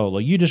super solo.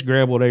 You just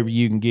grab whatever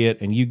you can get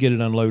and you get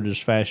it unloaded as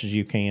fast as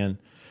you can,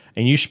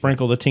 and you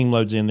sprinkle the team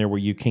loads in there where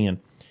you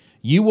can.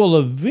 You will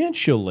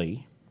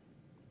eventually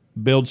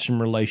build some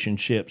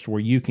relationships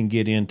where you can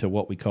get into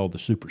what we call the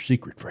super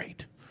secret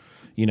freight.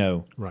 You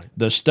know, right.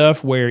 The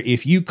stuff where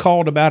if you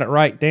called about it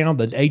right now,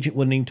 the agent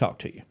wouldn't even talk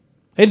to you.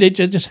 They'd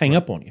just hang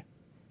up on you,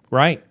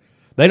 right?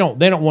 They don't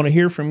want to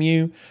hear from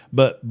you,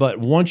 but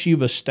once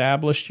you've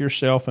established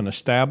yourself and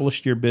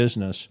established your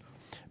business,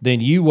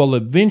 then you will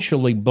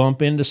eventually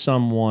bump into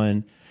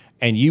someone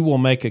and you will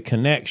make a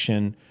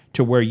connection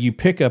to where you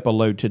pick up a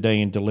load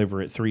today and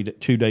deliver it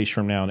 2 days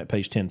from now and it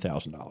pays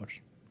 $10,000,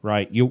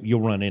 right?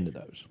 You'll run into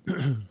those.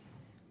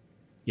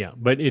 Yeah,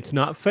 but it's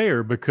not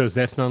fair because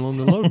that's not on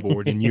the load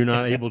board and you're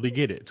not able to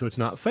get it. So it's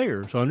not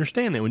fair. So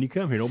understand that when you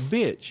come here, don't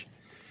bitch.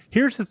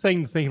 Here's the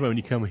thing to think about when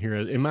you come here,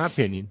 in my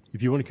opinion,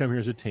 if you want to come here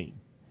as a team,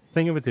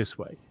 think of it this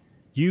way.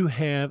 You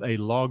have a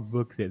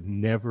logbook that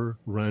never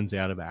runs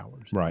out of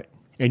hours. Right.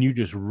 And you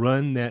just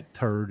run that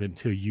turd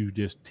until you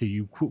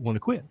want to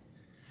quit.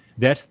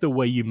 That's the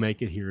way you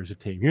make it here as a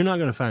team. You're not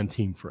going to find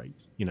team freight,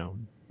 no.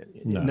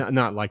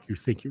 Not like you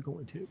think you're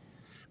going to.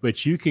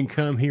 But you can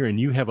come here and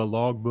you have a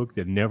logbook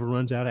that never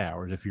runs out of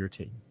hours if you're a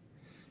team.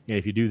 And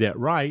if you do that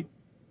right,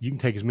 you can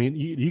take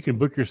you can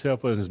book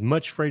yourself as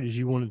much freight as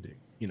you want to do,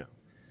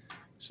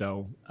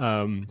 So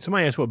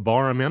somebody asked what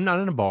bar I'm in. I'm not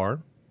in a bar.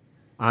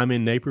 I'm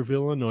in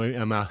Naperville, Illinois,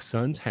 at my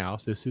son's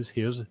house. This is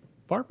his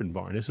bourbon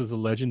barn. This is the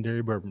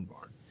legendary bourbon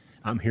barn.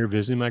 I'm here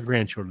visiting my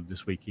grandchildren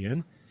this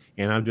weekend,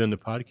 and I'm doing the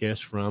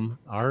podcast from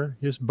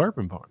his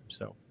bourbon barn.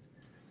 So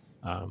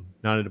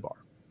not at a bar.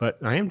 But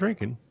I am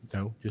drinking,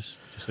 though, just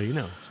so you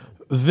know.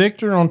 So.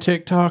 Victor on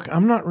TikTok,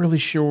 I'm not really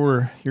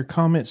sure. Your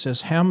comment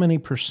says, how many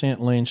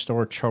percent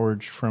Landstar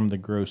charge from the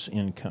gross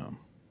income?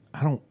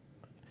 I don't...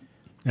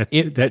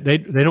 They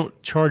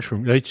don't charge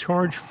from... They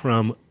charge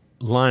from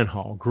line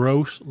haul,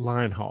 gross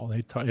line haul.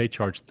 They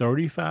charge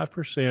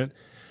 35%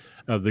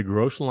 of the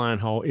gross line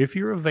haul. If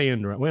you're a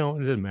van driver, well,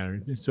 it doesn't matter.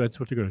 So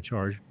that's what they're going to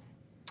charge.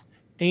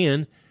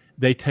 And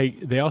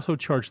they also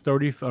charge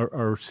 30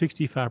 or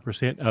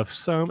 65% of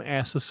some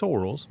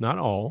accessorials, not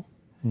all.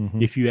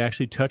 Mm-hmm. If you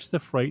actually touch the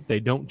freight, they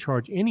don't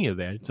charge any of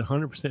that. It's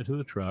 100% to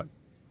the truck.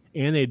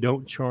 And they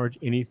don't charge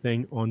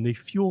anything on the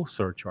fuel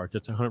surcharge.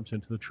 That's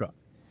 100% to the truck.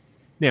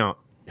 Now,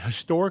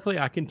 historically,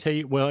 I can tell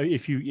you, well,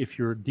 if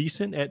you're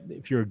decent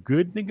if you're a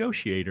good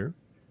negotiator,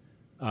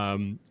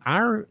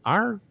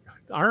 our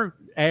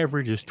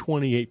average is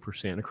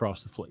 28%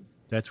 across the fleet.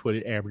 That's what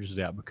it averages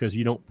out because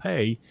you don't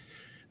pay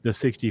the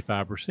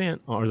 65%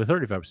 or the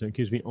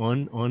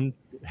 35%, on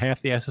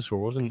half the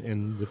accessorials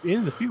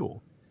and the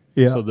fuel.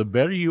 Yeah. So the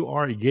better you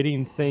are at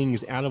getting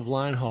things out of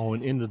line haul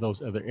and into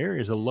those other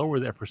areas, the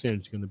lower that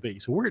percentage is going to be.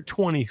 So we're at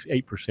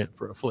 28%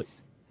 for a fleet.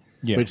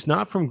 Yeah. But it's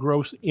not from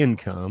gross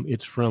income;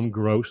 it's from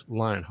gross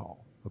line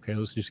haul. Okay,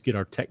 let's just get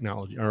our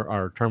terminology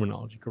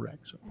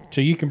correct.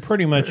 So you can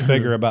pretty much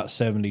figure about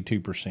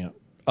 72%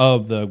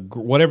 of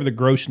whatever the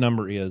gross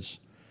number is.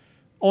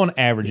 On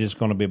average, is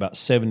going to be about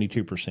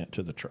 72%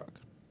 to the truck.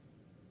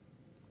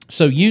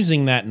 So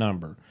using that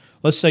number,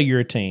 let's say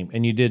you're a team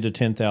and you did the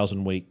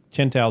 10,000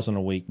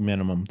 a week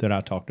minimum that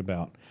I talked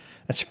about.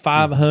 That's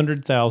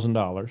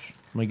 $500,000. Let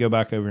me go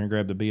back over and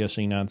grab the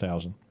BSE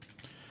 9000.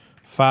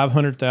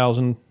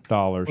 $500,000.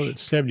 Well,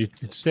 it's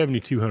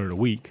 7,200 a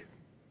week,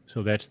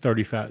 so that's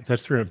 35.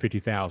 That's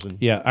 350,000.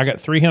 Yeah, I got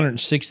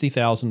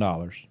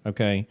 $360,000.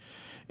 Okay,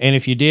 and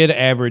if you did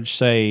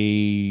average, let's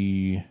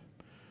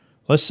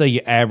say you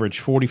average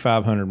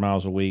 4,500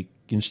 miles a week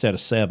instead of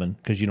 7,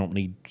 because you don't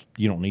need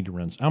to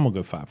run. I'm gonna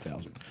go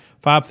 5,000.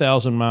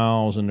 5,000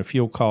 miles, and the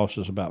fuel cost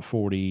is about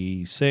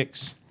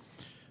 46.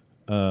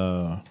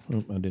 I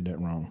did that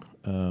wrong.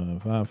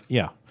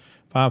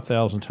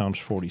 5,000 times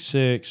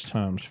 46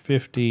 times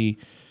 50.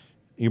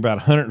 You're about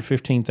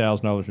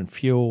 $115,000 in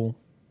fuel.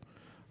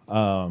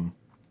 I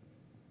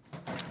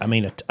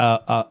mean,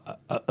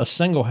 a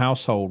single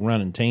household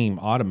running team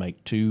ought to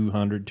make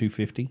 200,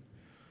 250.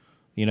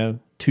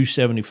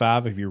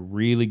 275 if you're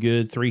really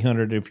good,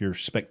 300 if you're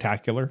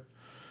spectacular,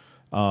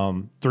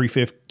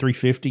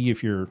 350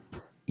 if you're,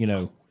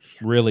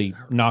 really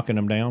knocking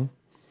them down.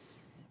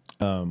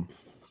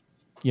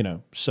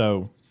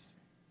 So.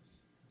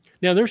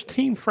 Now, there's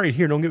team freight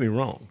here, don't get me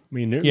wrong. I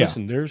mean,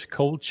 listen, there's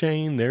Cold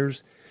Chain,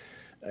 there's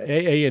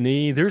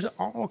AA&E, there's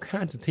all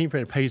kinds of team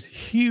freight that pays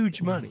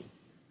huge money.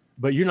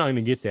 But you're not going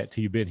to get that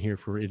till you've been here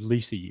for at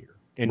least a year.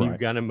 and Right. you've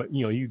got to,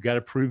 you've got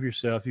to prove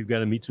yourself. You've got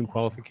to meet some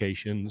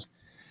qualifications.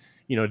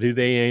 Do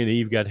they A&E?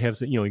 You've got to have,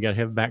 you got to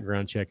have a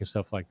background check and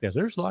stuff like that.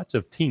 There's lots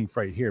of team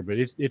freight here, but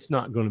it's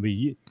not going to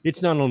be,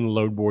 it's not on the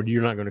load board.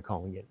 You're not going to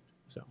call and get it.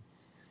 So,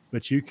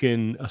 but you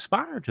can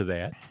aspire to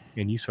that,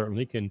 and you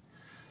certainly can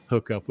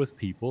hook up with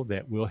people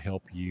that will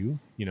help you,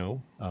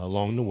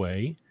 along the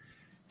way.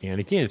 And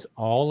again, it's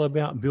all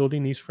about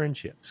building these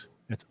friendships.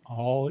 It's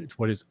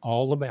what it's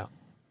all about.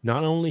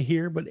 Not only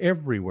here, but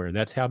everywhere.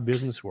 That's how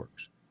business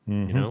works,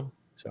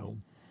 So.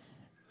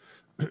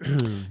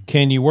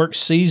 Can you work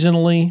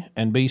seasonally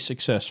and be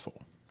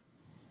successful?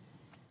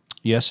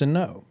 Yes and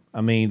no.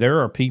 I mean,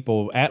 there are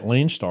people at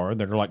Landstar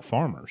that are like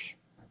farmers,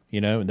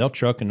 and they'll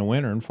truck in the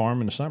winter and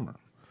farm in the summer.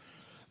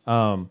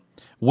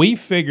 We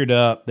figured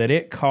up that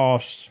it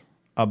costs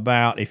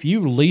about, if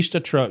you leased a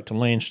truck to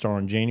Landstar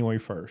on January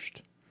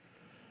 1st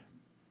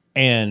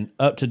and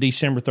up to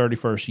December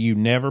 31st, you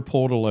never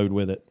pulled a load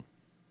with it,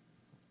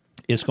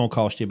 it's going to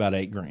cost you about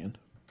 $8,000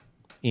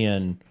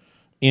 in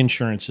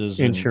insurances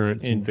and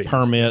fees,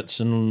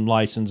 permits and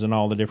license and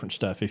all the different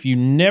stuff. If you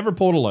never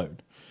pulled a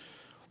load.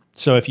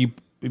 So if you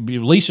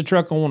lease a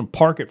truck and want to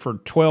park it for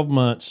 12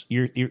 months,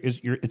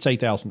 it's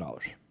 $8,000.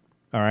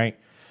 All right.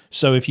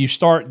 So if you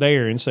start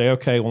there and say,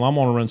 okay, well, I'm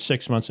going to run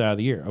 6 months out of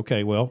the year.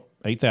 Okay, well,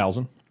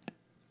 8,000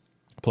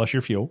 plus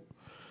your fuel,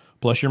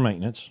 plus your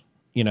maintenance,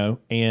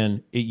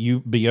 and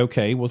you be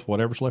okay with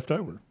whatever's left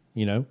over,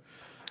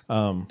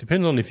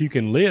 Depends on if you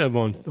can live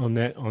on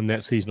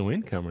that seasonal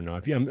income or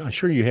not. I'm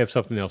sure you have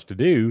something else to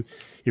do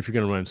if you're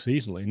going to run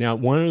seasonally. Now,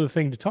 one other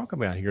thing to talk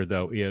about here,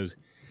 though, is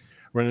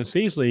running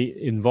seasonally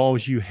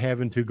involves you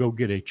having to go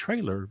get a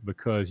trailer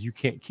because you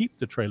can't keep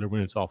the trailer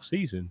when it's off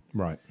season.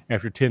 Right.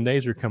 After 10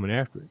 days, they're coming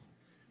after it.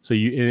 So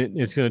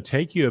it's going to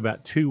take you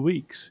about 2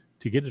 weeks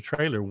to get a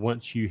trailer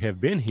once you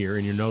have been here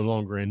and you're no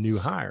longer a new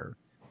hire.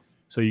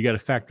 So you got to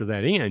factor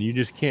that in. You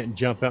just can't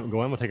jump out and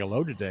go, I'm going to take a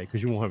load today,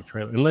 because you won't have a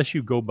trailer unless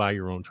you go buy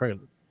your own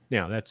trailer.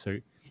 Now,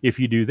 if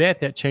you do that,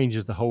 that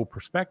changes the whole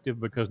perspective,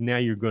 because now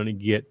you're going to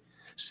get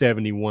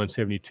 71,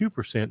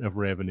 72% of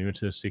revenue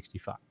instead of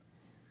 65.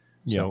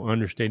 Yeah. So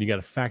understand, you got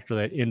to factor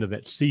that into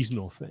that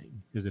seasonal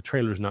thing, because the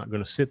trailer is not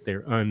going to sit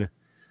there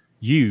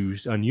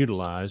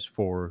unutilized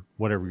for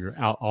whatever your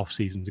off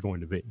season is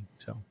going to be.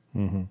 So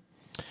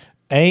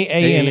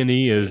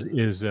A&E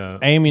is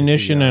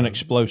ammunition and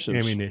explosives.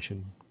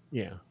 Ammunition.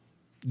 Yeah.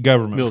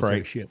 Government military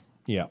freight. shit.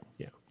 Yeah.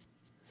 Yeah.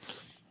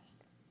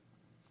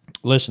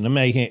 Listen,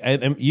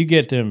 you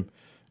get them,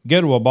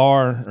 go to a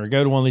bar or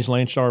go to one of these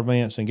Landstar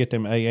events and get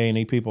them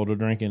A&E people to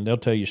drink, and they'll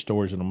tell you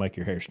stories that'll make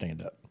your hair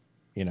stand up.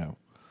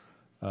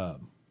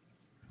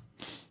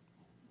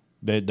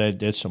 They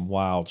did some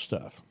wild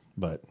stuff,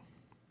 but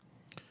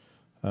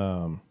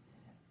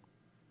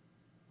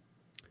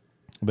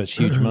it's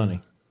huge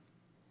money.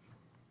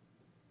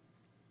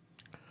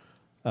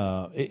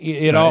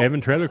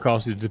 Evan, trailer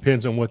costs, it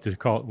depends on what they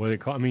call.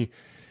 I mean,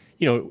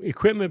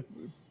 equipment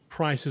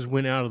prices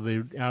went out of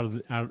the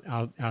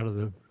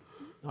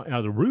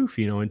roof,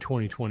 in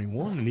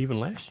 2021 and even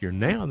last year.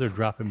 Now they're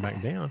dropping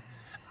back down.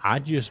 I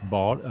just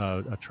bought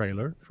a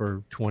trailer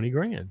for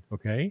 $20,000.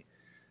 Okay,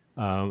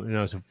 and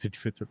that was a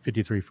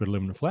 53-foot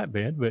aluminum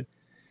flatbed, but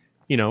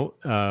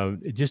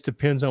it just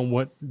depends on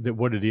what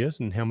it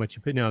is and how much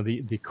you pay. Now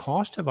the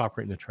cost of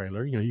operating the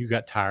trailer, you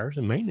got tires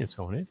and maintenance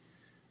on it.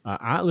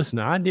 I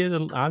did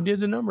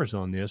the numbers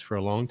on this for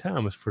a long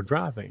time. It's for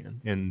dry van,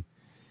 and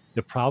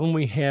the problem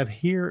we have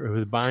here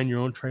with buying your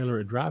own trailer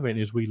at dry van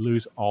is we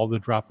lose all the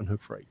drop and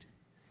hook freight.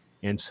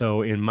 And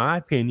so, in my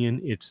opinion,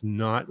 it's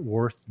not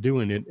worth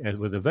doing it as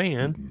with a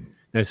van. Mm-hmm.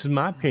 Now, this is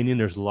my opinion.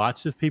 There's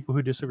lots of people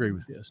who disagree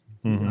with this.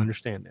 Mm-hmm. I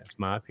understand that. It's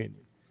my opinion,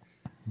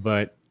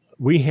 but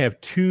we have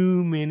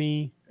too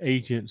many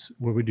agents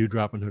where we do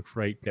drop and hook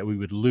freight that we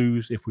would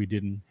lose if we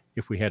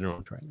had our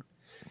own trailer.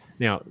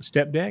 Now,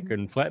 step deck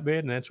and flatbed,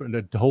 and that's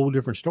a whole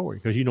different story,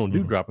 because you don't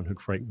do drop and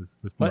hook freight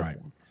with platform.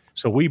 Right.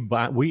 So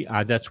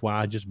that's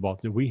why I just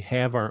bought it. We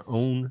have our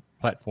own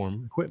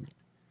platform equipment,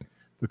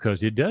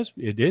 because it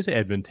is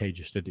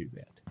advantageous to do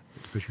that,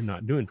 because you're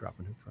not doing drop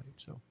and hook freight.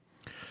 So,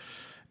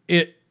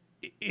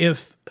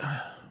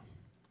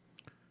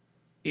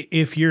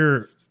 if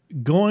you're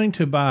going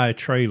to buy a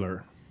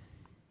trailer,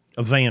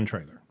 a van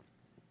trailer,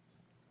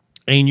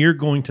 and you're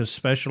going to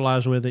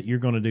specialize with it, you're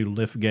going to do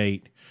lift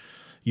gate.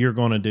 You're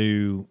going to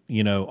do,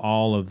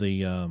 all of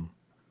the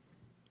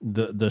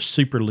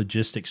super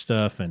logistic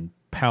stuff and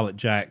pallet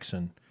jacks,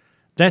 and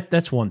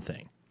that's one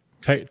thing.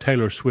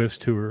 Taylor Swift's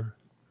tour,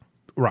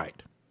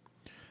 right?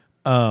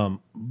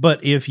 But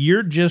if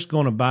you're just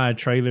going to buy a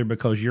trailer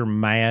because you're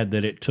mad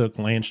that it took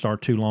Landstar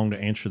too long to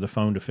answer the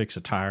phone to fix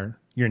a tire,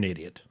 you're an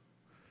idiot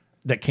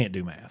that can't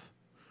do math.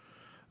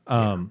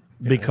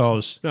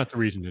 Because not the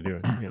reason to do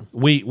it. Yeah.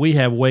 We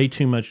have way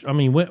too much. I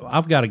mean,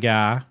 I've got a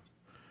guy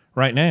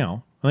right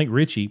now. I think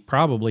Richie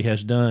probably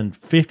has done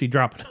 50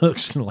 drop and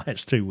hooks in the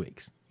last 2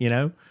 weeks. I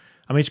mean,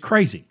 it's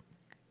crazy.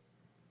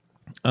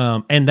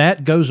 And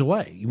that goes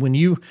away. When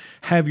you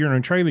have your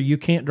own trailer, you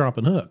can't drop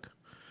and hook.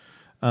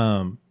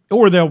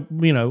 Or they'll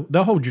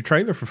hold your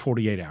trailer for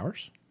 48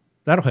 hours.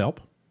 That'll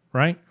help,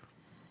 right?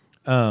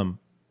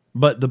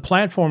 But the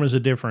platform is a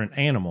different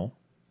animal.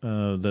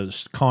 The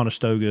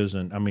Conestogas,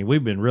 and I mean,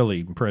 we've been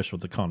really impressed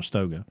with the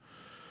Conestoga.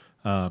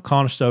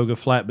 Conestoga,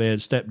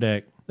 flatbed, step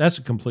deck, that's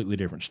a completely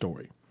different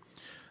story.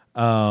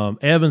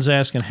 Evan's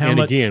asking how and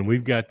much. again, we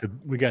got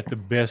the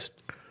best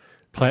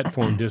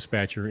platform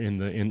dispatcher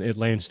at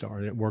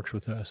Landstar that works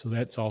with us, so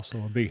that's also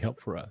a big help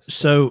for us.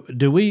 So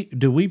do we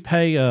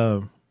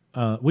pay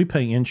we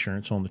pay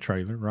insurance on the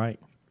trailer, right?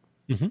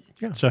 Mm-hmm.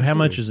 Yeah. So how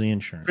much is the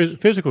insurance?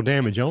 Physical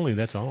damage only.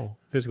 That's all.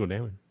 Physical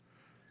damage.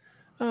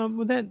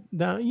 Well, that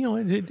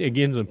it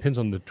again depends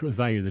on the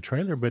value of the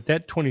trailer, but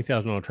that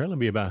 $20,000 trailer will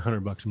be about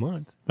 $100 a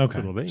month.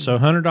 Okay, so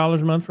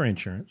 $100 a month for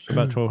insurance,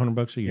 about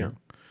 $1,200 a year.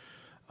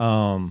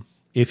 Yeah.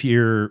 If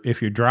you're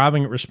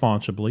driving it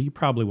responsibly, you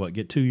probably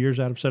get 2 years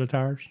out of a set of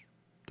tires,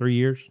 3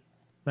 years,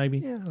 maybe.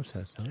 Yeah,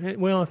 so.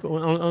 Well,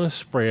 on a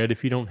spread,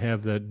 if you don't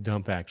have the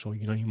dump axle,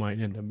 you might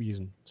end up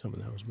using some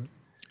of those.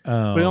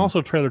 But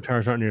also, trailer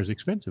tires aren't near as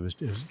expensive as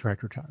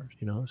tractor tires.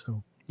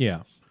 So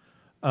yeah.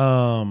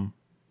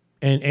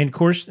 And of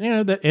course,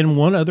 and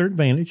one other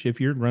advantage, if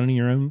you're running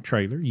your own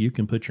trailer, you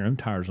can put your own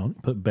tires on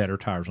it, put better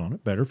tires on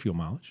it, better fuel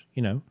mileage,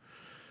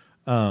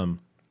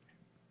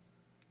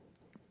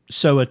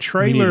 So a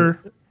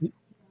trailer,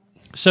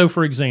 so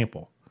for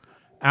example,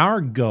 our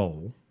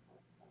goal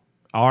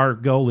is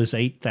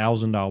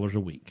 $8,000 a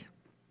week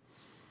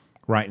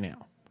right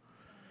now.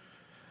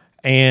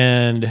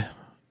 And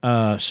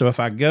so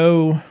if I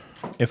go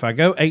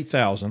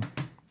 8,000,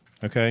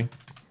 okay,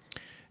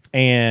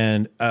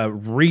 and a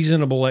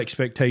reasonable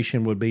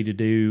expectation would be to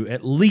do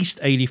at least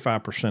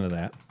 85% of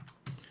that.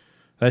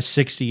 That's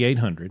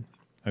 6,800.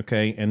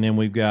 Okay. And then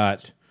we've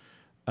got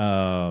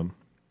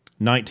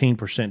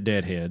 19%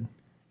 deadhead.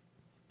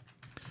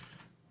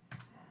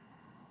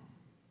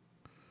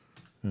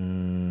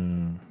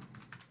 Can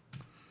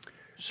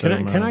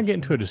I get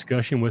into a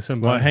discussion with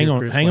somebody? Well, hang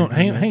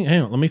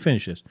on. Let me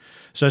finish this.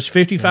 So it's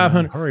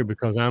 5,500. Hurry,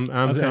 because I'm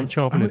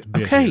chomping at the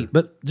bit. Okay, here.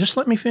 but just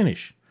let me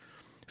finish.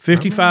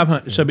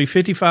 5,500. So it'd be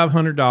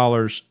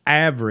 $5,500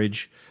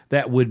 average.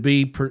 That would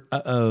be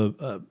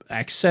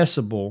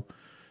accessible.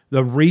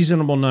 The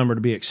reasonable number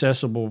to be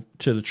accessible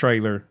to the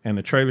trailer, and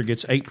the trailer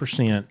gets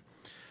 8%.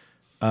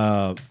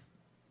 And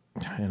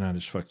I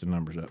just fucked the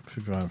numbers up.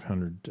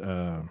 5,500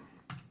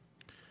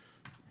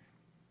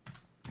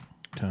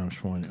 times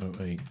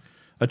 0.08.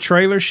 A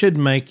trailer should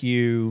make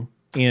you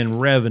in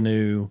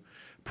revenue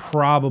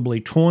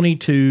probably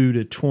 $22,000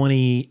 to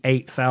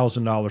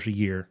 $28,000 a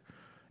year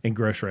in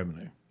gross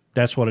revenue.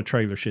 That's what a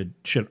trailer should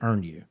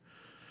earn you.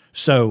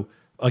 So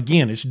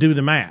again, it's do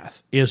the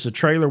math. Is the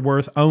trailer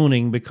worth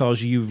owning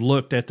because you've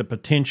looked at the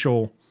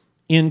potential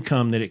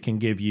income that it can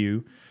give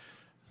you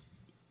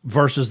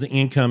versus the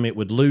income it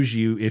would lose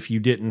you if you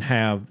didn't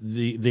have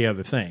the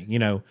other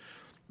thing,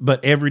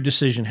 But every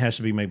decision has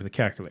to be made with a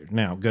calculator.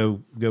 Now,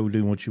 go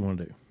do what you want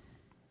to do.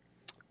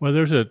 Well,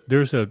 there's a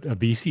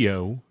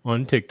BCO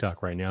on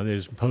TikTok right now that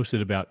has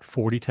posted about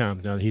 40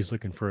 times now that he's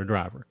looking for a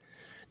driver.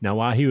 Now,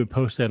 why he would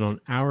post that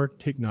on our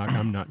TikTok,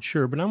 I'm not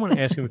sure, but I want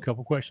to ask him a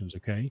couple questions,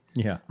 okay?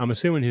 Yeah. I'm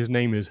assuming his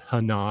name is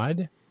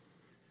Hanad.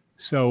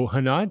 So,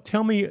 Hanad,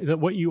 tell me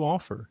what you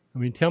offer. I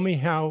mean, tell me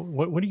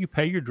what do you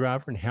pay your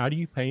driver, and how do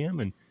you pay him,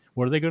 and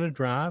what are they going to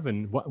drive,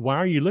 and why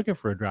are you looking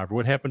for a driver?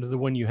 What happened to the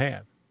one you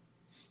have?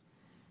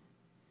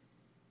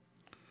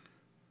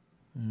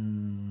 Oh,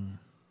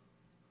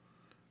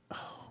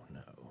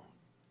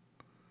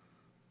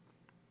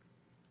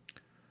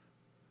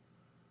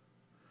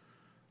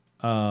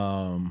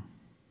 no.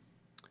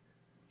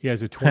 He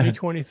has a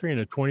 2023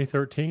 and a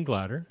 2013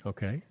 glider.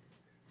 Okay.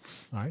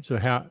 All right. So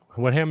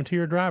what happened to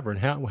your driver, and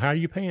how are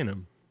you paying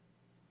him?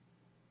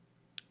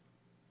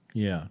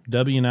 Yeah,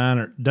 W-9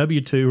 or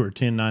W-2 or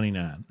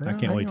 1099. I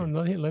can't wait.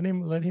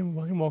 Let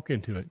him walk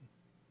into it.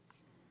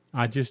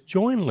 I just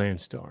joined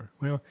Landstar.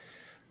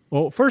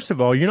 Well, first of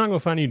all, you're not going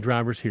to find any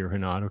drivers here,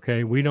 Hanad.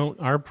 Okay, we don't.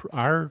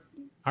 Our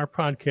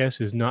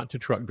podcast is not to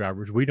truck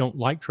drivers. We don't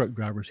like truck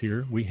drivers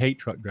here. We hate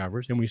truck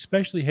drivers, and we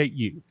especially hate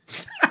you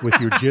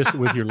with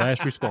your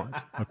last response.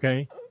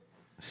 Okay,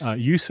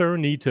 you, sir,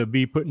 need to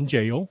be put in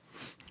jail.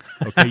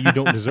 Okay, you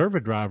don't deserve a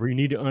driver. You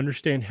need to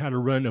understand how to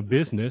run a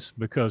business,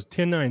 because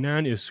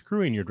 1099 is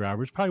screwing your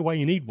drivers. Probably why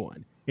you need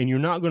one, and you're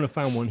not going to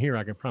find one here.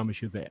 I can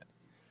promise you that.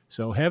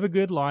 So have a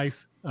good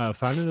life.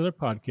 Find another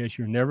podcast.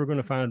 You're never going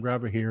to find a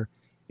driver here.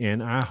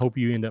 And I hope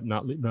you end up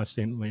not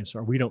staying at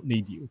Landstar. We don't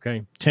need you, okay?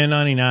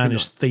 1099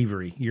 is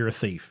thievery. You're a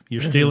thief.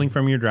 You're stealing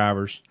from your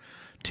drivers.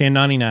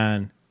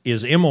 1099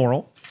 is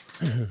immoral.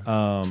 Put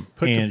the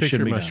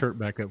picture of my shirt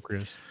back up,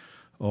 Chris.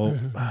 Oh,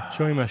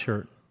 show me my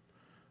shirt.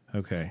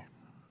 Okay.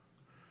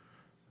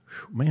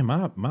 Man,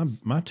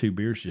 my 2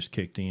 beers just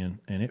kicked in,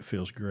 and it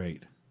feels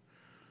great.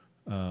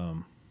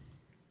 Okay,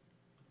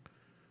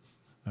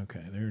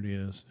 there it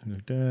is.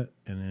 Like that,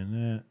 and then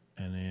that,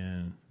 and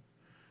then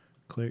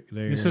click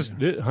there.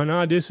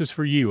 Hanad, this is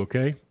for you,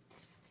 okay?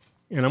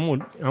 And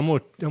I'm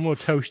gonna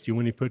toast you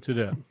when he puts it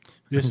up.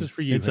 This is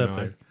for you. It's Hanad. up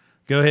there.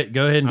 Go ahead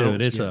and do Oh,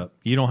 it. It's yeah. up.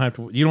 You don't have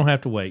to. You don't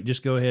have to wait.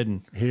 Just go ahead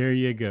and. Here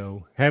you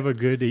go. Have a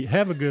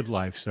good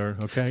life, sir.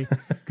 Okay.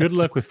 Good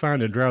luck with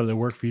finding a driver that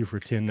work for you for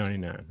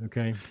 $10.99.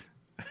 Okay.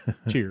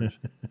 Cheers.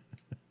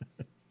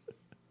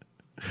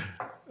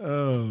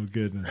 Oh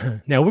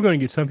goodness. Now we're going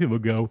to get some people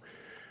go.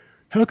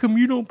 How come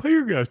you don't pay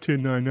your guys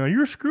 $10.99?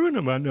 You're screwing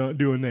them by not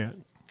doing that.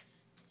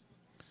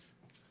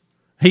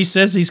 He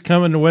says he's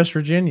coming to West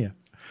Virginia.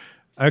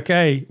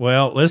 Okay.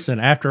 Well, listen.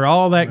 After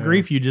all that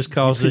grief you just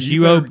caused us,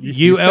 you owe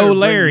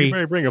Larry. You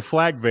better bring a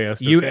flak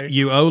vest. You Okay?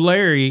 you owe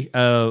Larry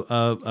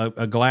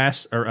a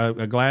glass or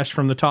a glass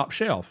from the top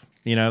shelf.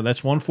 You know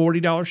that's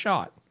 $140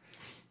 shot.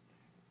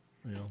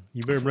 Well,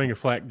 you better bring a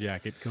flak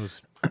jacket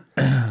because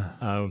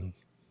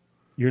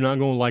you're not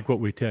going to like what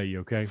we tell you.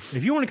 Okay.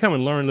 If you want to come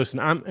and learn, listen.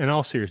 I'm in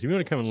all seriousness. If you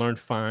want to come and learn,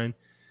 fine.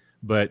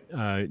 But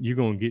you're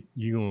going to get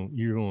your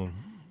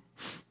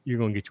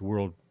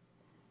world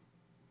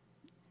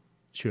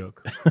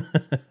shook.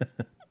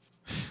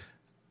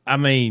 I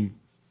mean,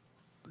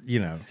 you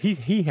know.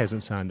 He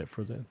hasn't signed up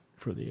for the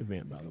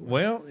event, by the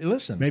way. Well,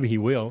 listen. Maybe he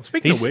will.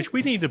 Speaking of He's- which,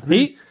 we need to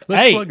Hey,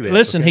 plug that.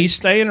 listen. Okay? He's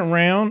staying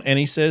around, and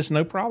he says,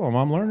 "No problem.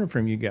 I'm learning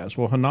from you guys."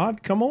 Well,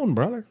 Hanad, come on,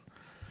 brother.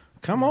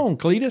 Come on,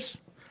 Cletus.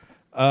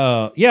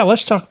 Yeah,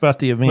 let's talk about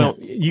the event. Well,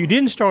 you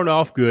didn't start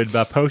off good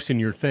by posting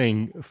your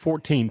thing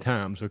 14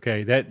 times.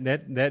 Okay, that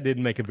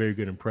didn't make a very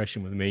good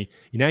impression with me.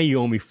 Now you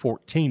owe me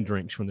 14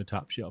 drinks from the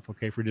top shelf.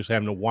 Okay, for just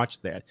having to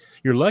watch that.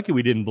 You're lucky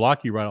we didn't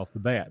block you right off the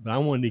bat. But I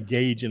wanted to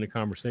engage in a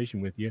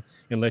conversation with you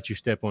and let you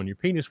step on your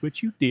penis,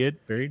 which you did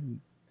very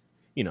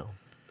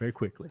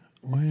quickly.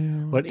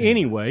 Well, But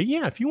anyway,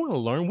 yeah, if you want to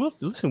learn,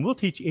 we'll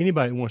teach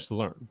anybody who wants to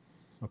learn.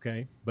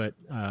 Okay, but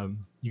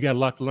you got a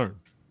lot to learn.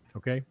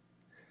 Okay.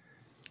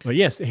 Well,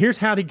 yes, here's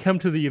how to come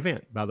to the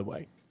event, by the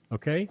way.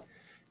 Okay.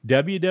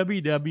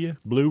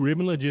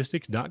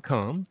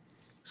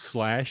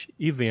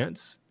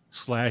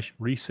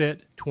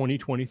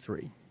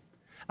 www.blueribbonlogistics.com/events/reset2023.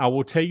 I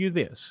will tell you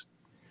this.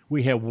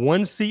 We have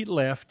one seat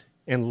left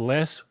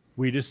unless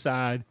we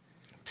decide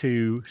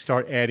to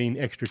start adding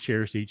extra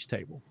chairs to each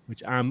table,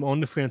 which I'm on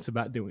the fence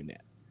about doing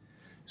that.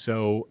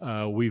 So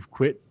we've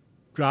quit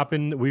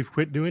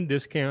doing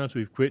discounts.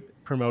 We've quit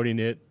promoting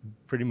it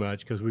pretty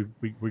much because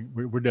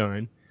we're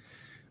done.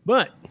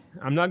 But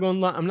I'm not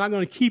going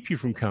to keep you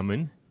from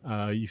coming.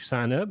 You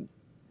sign up,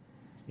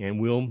 and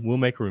we'll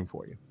make room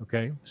for you.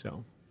 Okay.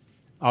 So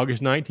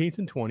August 19th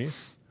and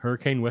 20th,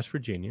 Hurricane, West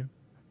Virginia,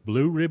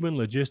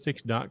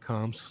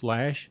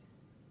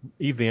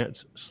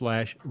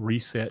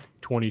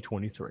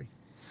 blueribbonlogistics.com/events/reset2023.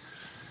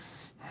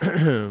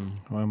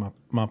 well,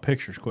 my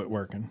pictures quit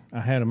working.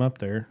 I had them up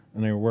there,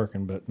 and they were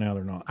working, but now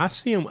they're not. I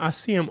see them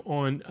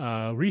on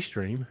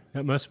Restream.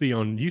 That must be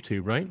on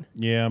YouTube, right?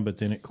 Yeah, but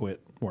then it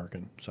quit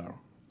working. So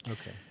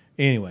Okay.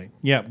 anyway,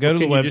 yeah, go to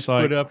the Can you just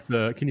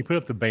website. can you put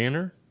up the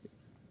banner?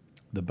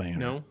 The banner.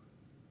 No.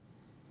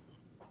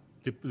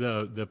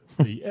 The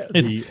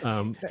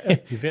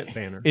event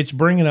banner. It's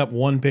bringing up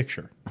one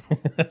picture.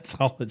 That's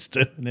all it's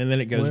doing, and then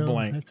it goes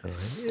blank. That's all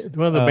right.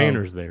 Well, the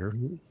banner's there.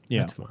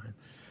 yeah. That's fine.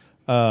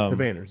 The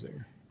banner's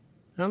there.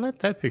 Now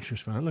that picture's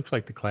fine. Looks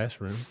like the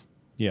classroom.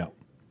 Yeah,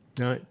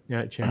 Now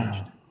it changed.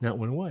 Now it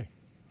went away.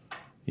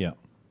 yeah.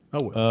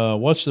 Oh well.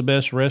 What's the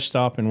best rest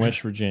stop in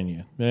West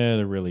Virginia?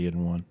 There really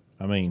isn't one.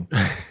 I mean,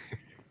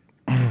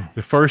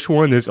 The first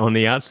one is on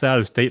the outside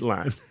of the state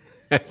line.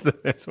 That's the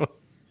best one.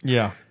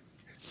 yeah.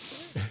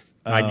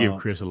 I give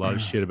Chris a lot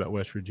of shit about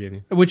West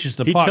Virginia. Which is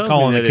the He pot tells me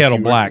calling that the if kettle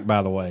you were- black,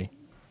 by the way.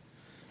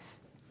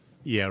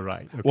 Yeah,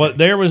 right. Okay. Well,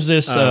 there was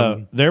this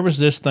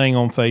thing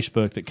on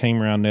Facebook that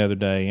came around the other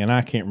day, and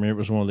I can't remember.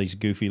 It was one of these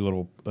goofy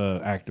little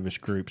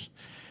activist groups,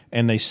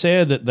 and they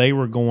said that they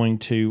were going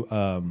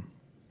to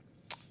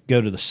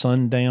go to the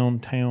sundown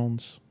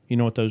towns. You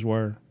know what those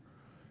were?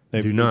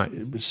 They Do not.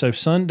 So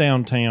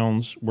sundown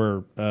towns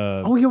were.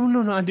 Oh yeah, well,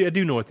 no, I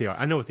do know what they are.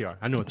 I know what they are.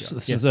 Yes.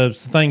 The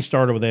thing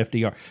started with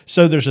FDR.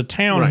 So there's a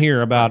town Right.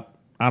 here about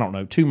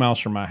 2 miles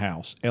from my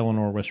house,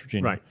 Eleanor, West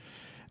Virginia. Right.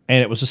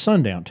 And it was a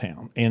sundown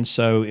town. And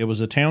so it was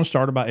a town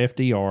started by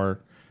FDR,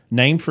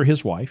 named for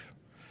his wife,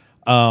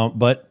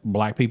 but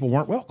black people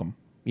weren't welcome,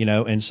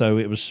 and so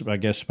it was, I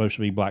guess, supposed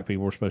to be black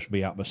people were supposed to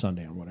be out by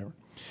sundown, whatever.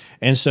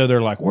 And so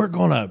they're like, we're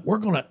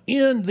gonna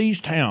end these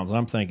towns.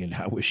 I'm thinking,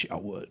 I wish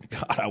y'all would.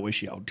 God, I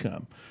wish y'all would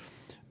come.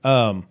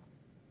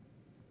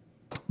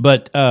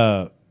 But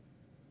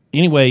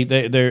anyway,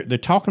 they're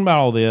talking about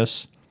all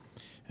this.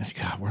 And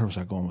God, where was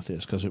I going with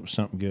this? Because it was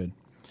something good.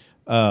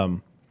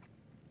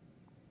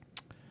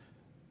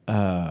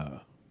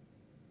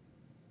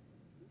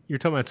 You're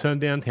talking about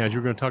sundown towns.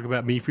 You're going to talk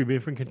about me for being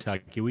from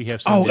Kentucky. We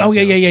have Oh, sundown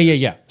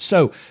yeah.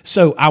 towns.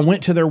 So I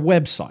went to their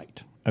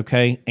website,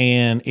 okay,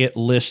 and it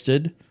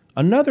listed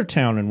another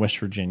town in West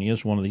Virginia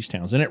as one of these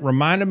towns, and it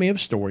reminded me of a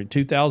story.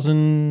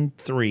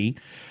 2003,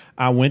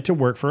 I went to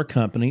work for a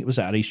company. It was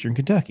out of Eastern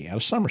Kentucky, out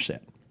of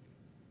Somerset,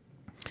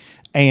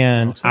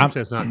 and Well,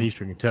 Somerset's not in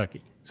Eastern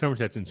Kentucky.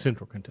 Somerset's in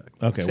Central Kentucky.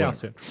 Okay,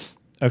 South whatever.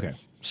 Central.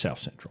 South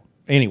Central.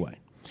 Anyway,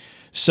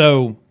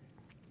 so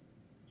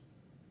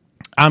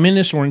I'm in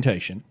this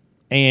orientation,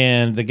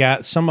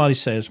 And somebody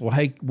says, well,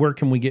 hey, where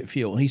can we get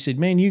fuel? And he said,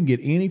 man, you can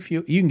get any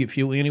fuel. You can get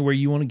fuel anywhere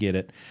you want to get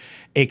it,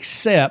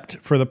 except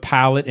for the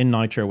Pilot in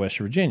Nitro, West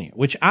Virginia,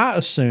 which I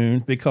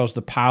assumed because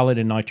the Pilot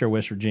in Nitro,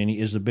 West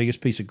Virginia is the biggest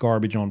piece of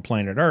garbage on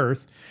planet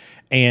Earth.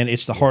 And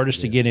it's the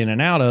hardest to get in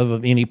and out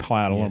of any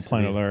pilot on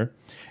planet Earth.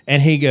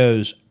 And he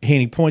goes,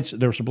 he points,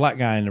 there was a black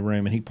guy in the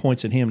room, and he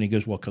points at him and he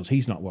goes, well, because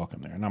he's not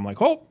walking there. And I'm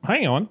like, oh,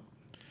 hang on.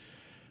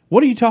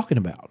 What are you talking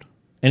about?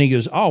 And he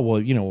goes, oh,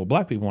 well,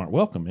 black people aren't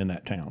welcome in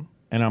that town.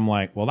 And I'm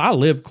like, well, I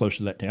live close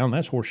to that town.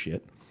 That's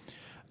horseshit.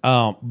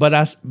 But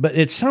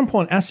at some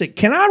point I said,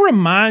 can I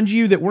remind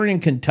you that we're in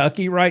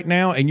Kentucky right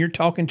now and you're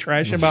talking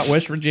trash about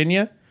West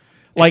Virginia?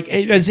 Like,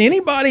 is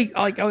anybody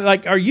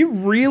like, are you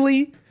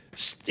really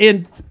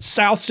in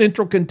South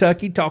Central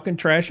Kentucky talking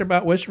trash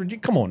about West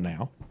Virginia? Come on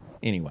now.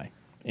 Anyway,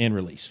 end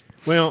release.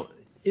 Well,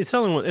 it's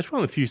one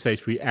of the few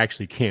states we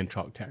actually can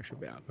talk trash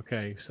about.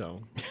 Okay.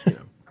 So,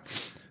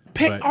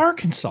 pick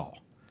Arkansas,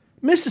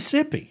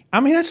 Mississippi. I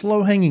mean, that's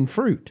low hanging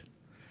fruit.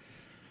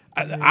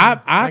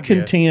 I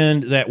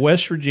contend that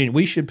West Virginia,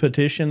 we should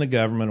petition the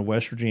government of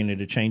West Virginia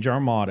to change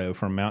our motto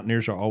from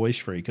Mountaineers are always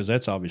free, because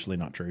that's obviously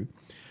not true,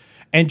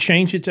 and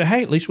change it to,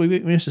 hey, at least we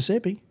beat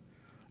Mississippi,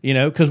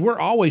 because we're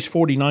always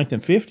 49th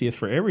and 50th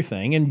for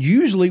everything, and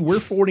usually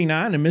we're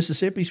 49 and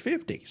Mississippi's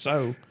 50.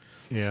 So,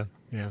 yeah.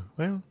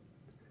 Well,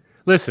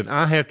 listen,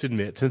 I have to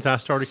admit, since I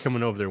started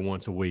coming over there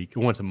once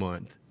a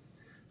month,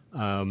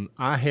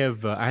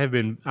 I've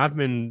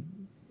been.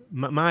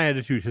 My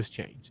attitude has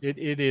changed.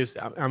 It is.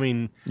 I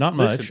mean, not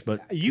listen, much,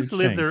 but you've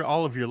lived there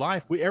all of your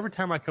life. Every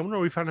time I come there,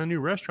 we find a new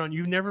restaurant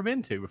you've never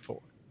been to before.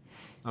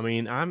 I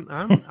mean, I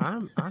think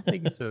I'm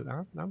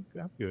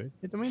good.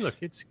 I mean, look,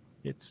 it's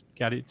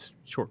got its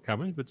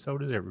shortcomings, but so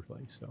does every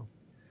place. So,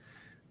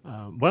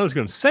 what I was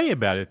going to say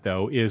about it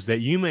though is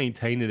that you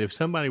maintain that if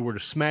somebody were to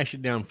smash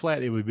it down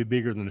flat, it would be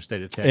bigger than the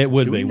state of Texas. It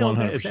would be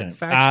 100%. Is that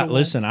factual?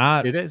 Is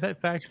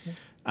that factual?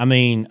 I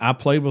mean, I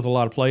played with a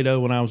lot of Play-Doh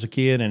when I was a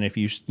kid, and if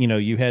you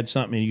had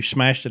something and you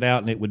smashed it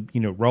out and it would,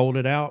 rolled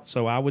it out.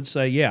 So I would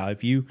say, yeah,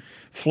 if you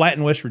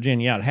flatten West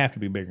Virginia out, it'd have to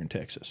be bigger than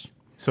Texas.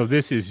 So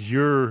this is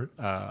your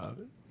No,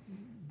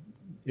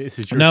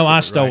 story, I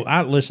stole.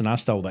 right? I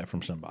stole that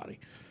from somebody.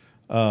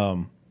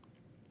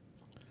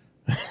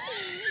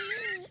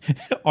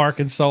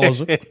 Arkansas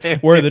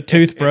is where the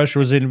toothbrush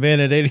was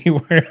invented.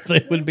 Anywhere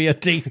there would be a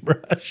teeth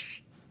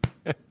brush.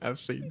 I've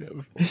seen that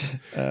before.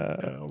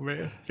 Oh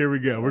man, here we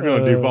go. We're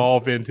going to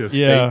devolve into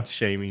state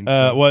shaming.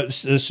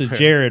 This is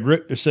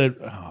Jared said.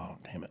 Oh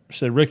damn it!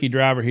 Said rookie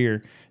driver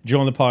here.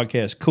 Join the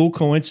podcast. Cool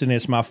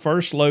coincidence. My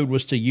first load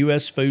was to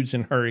U.S. Foods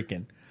in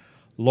Hurricane.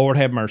 Lord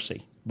have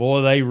mercy,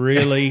 boy. They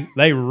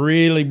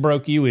really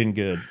broke you in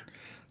good.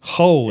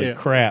 Holy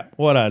crap!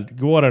 What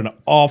an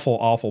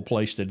awful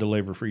place to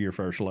deliver for your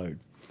first load.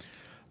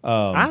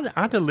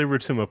 I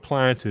delivered some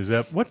appliances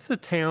up. What's the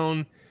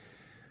town?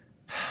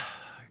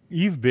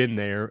 You've been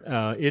there.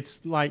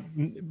 It's like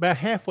about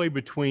halfway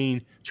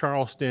between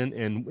Charleston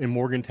and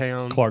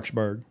Morgantown.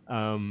 Clarksburg.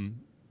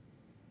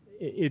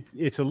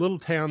 It's a little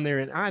town there,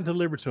 and I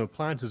delivered some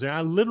appliances there.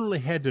 I literally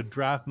had to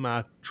drive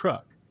my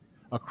truck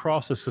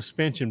across a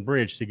suspension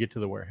bridge to get to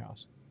the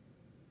warehouse.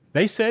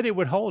 They said it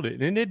would hold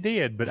it, and it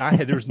did, but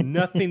there was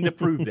nothing to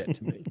prove that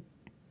to me.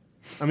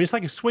 I mean, it's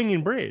like a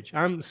swinging bridge.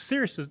 I'm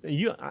serious. I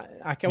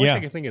wish I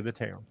could think of the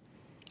town.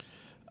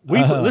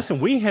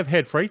 Listen, we have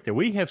had freight there.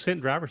 We have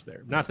sent drivers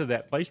there, not to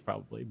that place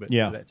probably, but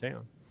to that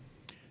town.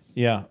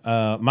 Yeah.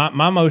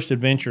 My most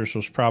adventurous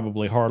was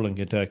probably Harlan,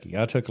 Kentucky.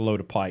 I took a load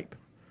of pipe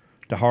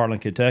to Harlan,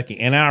 Kentucky,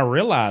 and I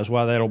realized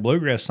why that old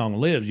bluegrass song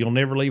lives. You'll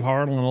never leave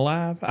Harlan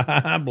alive.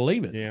 I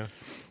believe it. Yeah.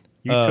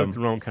 You took the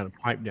wrong kind of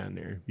pipe down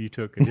there. You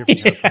took a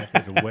different kind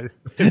of pipe.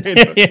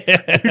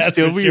 You'd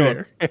still be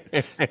there.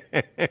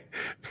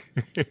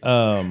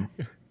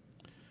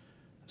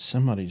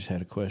 Somebody just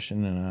had a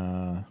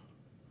question,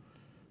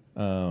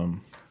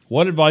 and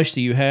what advice do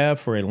you have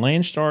for a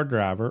Landstar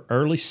driver,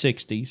 early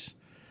 60s,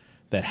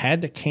 that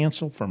had to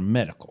cancel for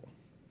medical?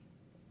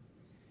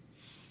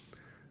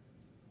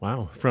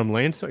 Wow, from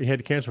Landstar, you had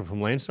to cancel from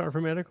Landstar for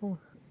medical?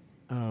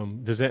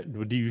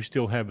 Do you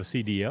still have a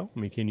CDL? I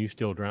mean, can you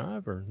still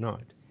drive or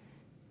not?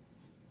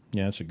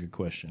 Yeah, that's a good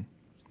question.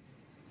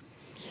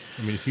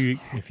 I mean, if you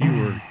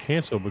were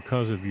canceled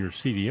because of your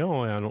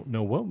CDL, I don't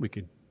know what we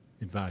could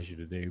advise you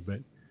to do.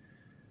 But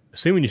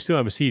assuming you still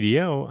have a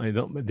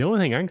CDL, the only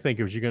thing I can think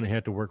of is you're going to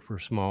have to work for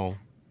a small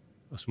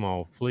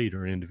fleet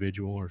or an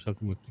individual or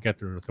something with got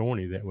their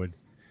authority that would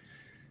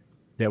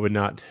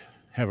not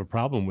have a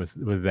problem with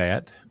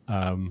that.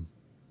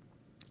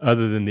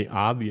 Other than the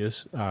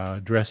obvious,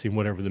 addressing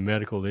whatever the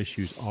medical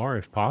issues are,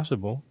 if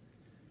possible,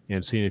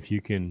 and seeing if you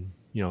can,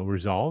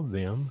 resolve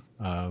them.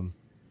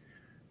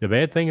 The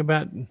bad thing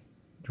about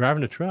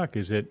driving a truck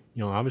is that,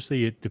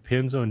 obviously it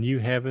depends on you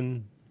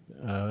having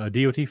a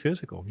DOT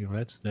physical.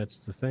 That's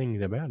the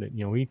thing about it.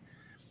 We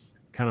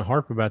kind of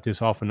harp about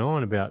this off and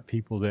on about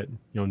people that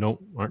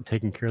aren't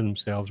taking care of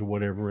themselves or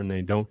whatever, and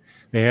they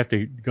have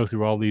to jump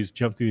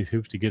through these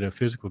hoops to get a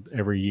physical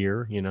every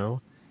year.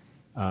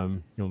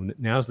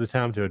 Now's the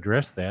time to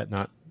address that,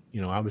 not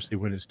obviously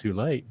when it's too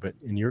late. But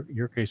in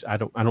your case, I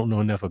don't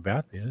know enough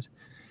about this.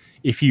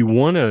 If you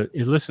want to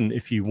listen,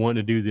 if you want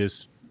to do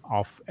this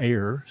off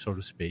air, so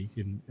to speak,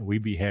 and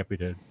we'd be happy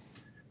to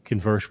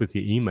converse with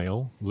you,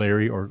 email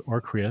Larry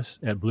or Chris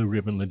at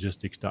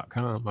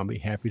blueribbonlogistics.com. I'll be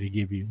happy to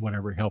give you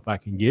whatever help I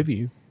can give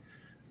you.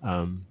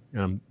 And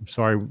I'm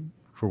sorry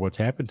for what's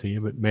happened to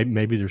you, but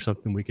maybe there's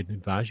something we could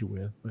advise you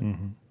with. But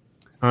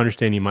I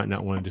understand you might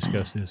not want to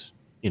discuss this,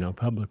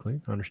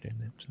 publicly. I understand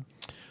that. So.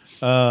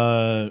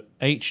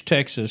 H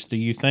Texas, do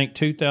you think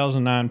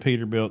 2009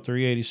 Peterbilt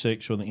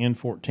 386 with an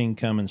N14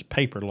 Cummins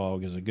paper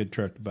log is a good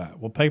truck to buy?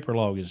 Well, paper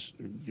log is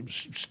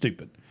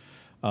stupid.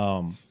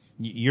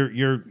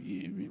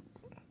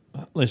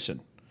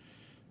 Listen,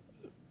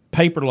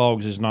 paper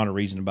logs is not a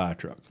reason to buy a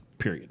truck,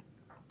 period.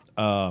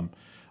 A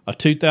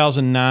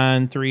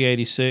 2009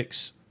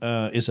 386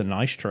 is a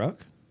nice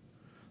truck.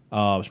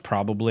 It's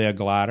probably a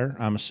glider,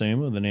 I'm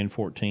assuming, with an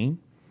N14.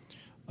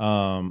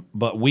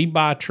 But we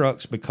buy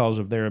trucks because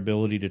of their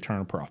ability to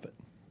turn a profit,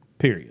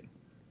 period.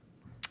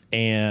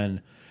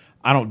 And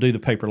I don't do the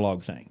paper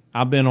log thing.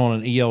 I've been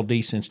on an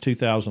ELD since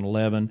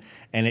 2011,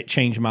 and it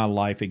changed my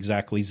life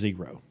exactly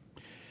zero.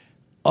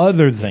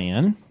 Other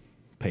than,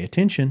 pay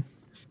attention,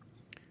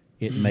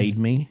 it made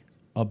me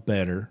a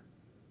better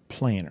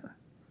planner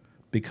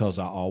because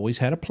I always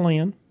had a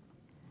plan,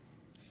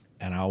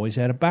 and I always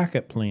had a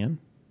backup plan,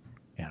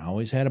 and I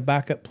always had a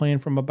backup plan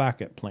from a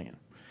backup plan.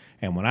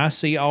 And when I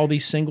see all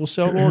these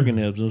single-celled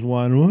organisms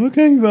whining, well, I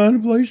can't find a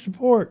place to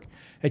park,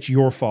 that's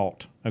your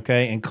fault,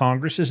 okay? And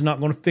Congress is not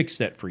going to fix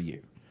that for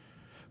you.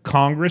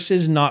 Congress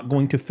is not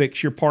going to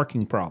fix your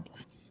parking problem.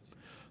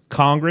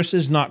 Congress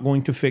is not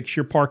going to fix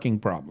your parking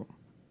problem.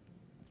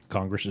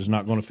 Congress is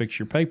not going to fix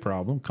your pay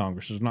problem.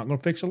 Congress is not going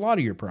to fix a lot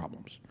of your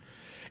problems.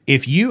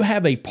 If you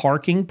have a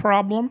parking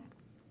problem,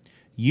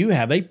 you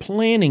have a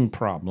planning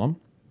problem,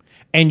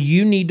 and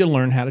you need to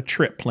learn how to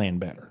trip plan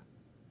better.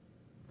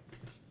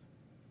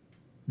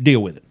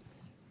 Deal with it.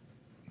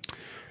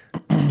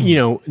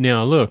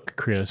 Now look,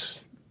 Chris,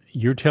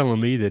 you're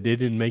telling me that it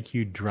didn't make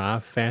you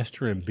drive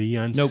faster and be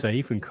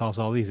unsafe and cause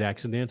all these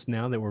accidents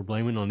now that we're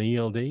blaming on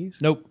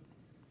ELDs? Nope.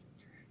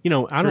 I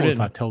don't know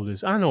if I told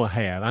this. I know I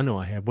have.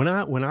 When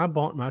I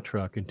bought my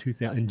truck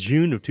in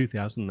June of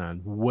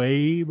 2009,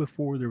 way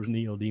before there was an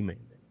ELD mandate,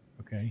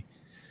 okay,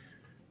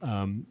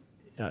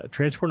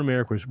 Transport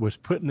America was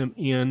putting them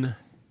in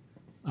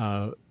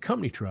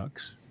company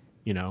trucks,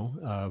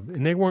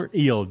 and they weren't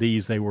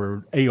ELDs, they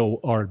were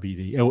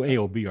AOBRDs.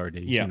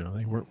 Yeah.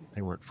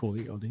 They weren't full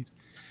ELDs.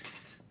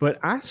 But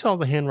I saw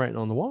the handwriting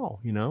on the wall.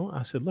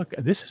 I said, look,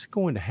 this is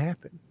going to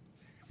happen.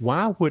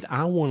 Why would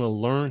I want to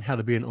learn how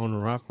to be an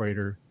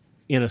owner-operator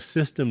in a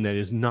system that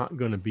is not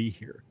going to be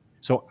here?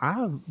 So,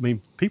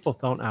 people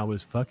thought I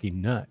was fucking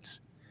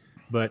nuts.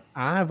 But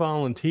I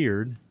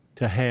volunteered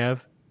to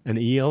have an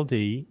ELD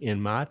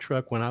in my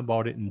truck when I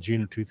bought it in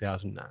June of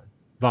 2009.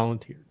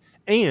 Volunteered.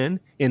 And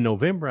in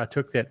November, I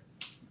took that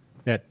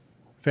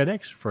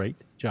FedEx freight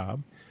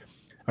job,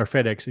 or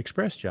FedEx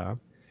Express job,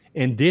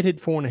 and did it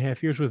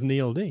 4.5 years with an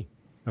ELD.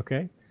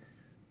 Okay?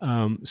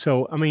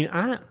 So,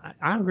 I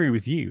agree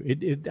with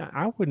you.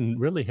 I wouldn't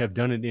really have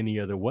done it any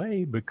other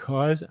way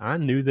because I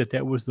knew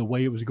that was the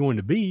way it was going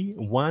to be.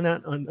 Why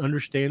not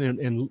understand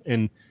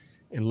and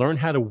learn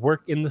how to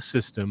work in the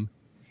system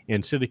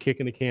instead of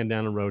kicking the can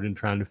down the road and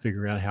trying to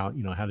figure out how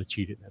to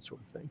cheat it, that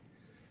sort of thing.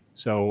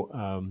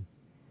 So,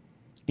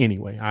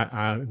 anyway,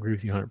 I agree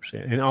with you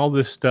 100%. And all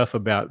this stuff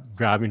about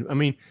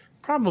driving,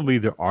 probably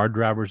there are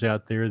drivers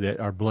out there that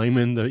are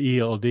blaming the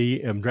ELD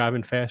and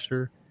driving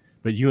faster.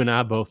 But you and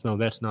I both know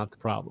that's not the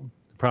problem.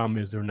 The problem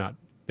is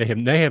they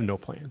have no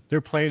plan. Their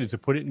plan is to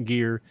put it in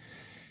gear.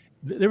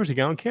 There was a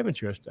guy on Kevin's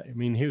show yesterday.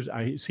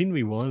 He seemed to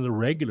be one of the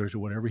regulars or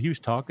whatever. He was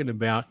talking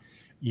about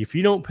if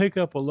you don't pick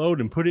up a load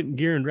and put it in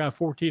gear and drive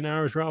 14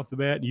 hours right off the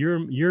bat,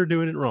 you're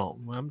doing it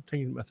wrong. Well, I'm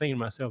thinking to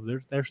myself,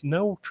 there's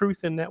no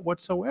truth in that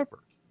whatsoever,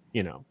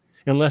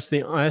 unless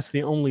that's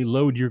the only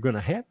load you're going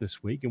to have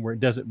this week and where it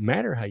doesn't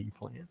matter how you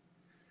plan.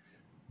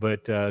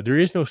 But there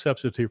is no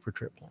substitute for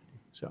trip planning.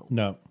 So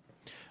no.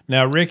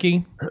 Now,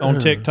 Ricky on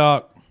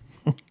TikTok,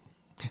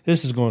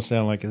 this is going to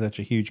sound like such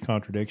a huge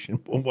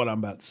contradiction on what I'm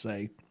about to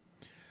say.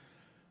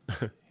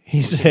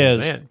 He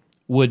says,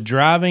 would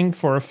driving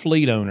for a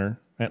fleet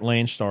owner at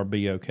Landstar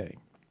be okay?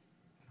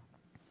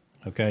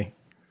 Okay.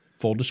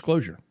 Full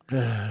disclosure.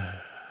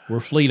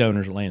 We're fleet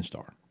owners at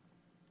Landstar.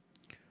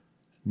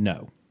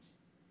 No.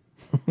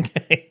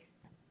 Okay.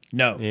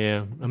 No.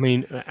 Yeah.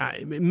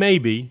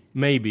 Maybe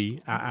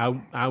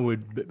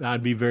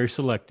I'd be very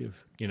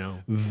selective,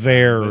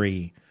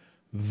 Very,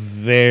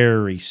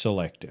 very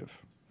selective.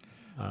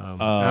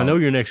 I know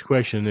your next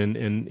question,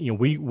 and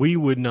we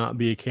would not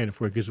be a candidate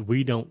for it because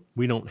we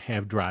don't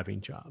have driving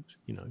jobs.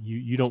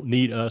 You don't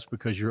need us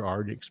because you're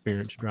already an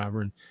experienced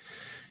driver and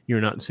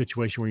you're not in a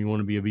situation where you want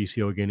to be a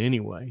VCO again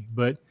anyway.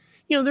 But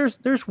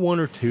there's one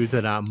or two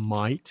that I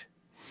might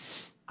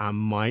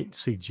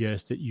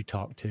suggest that you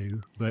talk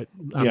to, but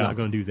I'm not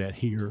going to do that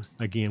here.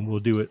 Again, we'll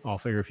do it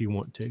off air if you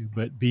want to,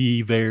 but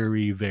be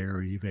very,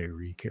 very,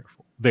 very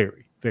careful.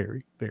 Very.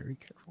 very, very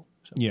careful.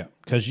 So, Yeah,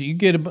 because you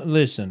get a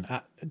listen.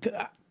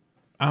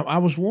 I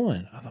was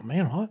one. I thought,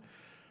 man, what?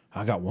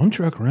 I got one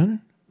truck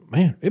running.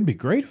 Man, it'd be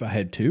great if I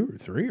had 2 or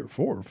 3 or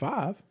 4 or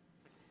 5.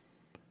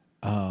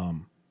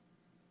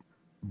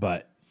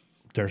 But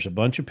there's a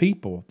bunch of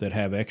people that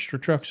have extra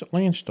trucks at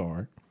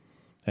Landstar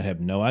that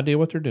have no idea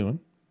what they're doing.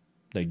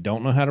 They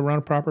don't know how to run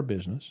a proper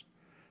business.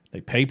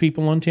 They pay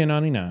people on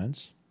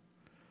 1099s.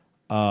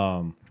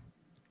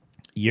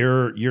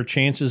 Your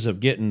chances of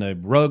getting the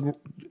rug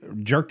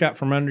jerked out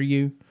from under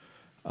you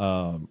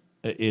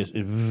is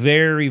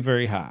very,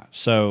 very high.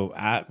 So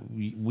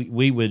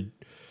we would,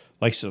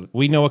 like I said,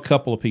 we know a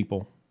couple of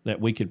people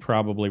that we could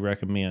probably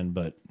recommend,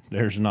 but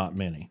there's not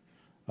many.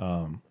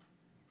 I'm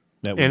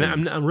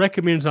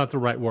recommend is not the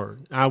right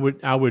word. I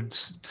would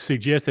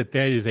suggest that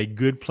is a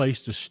good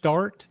place to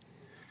start,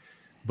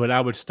 but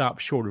I would stop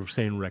short of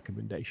saying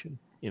recommendation.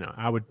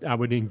 I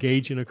would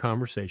engage in a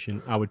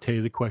conversation. I would tell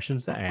you the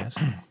questions to ask,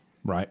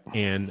 right,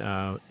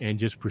 and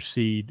just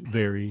proceed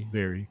very,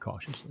 very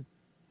cautiously.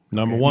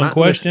 Number one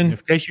question.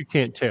 Listen, in case you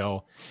can't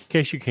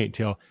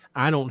tell,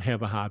 I don't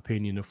have a high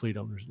opinion of fleet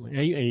owners.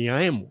 I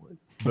am one,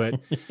 but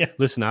yeah.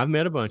 Listen, I've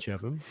met a bunch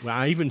of them.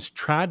 I even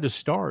tried to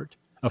start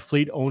a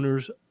fleet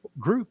owners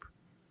group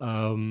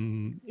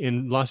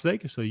in Las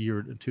Vegas a year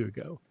or two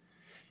ago.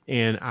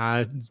 And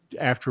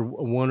after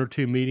 1 or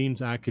 2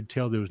 meetings, I could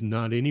tell there was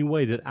not any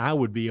way that I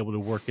would be able to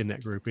work in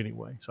that group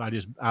anyway. So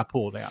I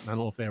pulled out. And I don't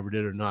know if they ever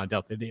did or not. I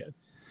doubt they did.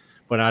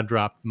 But I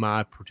dropped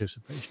my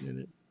participation in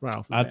it right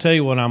off the bat. I'll tell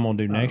you what I'm going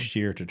to do next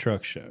year at the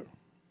truck show.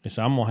 Is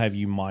I'm going to have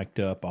you mic'd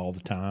up all the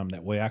time.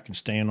 That way I can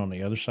stand on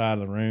the other side of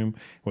the room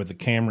with the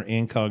camera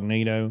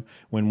incognito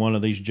when one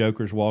of these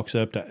jokers walks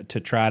up to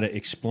try to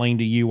explain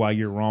to you why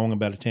you're wrong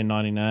about a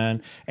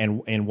 1099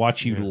 and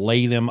watch you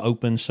lay them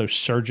open so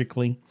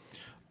surgically.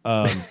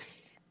 But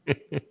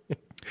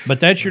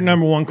that's your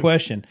number one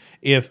question.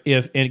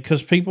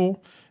 Because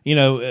people,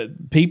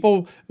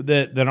 people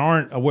that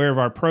aren't aware of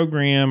our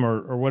program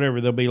or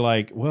whatever, they'll be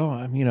like,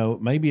 well,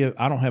 maybe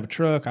I don't have a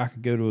truck. I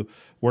could go to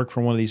work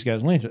for one of these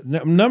guys.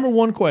 Number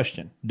one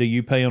question: do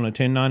you pay on a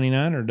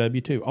 1099 or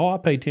W-2? Oh, I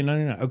pay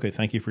 1099. Okay,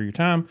 thank you for your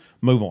time.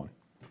 Move on.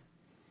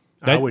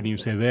 I wouldn't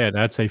even say that.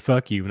 I'd say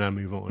fuck you when I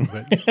move on.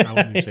 But I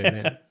wouldn't even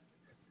say that.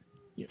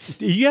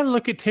 You got to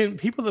look at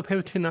people that pay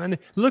with 1099.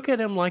 Look at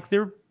them like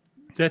they're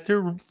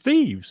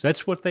thieves.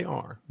 That's what they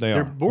are.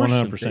 They're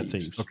 100%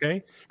 thieves.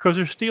 Okay, because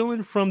they're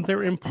stealing from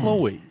their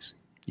employees.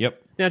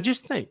 Yep. Now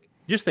just think.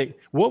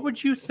 What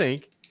would you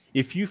think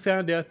if you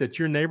found out that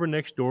your neighbor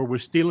next door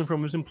was stealing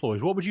from his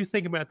employees? What would you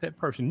think about that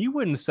person? You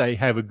wouldn't say,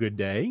 "Have a good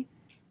day."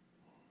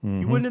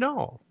 Mm-hmm. You wouldn't at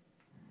all.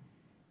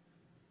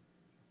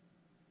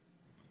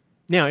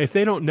 Now, if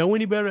they don't know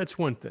any better, that's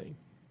one thing.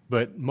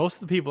 But most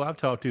of the people I've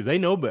talked to, they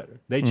know better.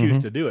 They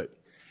choose to do it.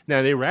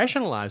 Now, they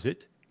rationalize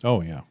it.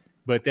 Oh, yeah.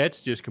 But that's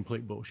just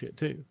complete bullshit,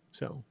 too.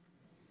 So,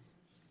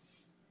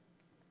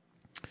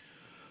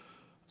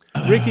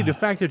 Ricky, the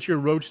fact that you're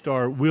a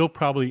Roadstar will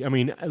probably,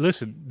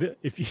 listen,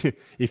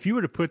 if you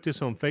were to put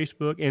this on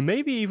Facebook and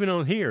maybe even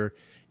on here,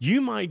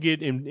 you might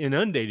get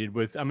inundated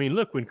with,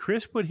 look, when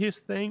Chris put his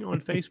thing on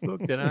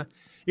Facebook,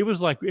 it was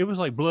like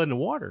blood in the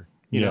water,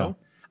 you know?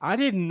 I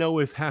didn't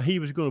know how he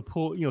was going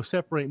to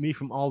separate me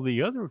from all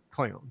the other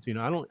clowns.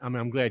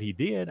 I'm glad he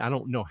did. I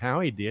don't know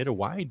how he did or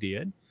why he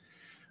did.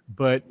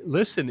 But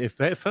listen,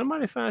 if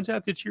somebody finds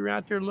out that you're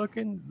out there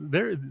looking,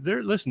 they're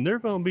going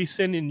to be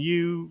sending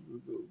you,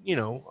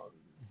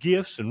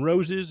 gifts and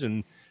roses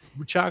and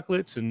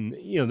chocolates, and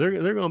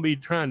they're going to be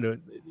trying to.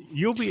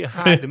 You'll be a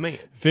high demand.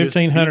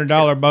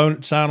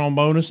 $1,500 sign-on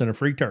bonus and a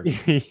free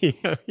turkey.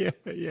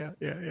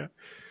 Yeah.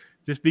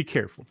 Just be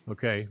careful,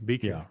 okay? Be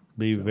careful. Yeah,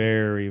 be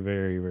very,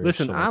 very, very.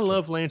 Listen, selective. I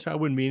love Landstar. I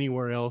wouldn't be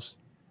anywhere else.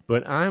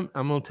 But I'm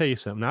going to tell you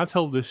something. I've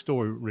told this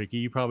story, Ricky.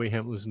 You probably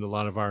haven't listened to a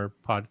lot of our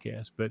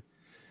podcasts, but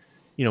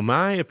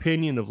my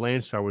opinion of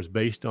Landstar was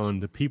based on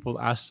the people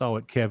I saw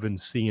at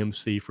Kevin's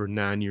CMC for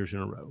 9 years in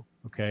a row.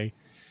 Okay,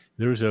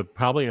 there's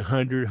probably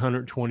 100,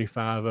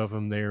 125 of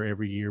them there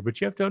every year.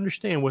 But you have to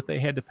understand what they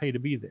had to pay to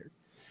be there.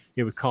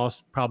 It would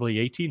cost probably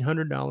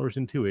 $1,800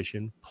 in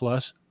tuition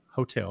plus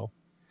hotel,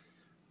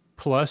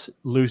 plus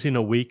losing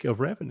a week of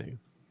revenue,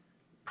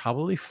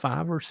 probably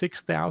 $5,000 or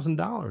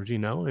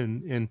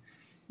 $6,000.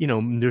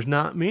 And there's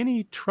not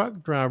many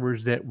truck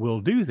drivers that will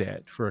do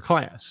that for a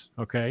class.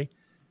 Okay,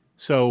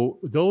 so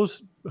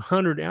those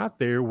 100 out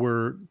there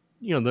were,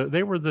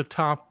 they were the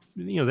top.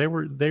 They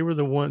were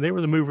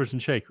the movers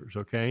and shakers.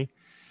 Okay,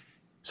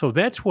 so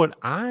that's what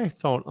I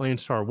thought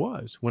Landstar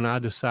was when I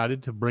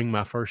decided to bring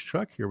my first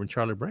truck here with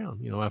Charlie Brown.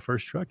 My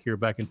first truck here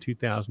back in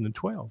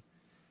 2012.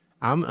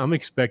 I'm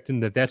expecting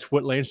that's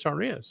what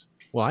Landstar is.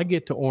 Well, I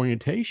get to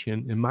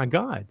orientation, and my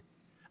God,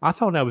 I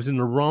thought I was in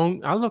the wrong.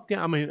 I looked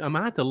down. Am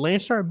I at the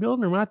Landstar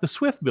building or am I at the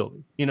Swift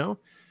building?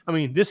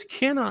 This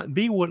cannot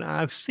be what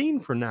I've seen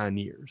for 9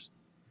 years,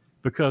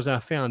 because I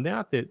found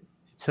out that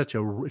such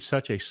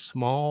a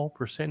small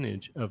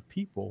percentage of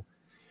people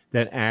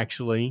that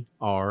actually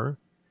are,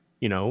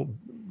 the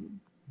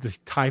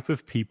type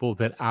of people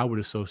that I would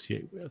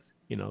associate with.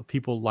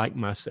 People like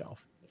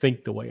myself,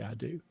 think the way I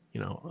do,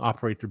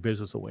 operate their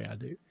business the way I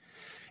do.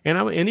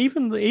 And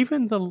even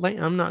the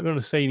I'm not going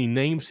to say any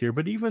names here,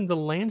 but even the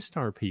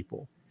Landstar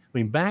people. I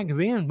mean, back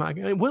then,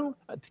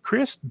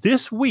 Chris,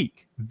 this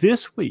week,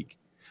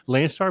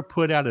 Landstar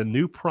put out a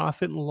new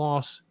profit and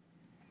loss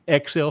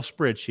Excel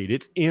spreadsheet.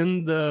 It's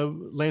in the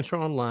Landstar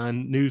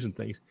Online news and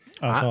things.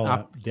 I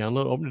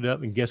opened it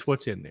up, and guess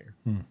what's in there?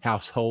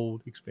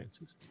 Household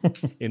expenses,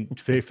 and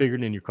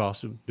figuring in your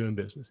cost of doing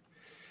business.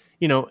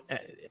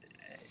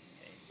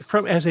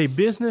 From as a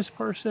business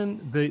person,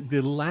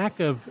 the lack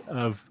of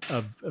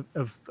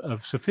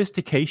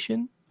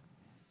sophistication,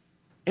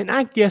 and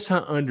I guess I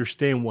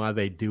understand why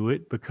they do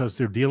it, because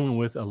they're dealing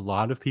with a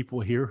lot of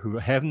people here who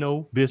have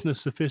no business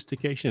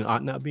sophistication and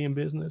ought not be in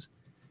business.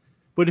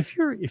 But if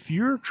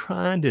you're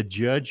trying to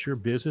judge your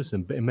business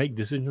and make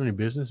decisions on your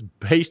business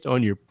based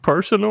on your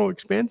personal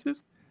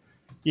expenses,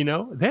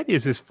 that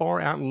is as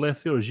far out in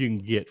left field as you can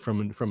get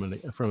from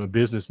a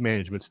business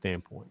management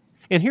standpoint.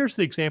 And here's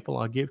the example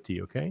I'll give to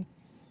you. Okay,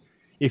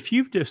 if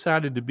you've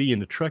decided to be in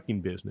the trucking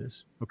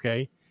business,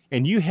 okay,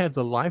 and you have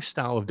the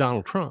lifestyle of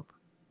Donald Trump,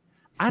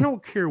 I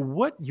don't care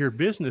what your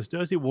business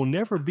does, it will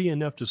never be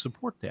enough to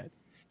support that.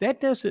 That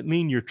doesn't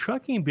mean your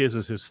trucking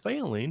business is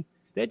failing.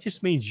 That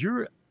just means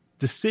your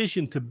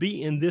decision to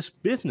be in this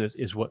business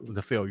is what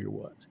the failure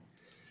was.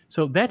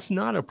 So that's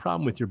not a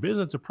problem with your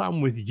business. It's a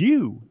problem with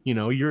you,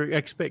 your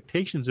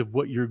expectations of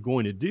what you're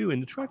going to do in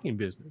the trucking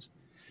business.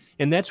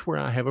 And that's where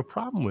I have a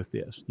problem with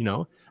this.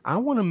 I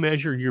want to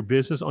measure your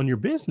business on your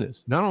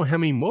business, not on how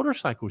many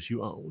motorcycles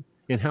you own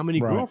and how many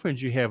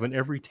girlfriends you have in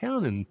every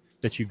town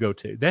that you go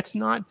to. That's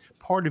not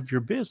part of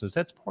your business.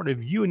 That's part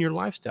of you and your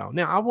lifestyle.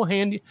 Now,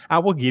 I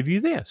will give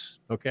you this,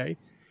 okay?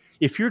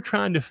 If you're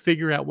trying to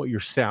figure out what your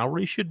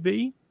salary should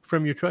be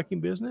from your trucking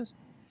business,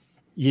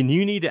 and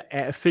you need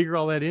to figure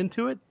all that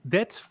into it,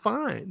 that's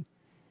fine.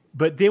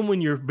 But then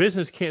when your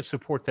business can't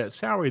support that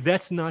salary,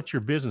 that's not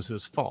your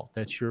business's fault.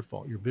 That's your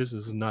fault. Your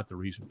business is not the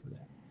reason for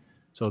that.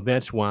 So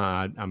that's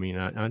why, I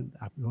don't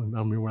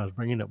remember what I was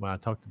bringing up when I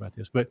talked about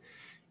this. But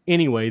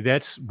anyway,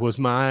 was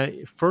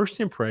my first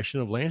impression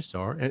of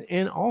Landstar,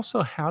 and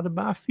also how to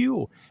buy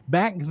fuel.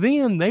 Back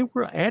then, they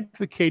were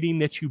advocating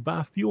that you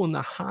buy fuel in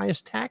the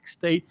highest tax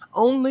state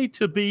only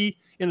to be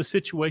in a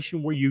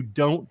situation where you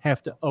don't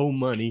have to owe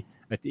money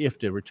at the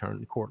IFTA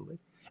return quarterly.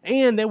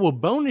 And they will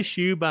bonus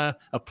you by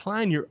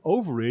applying your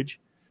overage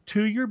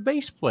to your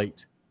base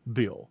plate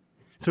bill.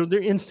 So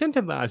they're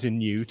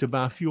incentivizing you to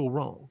buy fuel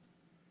wrong.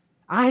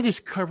 I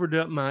just covered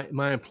up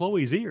my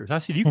employees' ears. I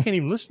said, "You can't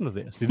even listen to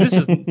this.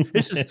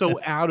 This is so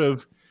out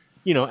of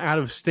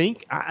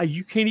stink.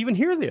 You can't even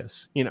hear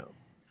this."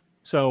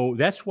 So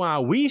that's why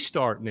we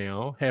start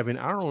now having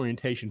our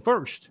orientation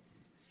first,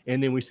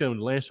 and then we send them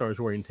to Landstar's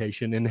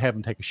orientation and have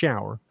them take a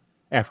shower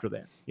after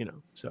that.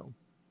 So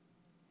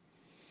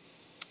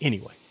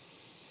anyway,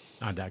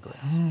 I digress.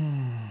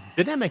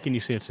 Did that make any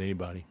sense to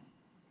anybody?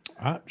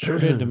 I sure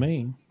did to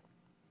me.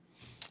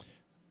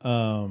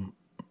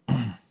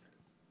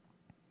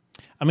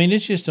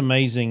 It's just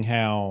amazing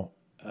how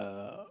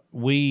I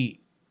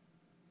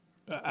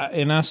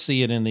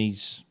see it in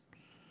these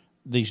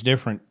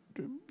different,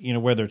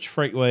 whether it's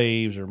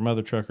FreightWaves or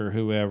Mother Truck or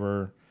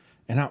whoever,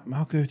 and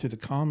I'll go through the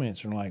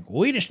comments and like,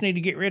 we just need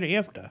to get rid of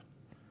IFTA.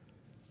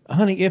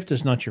 Honey,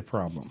 IFTA's not your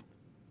problem.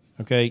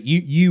 Okay,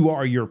 you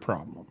are your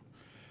problem.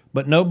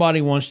 But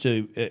nobody wants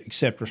to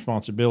accept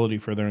responsibility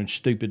for their own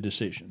stupid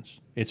decisions.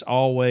 It's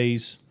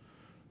always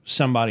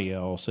somebody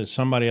else. It's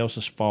somebody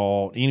else's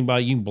fault.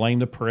 Anybody, you can blame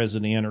the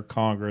president or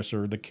Congress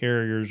or the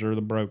carriers or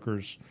the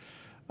brokers.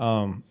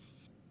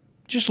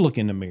 Just look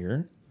in the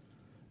mirror.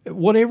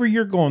 Whatever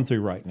you're going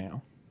through right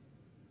now,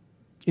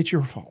 it's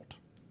your fault.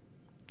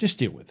 Just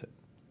deal with it.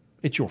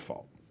 It's your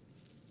fault.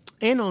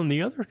 And on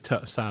the other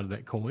side of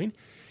that coin,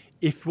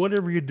 if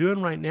whatever you're doing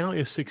right now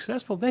is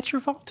successful, that's your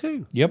fault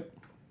too. Yep.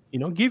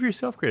 Give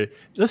yourself credit.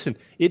 Listen,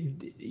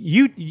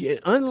 you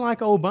unlike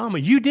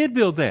Obama, you did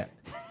build that.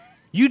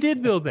 You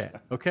did build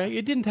that, okay?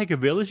 It didn't take a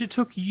village. It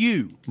took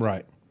you.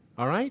 Right.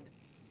 All right?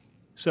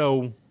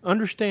 So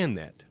understand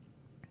that.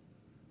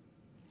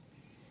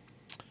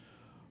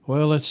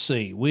 Well, let's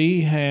see.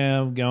 We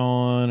have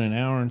gone an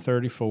hour and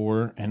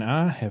 34, and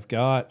I have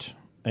got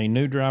a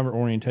new driver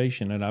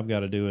orientation that I've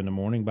got to do in the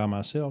morning by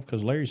myself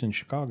because Larry's in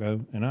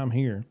Chicago and I'm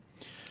here.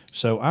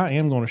 So I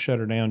am going to shut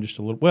her down just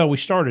a little. Well, we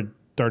started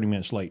 30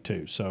 minutes late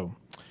too, so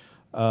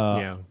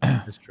yeah,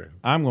 that's true.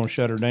 I'm going to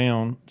shut her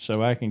down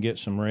so I can get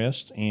some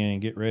rest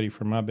and get ready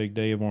for my big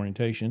day of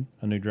orientation,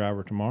 a new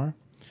driver tomorrow.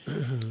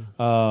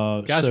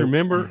 Guys,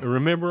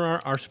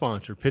 remember our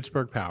sponsor,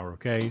 Pittsburgh Power,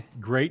 okay?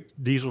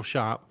 Great diesel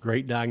shop,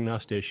 great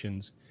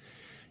diagnosticians,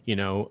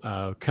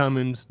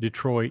 Cummins,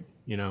 Detroit,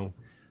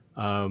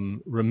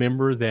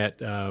 remember that,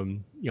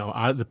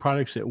 the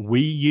products that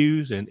we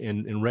use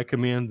and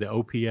recommend, the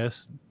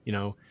OPS,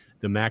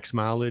 the max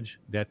mileage,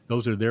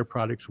 those are their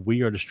products.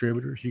 We are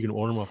distributors. You can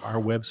order them off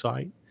our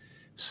website.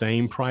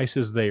 Same price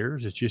as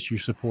theirs. It's just you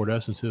support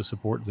us instead of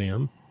support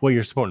them. Well,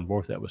 you're supporting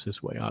both of us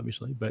this way,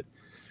 obviously, but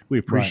we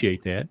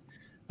appreciate that.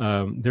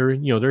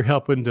 they're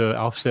helping to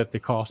offset the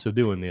cost of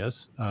doing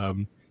this,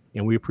 and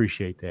we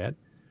appreciate that.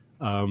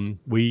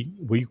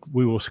 We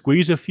will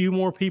squeeze a few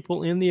more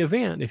people in the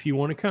event if you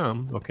want to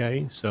come.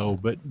 Okay, so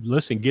but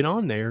listen, get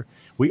on there.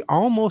 We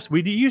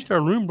used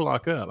our room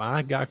block up.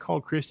 I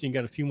called Christy and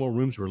got a few more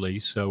rooms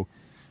released. So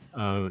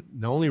not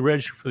only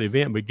register for the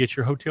event, but get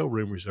your hotel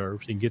room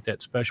reserved and get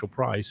that special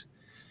price.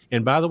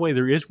 And by the way,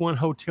 there is one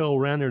hotel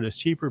around there that's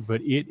cheaper,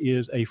 but it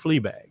is a flea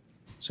bag.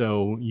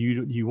 So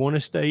you want to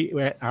stay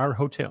at our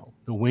hotel,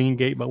 the Wing and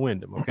Gate by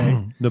Wyndham.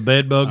 Okay, The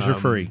bed bugs are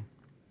free.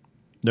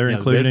 They're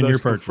included in your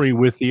purchase. Free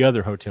with the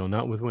other hotel,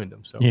 not with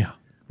Wyndham. So yeah.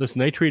 Listen,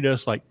 they treat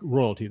us like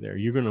royalty there.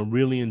 You're going to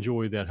really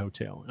enjoy that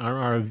hotel.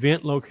 Our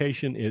event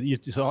location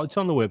it's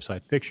on the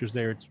website. Pictures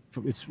there.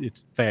 It's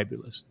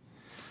fabulous.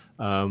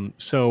 We'd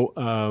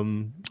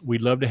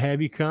love to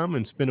have you come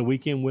and spend a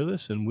weekend with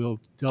us, and we'll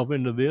delve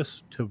into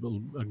this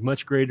to a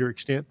much greater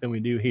extent than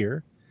we do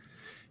here.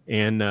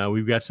 And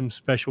we've got some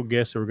special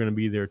guests that are going to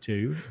be there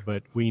too.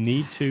 But we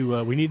need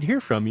to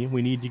hear from you.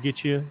 We need to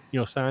get you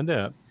signed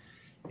up,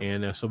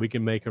 and so we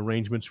can make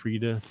arrangements for you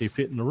to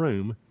fit in the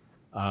room.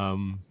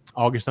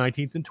 August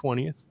 19th and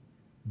 20th,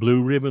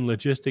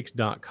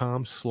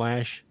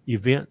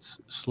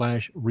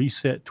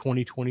 blueribbonlogistics.com/events/reset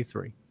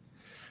 2023.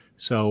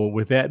 So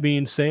with that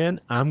being said,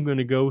 I'm going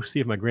to go see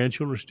if my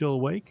grandchildren are still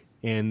awake.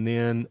 And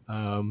then,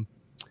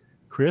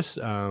 Chris,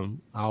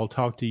 I'll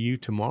talk to you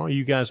tomorrow.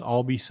 You guys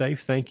all be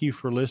safe. Thank you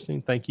for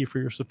listening. Thank you for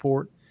your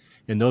support.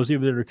 And those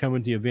of you that are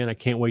coming to the event, I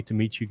can't wait to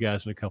meet you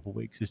guys in a couple of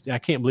weeks. I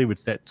can't believe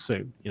it's that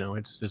soon.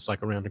 It's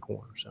like around the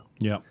corner. So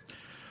yeah.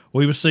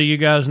 We will see you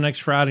guys next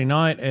Friday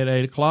night at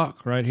 8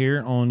 o'clock right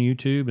here on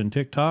YouTube and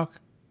TikTok.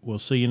 We'll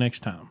see you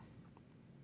next time.